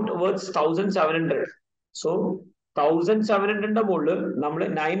 ലോൺ നോട്ട് വർത്ത് 1700. സോ 1700ന്റെ മുകളിൽ നമ്മൾ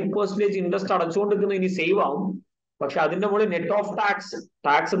 9% ഇൻട്രസ്റ്റ് അടച്ചുകൊണ്ടിരിക്കുന്നത് ഇനി സേവ് ആവും. പക്ഷെ അതിന്റെ മുകളിൽ നെറ്റ് ഓഫ്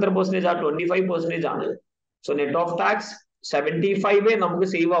ടാക്സ് എത്ര പെർസെന്റേജ് ആ? 25% ആണ്. സോ നെറ്റ് ഓഫ് ടാക്സ് 75 നമുക്ക്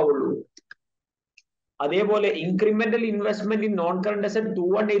സേവ് ആവുള്ളൂ. അതേപോലെ incremental investment in non current asset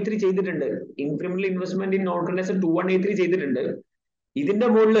 2183 ചെയ്തിട്ടുണ്ട്. ഇതിന്റെ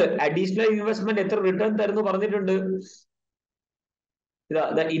മുകളിൽ അഡീഷണൽ ഇൻവെസ്റ്റ്മെന്റ് എത്ര റിട്ടേൺ തരുന്നു പറഞ്ഞിട്ടുണ്ട്.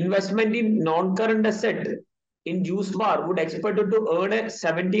 The investment in non-current asset in juice bar would expected to earn a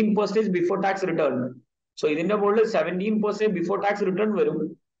 17% before tax return. So ഇതിന്റെ മുകളിൽ 17% before tax return വരും.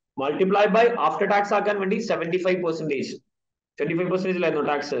 Multiply by after tax ആക്കാൻ വേണ്ടി 75%. 25%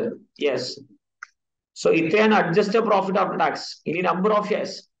 ടാക്സ്. യെസ്. സോ ഇത്രയാണ് അഡ്ജസ്റ്റഡ് പ്രോഫിറ്റ് ആഫ്റ്റർ ടാക്സ്. ഇനി number of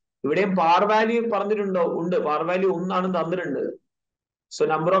shares, ഇവിടെയും par value പറഞ്ഞിട്ടുണ്ടോ? ഉണ്ട്, പാർ വാല്യൂ 1 ആണ് തന്നിട്ടുണ്ട്. സോ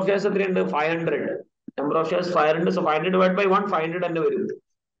നമ്പർ ഓഫ് ഷെയർസ് എത്രയുണ്ട്? 500. Number of shares 500. So 500 divided by 1 500 തന്നെ വരും.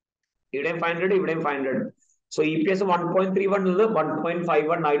 ഇവിടെയും 500, ഇവിടെയും 500. സോ EPS 1.31 ഉള്ളത്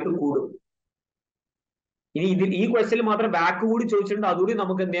 1.51 ആയിട്ട് കൂടും. ഇനി ഈ ക്വസ്റ്റ്യനിൽ മാത്രം ബാക്ക് കൂടി ചോദിച്ചിട്ടുണ്ട്, അതുകൂടി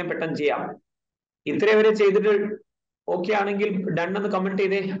നമുക്ക് എന്ത് ചെയ്യാൻ പെട്ടെന്ന് ചെയ്യാം. ഇത്രയും വരെ ചെയ്തിട്ട് ഓക്കെ ആണെങ്കിൽ ഡൺ എന്ന് കമന്റ്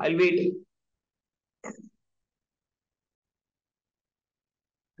ചെയ്തേ. I wait.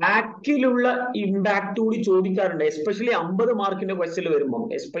 ആക്ടിലുള്ള ഇമ്പാക്ട് കൂടി ചോദിക്കാറുണ്ട്, എസ്പെഷ്യലി 50 മാർക്കിന്റെ ക്വസ്റ്റ്യൻ വരുമ്പോൾ.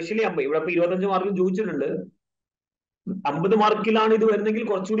 എസ്പെഷ്യലി 50, ഇവിടെ 25 മാർക്കിൽ ചോദിച്ചിട്ടുണ്ട്. 50 മാർക്കിലാണ് ഇത് വരുന്നെങ്കിൽ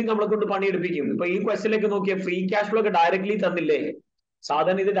കുറച്ചുകൂടി നമ്മളെ കൊണ്ട് പണിയെടുപ്പിക്കും. ഇപ്പൊ ഈ ക്വസ്റ്റ്യനിലേക്ക് നോക്കിയാൽ ഫ്രീ ക്യാഷ് ഫ്ലോ ഒക്കെ ഡയറക്ട്ലി തന്നില്ലേ?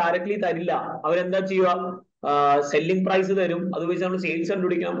 സാധാരണ ഇത് ഡയറക്ട്ലി തരില്ല. അവരെന്താ ചെയ്യുക? സെല്ലിംഗ് പ്രൈസ് തരും, അത് വെച്ച് നമ്മൾ സെയിൽസ്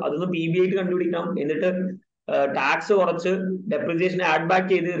കണ്ടുപിടിക്കണം, അതൊന്ന് PBI കണ്ടുപിടിക്കണം, എന്നിട്ട് ടാക്സ് കുറച്ച്, ഡെപ്രിസിയേഷൻ ആഡ് ബാക്ക്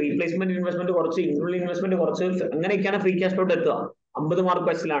ചെയ്ത്, റീപ്ലേസ്മെന്റ് ഇൻവെസ്റ്റ്മെന്റ് കുറച്ച്, ഇൻക്ലൂഡിംഗ് ഇൻവെസ്റ്റ്മെന്റ് കുറച്ച്, അങ്ങനെയൊക്കെയാണ് ഫ്രീ ക്യാഷ് ഫ്ലോട്ട് എത്തുക. 50 മാർക്ക്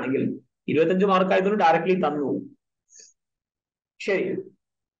ക്വസ്റ്റ്യനാണെങ്കിൽ 25 മാർക്ക് ആയതുകൊണ്ട് ഡയറക്ട്ലി തന്നു. ശരി,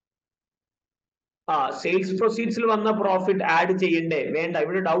 സെയിൽസ് പ്രൊസീഡ്സിൽ വന്ന പ്രോഫിറ്റ് ആഡ് ചെയ്യണ്ടേ? വേണ്ട.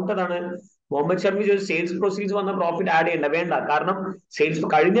 ഇവിടെ ഡൗട്ട് അതാണ്. മുഹമ്മദ് ഷർമി ചോദിച്ചു സെയിൽസ് പ്രൊസീഡ്സ് വന്ന പ്രോഫിറ്റ് ആഡ് ചെയ്യണ്ട. വേണ്ട. കാരണം സെയിൽസ്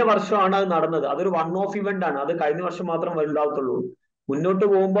കഴിഞ്ഞ വർഷമാണ് അത് നടന്നത്. അതൊരു വൺ ഓഫ് ഇവന്റ് ആണ്. അത് കഴിഞ്ഞ വർഷം മാത്രം ഉണ്ടാവത്തുള്ളൂ. മുന്നോട്ട്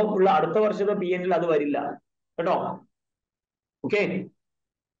പോകുമ്പോൾ ഉള്ള അടുത്ത വർഷത്തെ PNL അത് വരില്ല കേട്ടോ. Okay.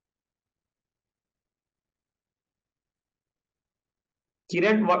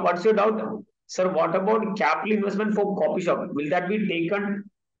 Kiran, what's your doubt? Sir, what about capital investment for coffee shop? Will that be taken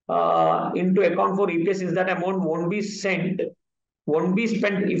into account for EPS since that amount won't be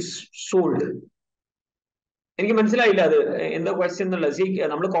spent if sold? എനിക്ക് മനസ്സിലായില്ല അത് എന്താ ക്വസ്റ്റ്യൻ എന്നുള്ളത്.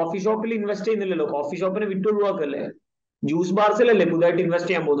 നമ്മൾ coffee ഷോപ്പിൽ invest ചെയ്യുന്നില്ലല്ലോ. Coffee ഷോപ്പിനെ വിട്ടൊഴിവാക്കല്ലേ. Juice ബാർസിലല്ലേ പുതുതായിട്ട് invest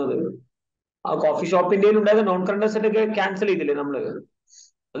ചെയ്യാൻ പോകുന്നത്. ആ കോഫി ഷോപ്പിന്റെ ഉണ്ടായത് നോൺ കറണ്ട് അസറ്റ് ഒക്കെ ക്യാൻസൽ ചെയ്തില്ലേ നമ്മള്?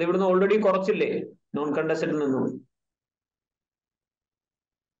 അത് ഇവിടുന്ന് ഓൾറെഡി കുറച്ചില്ലേ നോൺ കറണ്ട് അസറ്റിൽ നിന്നും.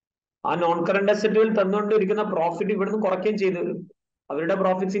 ആ നോൺ കറണ്ട് അസറ്റുകൾ തന്നുകൊണ്ടിരിക്കുന്ന പ്രോഫിറ്റ് ഇവിടുന്ന് കുറയ്ക്കുകയും ചെയ്ത്. അവരുടെ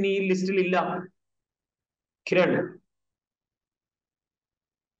പ്രോഫിറ്റ്സ് ഇനി ഈ ലിസ്റ്റിൽ ഇല്ല. Kiran,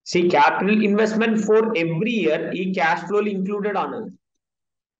 capital investment for every year ഈ ക്യാഷ് ഫ്ലോയിൽ ഇൻക്ലൂഡഡ് ആണ്.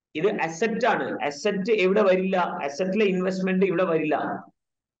 ഇത് അസറ്റ് ആണ്. അസറ്റ് എവിടെ വരില്ല. അസറ്റിലെ ഇൻവെസ്റ്റ്മെന്റ് ഇവിടെ വരില്ല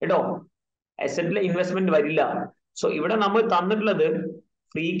കേട്ടോ. അസറ്റിലെ ഇൻവെസ്റ്റ്മെന്റ് വരില്ല. സോ ഇവിടെ നമ്മൾ തന്നിട്ടുള്ളത്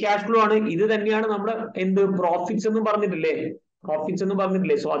ഫ്രീ ക്യാഷ് ഫ്ലോ ആണ്. ഇത് തന്നെയാണ് നമ്മുടെ എന്ത് പ്രോഫിറ്റ്സ് എന്ന് പറഞ്ഞിട്ടില്ലേ.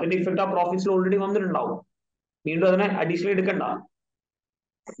 സോ അതിന്റെ ഇഫക്റ്റ് ആ പ്രോഫിറ്റ്സിൽ ഓൾറെഡി വന്നിട്ടുണ്ടാവും. വീണ്ടും അതിനെ അഡീഷണൽ എടുക്കണ്ട.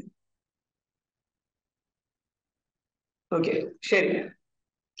 ഓക്കെ, ശരി.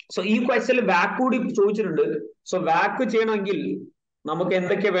 സോ ഈ ക്വസ്റ്റ്യനിൽ വാക്ക് കൂടി ചോദിച്ചിട്ടുണ്ട്. സോ വാക്ക് ചെയ്യണമെങ്കിൽ നമുക്ക്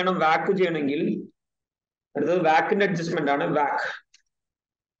എന്തൊക്കെ വേണം? വാക്ക് ചെയ്യണമെങ്കിൽ അടുത്തത് വാക്കിന്റെ അഡ്ജസ്റ്റ്മെന്റ് ആണ്.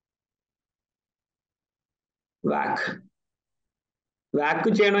 വാക്ക്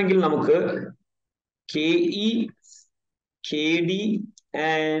ചെയ്യണമെങ്കിൽ നമുക്ക് KE, KD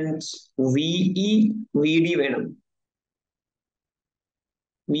and VE, VD വേണം.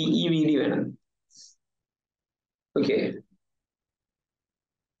 ഓക്കെ,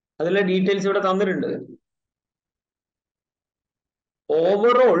 അതിലെ ഡീറ്റെയിൽസ് ഇവിടെ തന്നിട്ടുണ്ട്.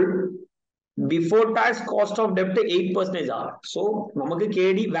 Overall before tax cost of ഡെപ്റ്റ് 8% ആണ്. സോ നമുക്ക്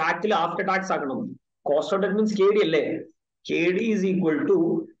KD വാറ്റിൽ ആഫ്റ്റർ ടാക്സ് ആക്കണം. കോസ്റ്റ് ഓഫ് ഡെപ്റ്റ് മീൻസ് KD അല്ലേ. KD is equal to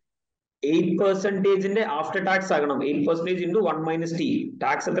 8% after tax ആകണം. 8% into 1 minus T.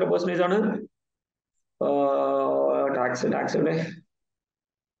 ടാക്സ് എത്ര പെർസെന്റേജ് ആണ്? ടാക്സ്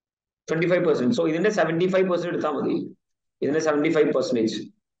 25%. സോ ഇതിന്റെ 75% എടുത്താൽ മതി. ഇതിന്റെ 75%.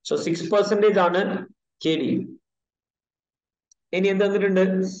 സോ 6% ആണ് KD. ഇനി എന്ത് തന്നിട്ടുണ്ട്?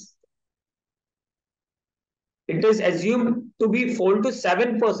 It is assumed to be fall to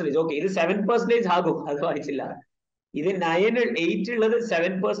 7%. Okay, ഇത് 7% ആകും. അത് വായിച്ചില്ല. ഇത് 9-8 ഉള്ളത്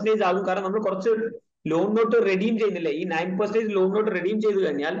 7% ആകും. കാരണം നമ്മൾ കുറച്ച് ലോൺ നോട്ട് റെഡീം ചെയ്യുന്നില്ല. ഈ 9% ലോൺ നോട്ട് റെഡീം ചെയ്ത്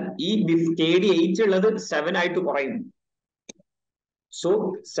കഴിഞ്ഞാൽ ഈ KD 8 ഉള്ളത് 7 ആയിട്ട് കുറയും. സോ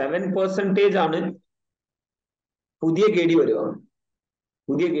 7% ആണ് പുതിയ KD വരിക.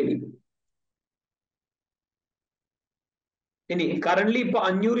 ഇനി കറന്റ്ലി ഇപ്പൊ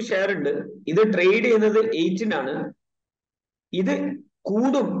 500 ഷെയർ ഉണ്ട്. ഇത് ട്രേഡ് ചെയ്യുന്നത് 8-നാണ്. ഇത്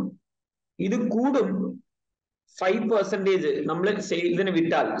കൂടും 5% നമ്മൾ സെയിൽസിന്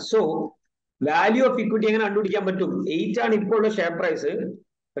വിട്ടാൽ. സോ വാല്യൂ ഓഫ് ഇക്വിറ്റി എങ്ങനെ കണ്ടുപിടിക്കാൻ പറ്റും? 8 ആണ് ഇപ്പോൾ ഉള്ള ഷെയർ പ്രൈസ്.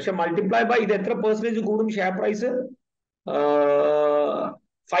 പക്ഷെ മൾട്ടിപ്ലൈ ബൈ ഇത് എത്ര പെർസെന്റേജ് കൂടും ഷെയർ പ്രൈസ്?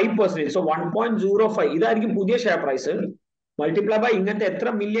 5%. സോ 1.05 ഇതായിരിക്കും പുതിയ ഷെയർ പ്രൈസ്. മൾട്ടിപ്ലൈ ബൈ ഇങ്ങനത്തെ എത്ര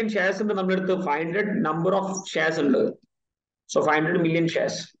മില്യൺ ഷെയർസ് ഉണ്ട് നമ്മുടെ അടുത്ത്? 500 നമ്പർ ഓഫ് ഷെയർസ് ഉണ്ട്. So 500 million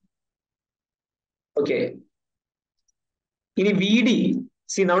shares. ഓക്കെ, ഇനി VD.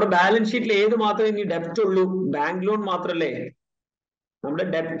 നമ്മുടെ ബാലൻസ് ഷീറ്റിൽ ഏത് മാത്രമേ ഇനി ഡെപ്റ്റ് ഉള്ളൂ? ബാങ്ക് ലോൺ മാത്രല്ലേ. നമ്മുടെ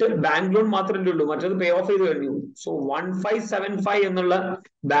ഡെപ്റ്റ് ബാങ്ക് ലോൺ മാത്രമല്ലേ ഉള്ളൂ. മറ്റേത് പേ ഓഫ് ചെയ്ത് കഴിഞ്ഞു. സോ 1575 എന്നുള്ള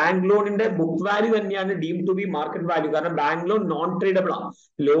ബാങ്ക് ലോണിന്റെ ബുക്ക് വാല്യൂ തന്നെയാണ് deemed to B market value. കാരണം ബാങ്ക് ലോൺ നോൺ ട്രേഡബിൾ ആണ്.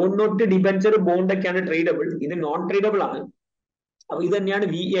 ലോൺ നോട്ട്, ഡിബെഞ്ചർ, ബോണ്ട് ഒക്കെയാണ് ട്രേഡബിൾ. ഇത് നോൺ ട്രേഡബിൾ ആണ്. അപ്പൊ ഇത് തന്നെയാണ്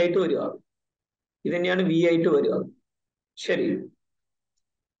VE ആയിട്ട് വരിക. ശരി,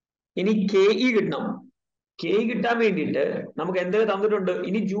 ഇനി KE കിട്ടണം. KE കിട്ടാൻ വേണ്ടിയിട്ട് നമുക്ക് എന്തൊക്കെ തന്നിട്ടുണ്ട്?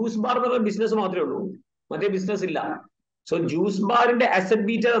 ഇനി ജ്യൂസ് ബാർ എന്നുള്ള ബിസിനസ് മാത്രമേ ഉള്ളൂ, മറ്റേ ബിസിനസ് ഇല്ല. സോ ജ്യൂസ് ബാറിന്റെ അസറ്റ്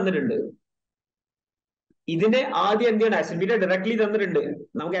ബീറ്റ തന്നിട്ടുണ്ട്. ഇതിനെ ആദ്യം എന്ത് ചെയ്യണം? അസറ്റ് ബീറ്റ ഡയറക്ട്ലി തന്നിട്ടുണ്ട്.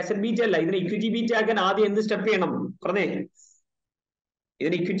 നമുക്ക് അസറ്റ് ബീറ്റ അല്ല, ഇതിനെ ഇക്വിറ്റി ബീറ്റ ആക്കാൻ ആദ്യം എന്ത് സ്റ്റെപ്പ് ചെയ്യണം പറഞ്ഞേ?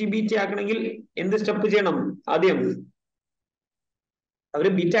 ഇതിന് ഇക്വിറ്റി ബീറ്റ ആക്കണമെങ്കിൽ എന്ത് സ്റ്റെപ്പ് ചെയ്യണം? ആദ്യം അവര്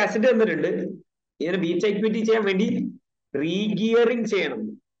ബീറ്റ അസറ്റ് തന്നിട്ടുണ്ട്. ഇതിന് ബീറ്റ ഇക്വിറ്റി ചെയ്യാൻ വേണ്ടി റീഗിയറിംഗ് ചെയ്യണം.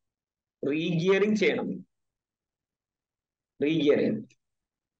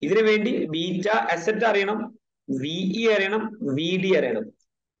 ഇതിനു വേണ്ടി ബീറ്റ അസറ്റ് അറിയണം, VE അറിയണം, VD അറിയണം.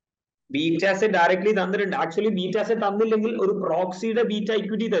 ബീറ്റ അസെറ്റ് ഡയറക്ട്ലി തന്നിട്ടുണ്ട്. ആക്ച്വലി ബീറ്റ അസെറ്റ് തന്നില്ലെങ്കിൽ ഒരു പ്രോക്സിയുടെ ബീറ്റ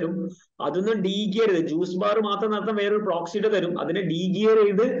ഇക്വിറ്റി തരും. അതൊന്നും ഡീഗിയർ ചെയ്ത് ജ്യൂസ് ബാർ മാത്രം നടത്താൻ വേറൊരു പ്രോക്സിയുടെ തരും. അതിനെ ഡീഗിയർ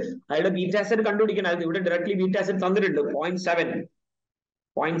ചെയ്ത് അയാളുടെ ബീറ്റ അസെറ്റ് കണ്ടുപിടിക്കണം. ഇവിടെ ഡയറക്ട്ലി ബീറ്റ അസെറ്റ് തന്നിട്ടുണ്ട്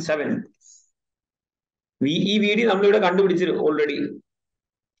 0.7 VEVD നമ്മളിവിടെ കണ്ടുപിടിച്ചിട്ട് ഓൾറെഡി.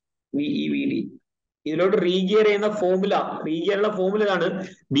 VEVD ഇതിലോട്ട് റീഗിയർ ചെയ്യുന്ന ഫോർമുല, റീഗിയറുള്ള ഫോർമുല ആണ്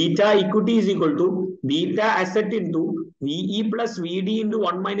beta equity is equal to beta asset into VE plus VD into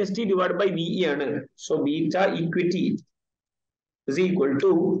 1 minus T divide by VE ആണ്. So beta equity is equal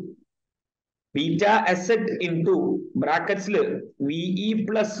to beta asset into ബ്രാക്കറ്റ്സില് VE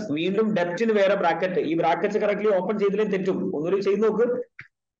plus വീണ്ടും ഡെപ്റ്റിന് വേറെ bracket. ഈ brackets correctly open ചെയ്തില്ലേ തെറ്റും. ഒന്നുകൂടി ചെയ്ത് നോക്ക്.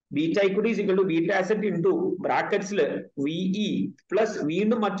 Beta equity is equal to beta asset into ബ്രാക്കറ്റ്സില് VE plus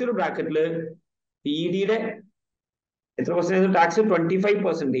വീണ്ടും മറ്റൊരു ബ്രാക്കറ്റില് VDയുടെ എത്ര പെർസെന്റേജ് ടാക്സ്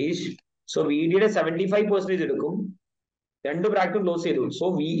 25%. സോ VDയുടെ 75% എടുക്കും. രണ്ട് ബ്രാക്കറ്റും ക്ലോസ് ചെയ്തു. സോ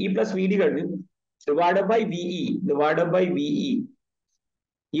VE പ്ലസ് VD കഴിഞ്ഞു ഡിവൈഡ് ബൈ VE.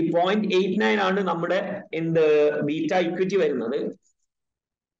 ഈ 0.89 ആണ് നമ്മുടെ എന്ത് ബീറ്റ ഇക്വിറ്റി വരുന്നത്.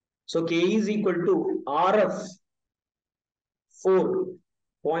 So K is equal to RF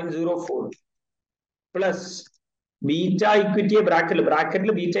 4.04 plus beta ഇക്വിറ്റിയെ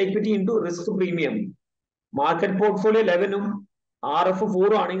ബ്രാക്കറ്റിൽ beta equity into risk premium. Market portfolio 11ഉം RF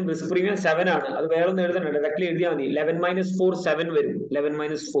 4 ആണെങ്കിൽ റിസ്ക് പ്രീമിയം 7 ആണ്. അത് വേറെ ഒന്നും എഴുതണം, ഡയറക്ട്ലി എഴുതിയാൽ മതി. 11 - 4 7 വരും.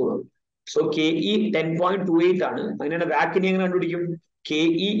 11 - 4. സോ KE 10.28 ആണ്. അങ്ങനെയാണ് വാക്കിനെ എങ്ങനെ കണ്ടുപിടിക്കും?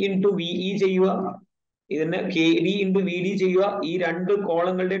 KE ഇൻറ്റു VE ചെയ്യുക, ഇതിന് KD ഇൻറ്റു VD ചെയ്യുക, ഈ രണ്ട്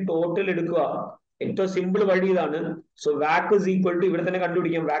കോളങ്ങളുടെ ടോട്ടൽ എടുക്കുക. ഏറ്റവും സിമ്പിൾ വഴി ഇതാണ്. So walk is equal to ഇവിടെ തന്നെ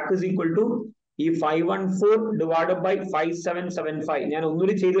കണ്ടുപിടിക്കാം. വാക്ക് ഇസ് ഈക്വൽ ടു ഈ 514 ഡിവൈഡ് ബൈ 5775. ഞാൻ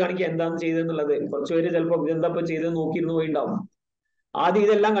ഒന്നുകൂടി ചെയ്ത് കാണിക്കാം എന്താണ് ചെയ്തെന്നുള്ളത്. കുറച്ച് പേര് ചിലപ്പോൾ ഇതെന്താ ചെയ്തെന്ന് നോക്കിയിരുന്നു പോയിണ്ടാവും. ആദ്യം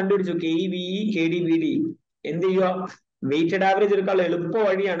ഇതെല്ലാം കണ്ടുപിടിച്ചു. KEVE KDVD എന്ത് ചെയ്യുക? വെയിറ്റഡ് ആവറേജ് എടുക്കാനുള്ള എളുപ്പ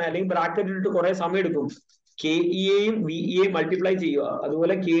വഴിയാണ്. അല്ലെങ്കിൽ ബ്രാക്കറ്റ് ഇട്ടിട്ട് കുറെ സമയം എടുക്കും. KEയെയും VEയെയും മൾട്ടിപ്ലൈ ചെയ്യുക.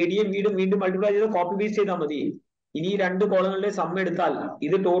 അതുപോലെ KDയും വീണ്ടും മൾട്ടിപ്ലൈ ചെയ്ത് കോപ്പി പേസ്റ്റ് ചെയ്താൽ മതി. ഇനി ഈ രണ്ട് കോളങ്ങളുടെ സം എടുത്താൽ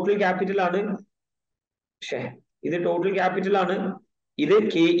ഇത് ടോട്ടൽ ക്യാപിറ്റൽ ആണ്. ഇത് ടോട്ടൽ ക്യാപിറ്റൽ ആണ്. ഇത്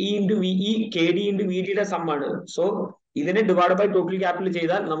KE into VE KD into VDയുടെ some ആണ്. സോ ഇതിനെ ഡിവൈഡ് ബൈ ടോട്ടൽ ക്യാപിറ്റൽ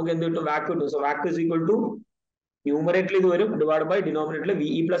ചെയ്താൽ നമുക്ക് എന്ത് കിട്ടും? വാക്ക് കിട്ടും. So walk is equal to ന്യൂമറേറ്ററിൽ ഇത് വരും ഡിവൈഡ് ബൈ ഡിനോമിനേറ്ററിൽ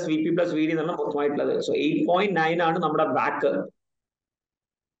VE plus VP plus VD എന്നുള്ള മൊത്തമായിട്ടുള്ളത്. സോ 8.9 ആണ് നമ്മുടെ വാക്ക്.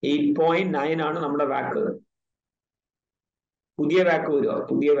 8.9 ആണ് നമ്മുടെ വാക്ക്. പുതിയ വാക്ക് വരിക.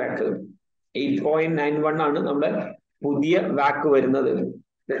 8.91 ആണ് നമ്മുടെ പുതിയ വാക്ക് വരുന്നത്.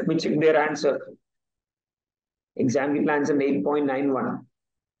 Let me check their answer. Example answer 8.91.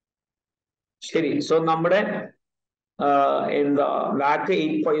 ശരി. സോ നമ്മുടെ എന്താ വാക്ക്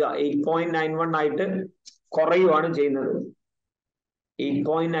 8.91 ആയിട്ട് കുറയുവാണ് ചെയ്യുന്നത്.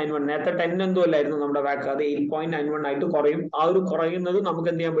 8.91 നേരത്തെ 10 എന്തോ അല്ലായിരുന്നു നമ്മുടെ വാക്ക്. അത് 8.91 ആയിട്ട് കുറയും. ആ ഒരു കുറയുന്നത് നമുക്ക്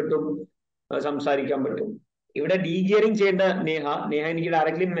എന്ത് ചെയ്യാൻ പറ്റും? സംസാരിക്കാൻ പറ്റും. ഇവിടെ ഡീഗിയറിംഗ് ചെയ്യേണ്ട നേഹ എനിക്ക്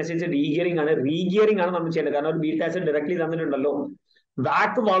ഡയറക്ട്ലി മെസ്സേജ് ഡീഗിയറിംഗ് ആണ്. റീഗിയറിംഗ് ആണ് നമ്മൾ ചെയ്യേണ്ടത്. കാരണം ഒരു ബീറ്റ അസെറ്റ് ഡയറക്ട്ലി തന്നിട്ടുണ്ടല്ലോ.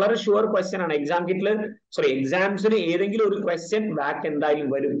 വാക്ക് വളരെ ഷുവർ ക്വസ്റ്റ്യൻ ആണ്. എക്സാംസിന് ഏതെങ്കിലും ഒരു ക്വസ്റ്റ്യൻ വാക്ക് എന്തായാലും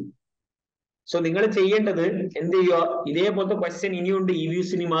വരും. സോ നിങ്ങൾ ചെയ്യേണ്ടത് എന്ത് ചെയ്യുക? ഇതേപോലത്തെ ക്വസ്റ്റ്യൻ ഇനിയുണ്ട് EVU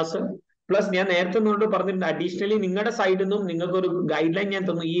സിനിമാസ്. പ്ലസ് ഞാൻ നേരത്തെ നിങ്ങളോട് പറഞ്ഞിട്ടുണ്ട്, അഡീഷണലി നിങ്ങളുടെ സൈഡിൽ നിന്നും നിങ്ങൾക്ക് ഒരു ഗൈഡ് ലൈൻ ഞാൻ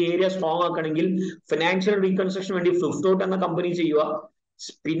തന്നു. ഈ ഏരിയ സ്ട്രോങ് ആക്കണമെങ്കിൽ ഫിനാൻഷ്യൽ റീകൺസ്ട്രക്ഷൻ വേണ്ടി ഫ്ലിപ്പ്തോട്ട് എന്ന കമ്പനി ചെയ്യുക.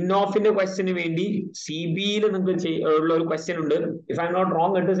 സ്പിൻ ഓഫിന്റെ ക്വസ്റ്റ്യന് വേണ്ടി CBയിൽ നിങ്ങൾക്ക് ഉള്ള ഒരു ക്വസ്റ്റ്യൻ ഉണ്ട്. If I am not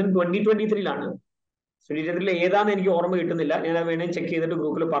wrong it is in 2023 2023 ഏതാന്ന് എനിക്ക് ഓർമ്മ കിട്ടുന്നില്ല. ഞാൻ വേണമെങ്കിൽ ചെക്ക് ചെയ്തിട്ട്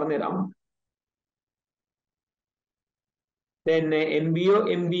ഗ്രൂപ്പിൽ പറഞ്ഞുതരാം. പിന്നെ MBO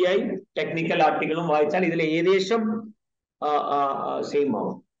MBI ടെക്നിക്കൽ ആർട്ടിക്കിളും വായിച്ചാൽ ഇതിൽ ഏകദേശം സെയിം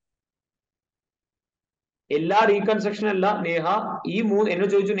ആവും. എല്ലാ റീകൺസ്ട്രക്ഷൻ അല്ല നേഹ. എന്നെ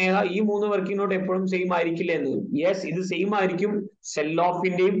ചോദിച്ചു നേഹ ഈ 3 വർക്കിംഗ് നോട്ട് എപ്പോഴും സെയിം ആയിരിക്കില്ല എന്ന്. യെസ്, ഇത് സെയിം ആയിരിക്കും സെൽ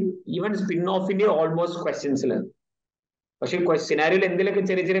ഓഫിന്റെയും ഈവൻ സ്പിൻ ഓഫിന്റെയും ഓൾമോസ്റ്റ് ക്വസ്റ്റ്യൻസിൽ. പക്ഷെ സിനാരിയോയിൽ എന്തെങ്കിലുമൊക്കെ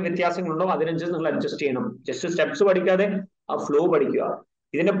ചെറിയ വ്യത്യാസങ്ങളുണ്ടോ അതിനനുസരിച്ച് നിങ്ങൾ അഡ്ജസ്റ്റ് ചെയ്യണം. ജസ്റ്റ് സ്റ്റെപ്സ് പഠിക്കാതെ ആ ഫ്ലോ പഠിക്കുക.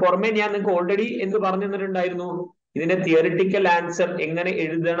 ഇതിന്റെ പുറമെ ഞാൻ നിങ്ങൾക്ക് ഓൾറെഡി എന്ത് പറഞ്ഞു തന്നിട്ടുണ്ടായിരുന്നു? ഇതിന്റെ തിയറിറ്റിക്കൽ ആൻസർ എങ്ങനെ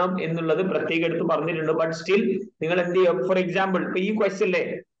എഴുതണം എന്നുള്ളത് പ്രത്യേകം എടുത്ത് പറഞ്ഞിട്ടുണ്ട്. ബട്ട് സ്റ്റിൽ നിങ്ങൾ എന്ത് ചെയ്യുക? ഫോർ എക്സാമ്പിൾ ഇപ്പൊ ഈ ക്വസ്റ്റ്യനിലെ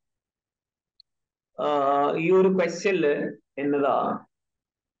ഈ ഒരു ക്വസ്റ്റ്യനില് എന്നതാ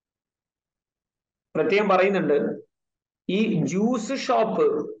പ്രത്യേകം പറയുന്നുണ്ട്. ഈ ജ്യൂസ് ഷോപ്പ്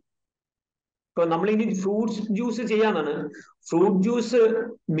ഇപ്പൊ നമ്മൾ ഇനി fruits juice ചെയ്യാന്നാണ്. Fruit juice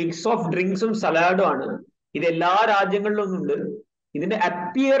mix of ഡ്രിങ്ക്സും സലാഡും ആണ്. ഇത് എല്ലാ രാജ്യങ്ങളിലും ഉണ്ട്. ഇതിന്റെ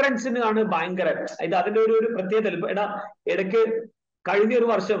അപ്പിയറൻസിന് ആണ് ഭയങ്കര അതിന്റെ ഒരു പ്രത്യേകത. ഇടയ്ക്ക് കഴിഞ്ഞ ഒരു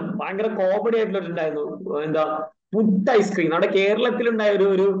വർഷം ഭയങ്കര കോമഡി ആയിട്ടുണ്ടായിരുന്നു. എന്താ പുട്ട് ഐസ്ക്രീം നമ്മുടെ കേരളത്തിലുണ്ടായ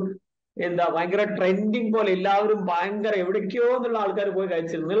ഒരു ഭയങ്കര ട്രെൻഡിങ് പോലെ എല്ലാവരും ഭയങ്കര എവിടേക്കോ എന്നുള്ള ആൾക്കാർ പോയി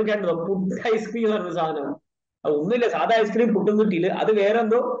കഴിച്ചിരുന്നു. നിങ്ങൾ കേട്ടോ പുട്ട് ഐസ്ക്രീം എന്ന് പറഞ്ഞ സാധനം? ഒന്നുമില്ല, സാധാ ഐസ്ക്രീം പുട്ടും കിട്ടിയില്ല, അത് വേറെ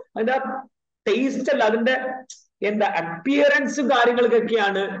എന്തോ അതിന്റെ ടേസ്റ്റ് അല്ല, അതിന്റെ എന്താ അപ്പിയറൻസും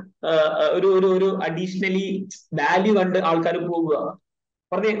കാര്യങ്ങൾക്കൊക്കെയാണ് ഒരു ഒരു ഒരു അഡീഷണലി വാല്യൂ കണ്ട് ആൾക്കാർ പോകുക.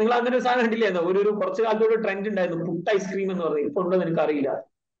 പറഞ്ഞേ, നിങ്ങൾ അങ്ങനെ ഒരു സാധനം കണ്ടില്ലായിരുന്നോ? ഒരു കുറച്ച് കാലത്ത് ഒരു ട്രെൻഡ് ഉണ്ടായിരുന്നു, പുട്ട് ഐസ്ക്രീം എന്ന് പറഞ്ഞത്. ഇപ്പൊ ഉണ്ടോ എനിക്ക് അറിയില്ല.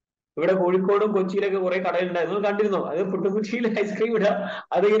 ഇവിടെ കോഴിക്കോടും കൊച്ചിയിലൊക്കെ കുറെ കടകളുണ്ടായിരുന്നു, നിങ്ങൾ കണ്ടിരുന്നോ? അത് പുട്ടുകുറ്റിയിൽ ഐസ്ക്രീം ഇടുക,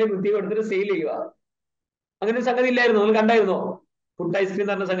 അതിങ്ങനെ കുത്തി കൊടുത്തിട്ട് സെയിൽ ചെയ്യുക. അങ്ങനെ ഒരു സംഗതി ഇല്ലായിരുന്നു, നിങ്ങൾ കണ്ടായിരുന്നോ? പുട്ട് ഐസ്ക്രീം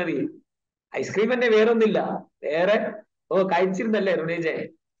എന്ന് പറഞ്ഞ സംഗതി. ഐസ്ക്രീം തന്നെ, വേറെ ഒന്നില്ല. വേറെ കഴിച്ചിരുന്നല്ലേ റുനേജെ?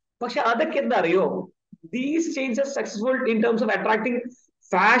 പക്ഷെ അതൊക്കെ എന്താ അറിയോ, these changes successful in terms of attracting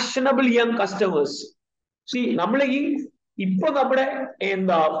fashionable young customers. C നമ്മൾ ഇപ്പൊ നമ്മുടെ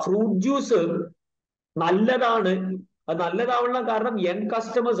എന്താ ഫ്രൂട്ട് ജ്യൂസ് നല്ലതാണ്. അത് നല്ലതാവുള്ള കാരണം യങ്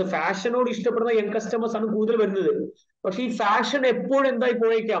കസ്റ്റമേഴ്സ്, ഫാഷനോട് ഇഷ്ടപ്പെടുന്ന യങ് കസ്റ്റമേഴ്സ് ആണ് കൂടുതൽ വരുന്നത്. പക്ഷെ ഈ ഫാഷൻ എപ്പോഴും എന്തായി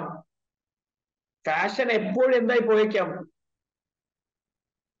പോയേക്കാം, ഫാഷൻ എപ്പോഴും എന്തായി പോയേക്കാം,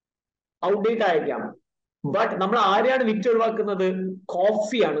 ഔട്ട്ഡേറ്റ് ആയേക്കാം. ബട്ട് നമ്മൾ ആരെയാണ് വിറ്റ് ഒഴിവാക്കുന്നത്?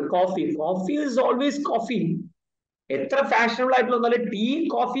 കോഫിയാണ്. Coffee is always coffee. എത്ര ഫാഷനബിൾ ആയിട്ടുള്ള ഒന്നല്ല, tea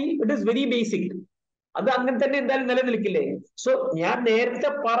coffee it is very basic. അത് അങ്ങനെ തന്നെ എന്തായാലും നിലനിൽക്കില്ലേ? സോ ഞാൻ നേരത്തെ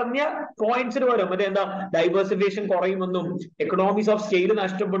പറഞ്ഞ പോയിന്റ്സിന് പകരം മറ്റേ എന്താ ഡൈവേഴ്സിഫിക്കേഷൻ കുറയുമെന്നും എക്കണോമിക്സ് ഓഫ് സ്കെയിൽ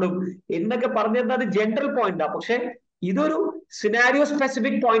നഷ്ടപ്പെടും എന്നൊക്കെ പറഞ്ഞത് അത് ജനറൽ പോയിന്റാ. പക്ഷെ ഇതൊരു സിനാരിയോ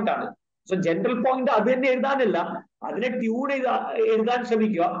സ്പെസിഫിക് പോയിന്റ് ആണ്. സോ ജനറൽ പോയിന്റ് അത് തന്നെ എഴുതാനല്ല, അതിനെ ട്യൂൺ ചെയ്ത് എഴുതാൻ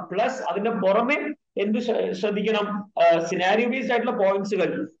ശ്രമിക്കുക. പ്ലസ് അതിന്റെ പുറമെ എന്ത് ശ്രദ്ധിക്കണം, സിനാരിയോ ബേസ്ഡ് ആയിട്ടുള്ള പോയിന്റ്സുകൾ.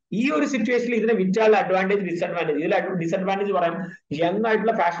 ഈ ഒരു സിറ്റുവേഷനിൽ ഇതിനെ വിറ്റാലുള്ള അഡ്വാൻറ്റേജ് ഡിസഡ്വാൻറ്റേജ്, ഇതിൽ ഡിസഡ്വാൻറ്റേജ് പറയാം, യങ്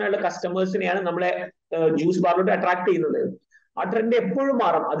ആയിട്ടുള്ള ഫാഷൻ ആയിട്ടുള്ള കസ്റ്റമേഴ്സിനെയാണ് നമ്മളെ ജ്യൂസ് ബാറിലോട്ട് അട്രാക്ട് ചെയ്യുന്നത്. ആ ട്രെൻഡ് എപ്പോഴും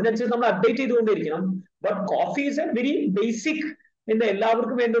മാറും, അതിനനുസരിച്ച് നമ്മൾ അപ്ഡേറ്റ് ചെയ്തുകൊണ്ടിരിക്കണം. But coffee is A very basic എന്ന്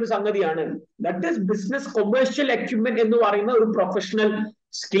എല്ലാവർക്കും വേണ്ട ഒരു സംഗതിയാണ്. That is business commercial equipment എന്ന് പറയുന്ന ഒരു പ്രൊഫഷണൽ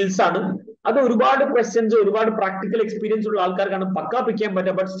സ്കിൽസ് ആണ്. അത് ഒരുപാട് ക്വസ്റ്റ്യൻസ്, ഒരുപാട് പ്രാക്ടിക്കൽ എക്സ്പീരിയൻസ് ഉള്ള ആൾക്കാർക്കാണ് പക്കാ പിക്കാൻ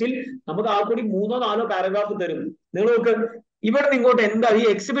പറ്റുക. ബട്ട് സ്റ്റിൽ നമുക്ക് ആ കൂടി 3-4 പാരഗ്രാഫ് തരും. നിങ്ങൾ നോക്ക്, ഇവിടെ ഇങ്ങോട്ട് എന്താ ഈ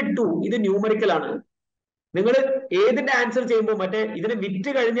എക്സിബിറ്റ് 2, ഇത് ന്യൂമറിക്കൽ ആണ്. നിങ്ങൾ ഏതിന്റെ ആൻസർ ചെയ്യുമ്പോൾ മറ്റേ ഇതിനെ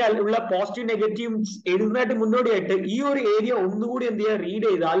വിറ്റ് കഴിഞ്ഞാൽ ഉള്ള പോസിറ്റീവ് നെഗറ്റീവ് എഴുതുന്നതായിട്ട് മുന്നോടിയായിട്ട് ഈ ഒരു ഏരിയ ഒന്നുകൂടി എന്ത് ചെയ്യുക, റീഡ്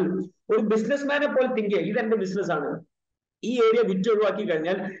ചെയ്താൽ ഒരു ബിസിനസ്മാനെ പോലെ തിങ്ക് ചെയ്യുക, ഇതെന്റെ ബിസിനസ് ആണ്. ഈ ഏരിയ വിറ്റ് ഒഴിവാക്കി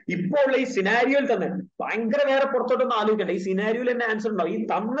കഴിഞ്ഞാൽ ഇപ്പോൾ ഉള്ള ഈ സിനാരിയോയിൽ തന്നെ ഭയങ്കര വേറെ പുറത്തോട്ടൊന്നും ആലോചിക്കണ്ട, ഈ സിനാരിയോയിൽ തന്നെ ആൻസർ ഉണ്ടാവും. ഈ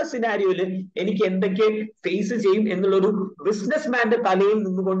തന്ന സിനാരിയോയിൽ എനിക്ക് എന്തൊക്കെ ഫേസ് ചെയ്യും എന്നുള്ളൊരു ബിസിനസ്മാന്റെ തലയിൽ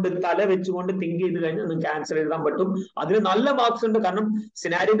നിന്നുകൊണ്ട്, തല വെച്ചുകൊണ്ട് തിങ്ക് ചെയ്ത് കഴിഞ്ഞാൽ നിങ്ങൾക്ക് ആൻസർ എഴുതാൻ പറ്റും. അതിന് നല്ല മാർക്സ് ഉണ്ട്, കാരണം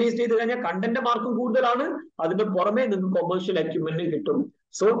സിനാരിയോ ബേസ്ഡ് ചെയ്ത് കഴിഞ്ഞാൽ കണ്ടന്റ് മാർക്കും കൂടുതലാണ്. അതിന്റെ പുറമെ നിങ്ങൾക്ക് കൊമേഴ്ഷ്യൽ അക്യുപ്മെന്റ് കിട്ടും.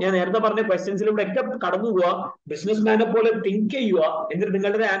 സോ ഞാൻ നേരത്തെ പറഞ്ഞ ക്വസ്റ്റ്യൻസിലൂടെ ഒക്കെ കടന്നു പോവുക, ബിസിനസ്മാനെ പോലെ തിങ്ക് ചെയ്യുക, എന്നിട്ട്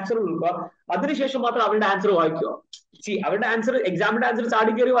നിങ്ങളുടെ ആൻസർ കൊടുക്കുക. അതിനുശേഷം മാത്രം അവരുടെ ആൻസർ വായിക്കുക. അവരുടെ ആൻസർ, എക്സാമിന്റെ ആൻസർ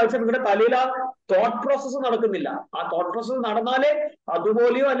ചാടി കയറി വായിച്ചാൽ നിങ്ങളുടെ തലയിൽ ആ തോട്ട് പ്രോസസ്സ് നടക്കുന്നില്ല. ആ തോട്ട് പ്രോസസ്സ് നടന്നാലേ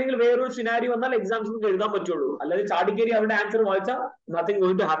അതുപോലെയോ അല്ലെങ്കിൽ വേറൊരു സിനാരി വന്നാൽ എക്സാംസ് എഴുതാൻ പറ്റുള്ളൂ. അല്ലാതെ ചാടി കയറി അവരുടെ ആൻസർ വായിച്ചാൽ nothing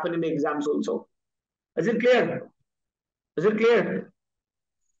going to happen in exams also. Is it clear? Is it clear?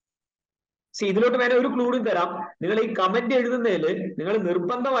 ഇതിലോട്ട് വേണേ ഒരു ക്ലൂഡും തരാം. നിങ്ങൾ ഈ കമന്റ് എഴുതുന്നതിൽ നിങ്ങൾ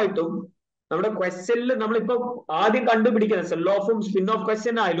നിർബന്ധമായിട്ടും നമ്മുടെ ക്വസ്റ്റ്യനിൽ നമ്മളിപ്പോ ആദ്യം കണ്ടുപിടിക്കുന്ന സെൽ ഓഫും സ്പിൻ ഓഫ്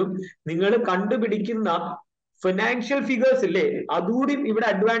ക്വസ്റ്റ്യൻ ആയാലും നിങ്ങൾ കണ്ടുപിടിക്കുന്ന ഫിനാൻഷ്യൽ ഫിഗേഴ്സ് ഇല്ലേ, അതുകൂടി ഇവിടെ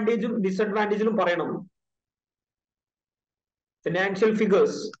അഡ്വാൻറ്റേജും ഡിസഡ്വാൻറ്റേജിലും പറയണം. ഫിനാൻഷ്യൽ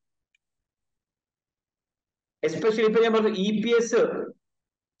ഫിഗേഴ്സ് എസ്പെഷ്യലി ഇപ്പൊ ഞാൻ പറഞ്ഞു EPS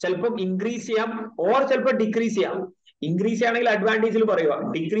ചിലപ്പോൾ ഇൻക്രീസ് ചെയ്യാം ഓർ ചിലപ്പോൾ ഡിക്രീസ് ചെയ്യാം. ഇൻക്രീസ് ചെയ്യണമെങ്കിൽ അഡ്വാൻറ്റേജിൽ പറയുക,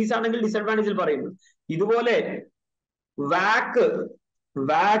 ഡിക്രീസ് ആണെങ്കിൽ ഡിസഡ്വാൻറ്റേജിൽ പറയും. ഇതുപോലെ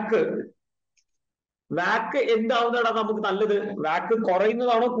വാക്ക് എന്താവുന്നതാണ് നമുക്ക് നല്ലത്? വാക്ക്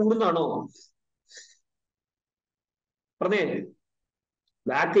കുറയുന്നതാണോ കൂടുന്നതാണോ? പറഞ്ഞേ,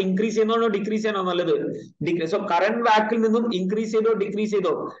 വാക്ക് ഇൻക്രീസ് ചെയ്യുന്നതാണോ ഡിക്രീസ് ചെയ്യാനോ നല്ലത്? ഡിക്രീസ്. സോ കറന്റ് വാക്കിൽ നിന്നും ഇൻക്രീസ് ചെയ്തോ ഡിക്രീസ്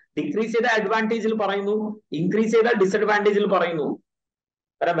ചെയ്തോ? ഡിക്രീസ് ചെയ്ത അഡ്വാൻറ്റേജിൽ പറയുന്നു, ഇൻക്രീസ് ചെയ്താൽ ഡിസഡ്വാൻറ്റേജിൽ പറയുന്നു.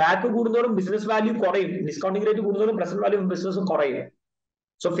 കാരണം വാക്ക് കൂടുന്നതോറും ബിസിനസ് വാല്യൂ കുറയും, discounting rate കൂടുന്നതോറും present value business കുറയും.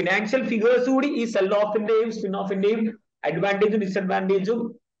 സോ ഫിനാൻഷ്യൽ ഫിഗേഴ്സ് കൂടി ഈ സെൽ ഓഫിന്റെയും സ്പിൻ ഓഫിന്റെയും അഡ്വാൻറ്റേജും ഡിസഡ്വാൻറ്റേജും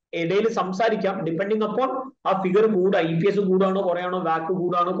ഇടയിൽ സംസാരിക്കാം, ഡിപ്പെൻഡിങ് അപ്പോൺ ആ ഫിഗർ കൂടാ, EPS കൂടാണോ കുറയാണോ, വാക്ക്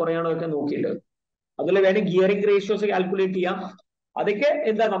കൂടാണോ കുറയാണോ ഒക്കെ നോക്കിയിട്ട്. അതുപോലെ വേണേൽ ഗിയറിംഗ് റേഷ്യോസ് കാൽക്കുലേറ്റ് ചെയ്യാം. അതൊക്കെ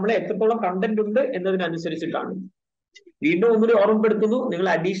എന്താ നമ്മളെ എത്രത്തോളം കണ്ടന്റ് ഉണ്ട് എന്നതിനനുസരിച്ചിട്ടാണ്. വീണ്ടും ഒന്നുകൂടി ഓർമ്മപ്പെടുത്തുന്നു, നിങ്ങൾ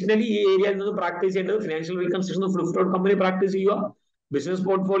അഡീഷണലി ഈ ഏരിയയിൽ നിന്ന് പ്രാക്ടീസ് ചെയ്യേണ്ടത് financial reconstruction flip dot company practice ചെയ്യുക. ബിസിനസ്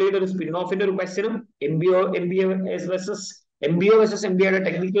പോർട്ട്ഫോളിയോയുടെ ഒരു സ്പിൻ ഓഫിന്റെ ഒരു ക്വസ്റ്റ്യനും MBO versus MBAയുടെ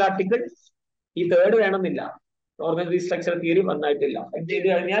ടെക്നിക്കൽ ആർട്ടിക്കിൾ, ഈ തേർഡ് വേണമെന്നില്ല. Organisation structure theory വന്നായിട്ടില്ല. ഇത് ചെയ്ത്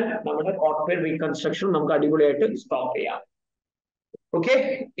കഴിഞ്ഞാൽ നമ്മുടെ കോർപ്പറേറ്റ് റീകൺസ്ട്രക്ഷൻ നമുക്ക് അടിപൊളിയായിട്ട് സ്റ്റോപ്പ് ചെയ്യാം. ഓക്കെ,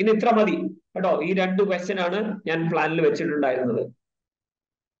 ഇനി ഇത്ര മതി കേട്ടോ. ഈ 2 ക്വസ്റ്റ്യൻ ആണ് ഞാൻ പ്ലാനിൽ വെച്ചിട്ടുണ്ടായിരുന്നത്.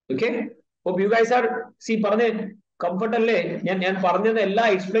 ഓക്കെ, യു ഗൈസ് ആർ പറഞ്ഞേ കംഫർട്ട് അല്ലേ? ഞാൻ പറഞ്ഞത് എല്ലാം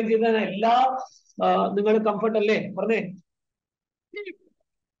എക്സ്പ്ലെയിൻ ചെയ്ത എല്ലാ നിങ്ങൾ കംഫർട്ട് അല്ലേ? പറഞ്ഞേ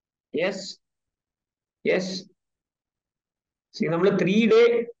യെസ്. യെസ്. നമ്മൾ 3 day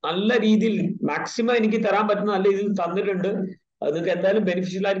നല്ല രീതിയിൽ മാക്സിമം എനിക്ക് തരാൻ പറ്റുന്ന നല്ല രീതിയിൽ തന്നിട്ടുണ്ട്. അത് നിങ്ങൾക്ക് എന്തായാലും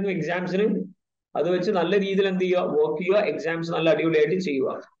ബെനിഫിഷ്യൽ ആയിരിക്കും എക്സാംസിന്. അത് വെച്ച് നല്ല രീതിയിൽ എന്ത് ചെയ്യുക, വർക്ക് ചെയ്യുക, എക്സാംസ് നല്ല അടിപൊളിയായിട്ട് ചെയ്യുക.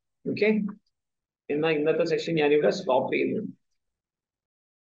 ഓക്കെ, എന്നാൽ ഇന്നത്തെ സെഷൻ ഞാനിവിടെ സ്റ്റോപ്പ് ചെയ്യുന്നു.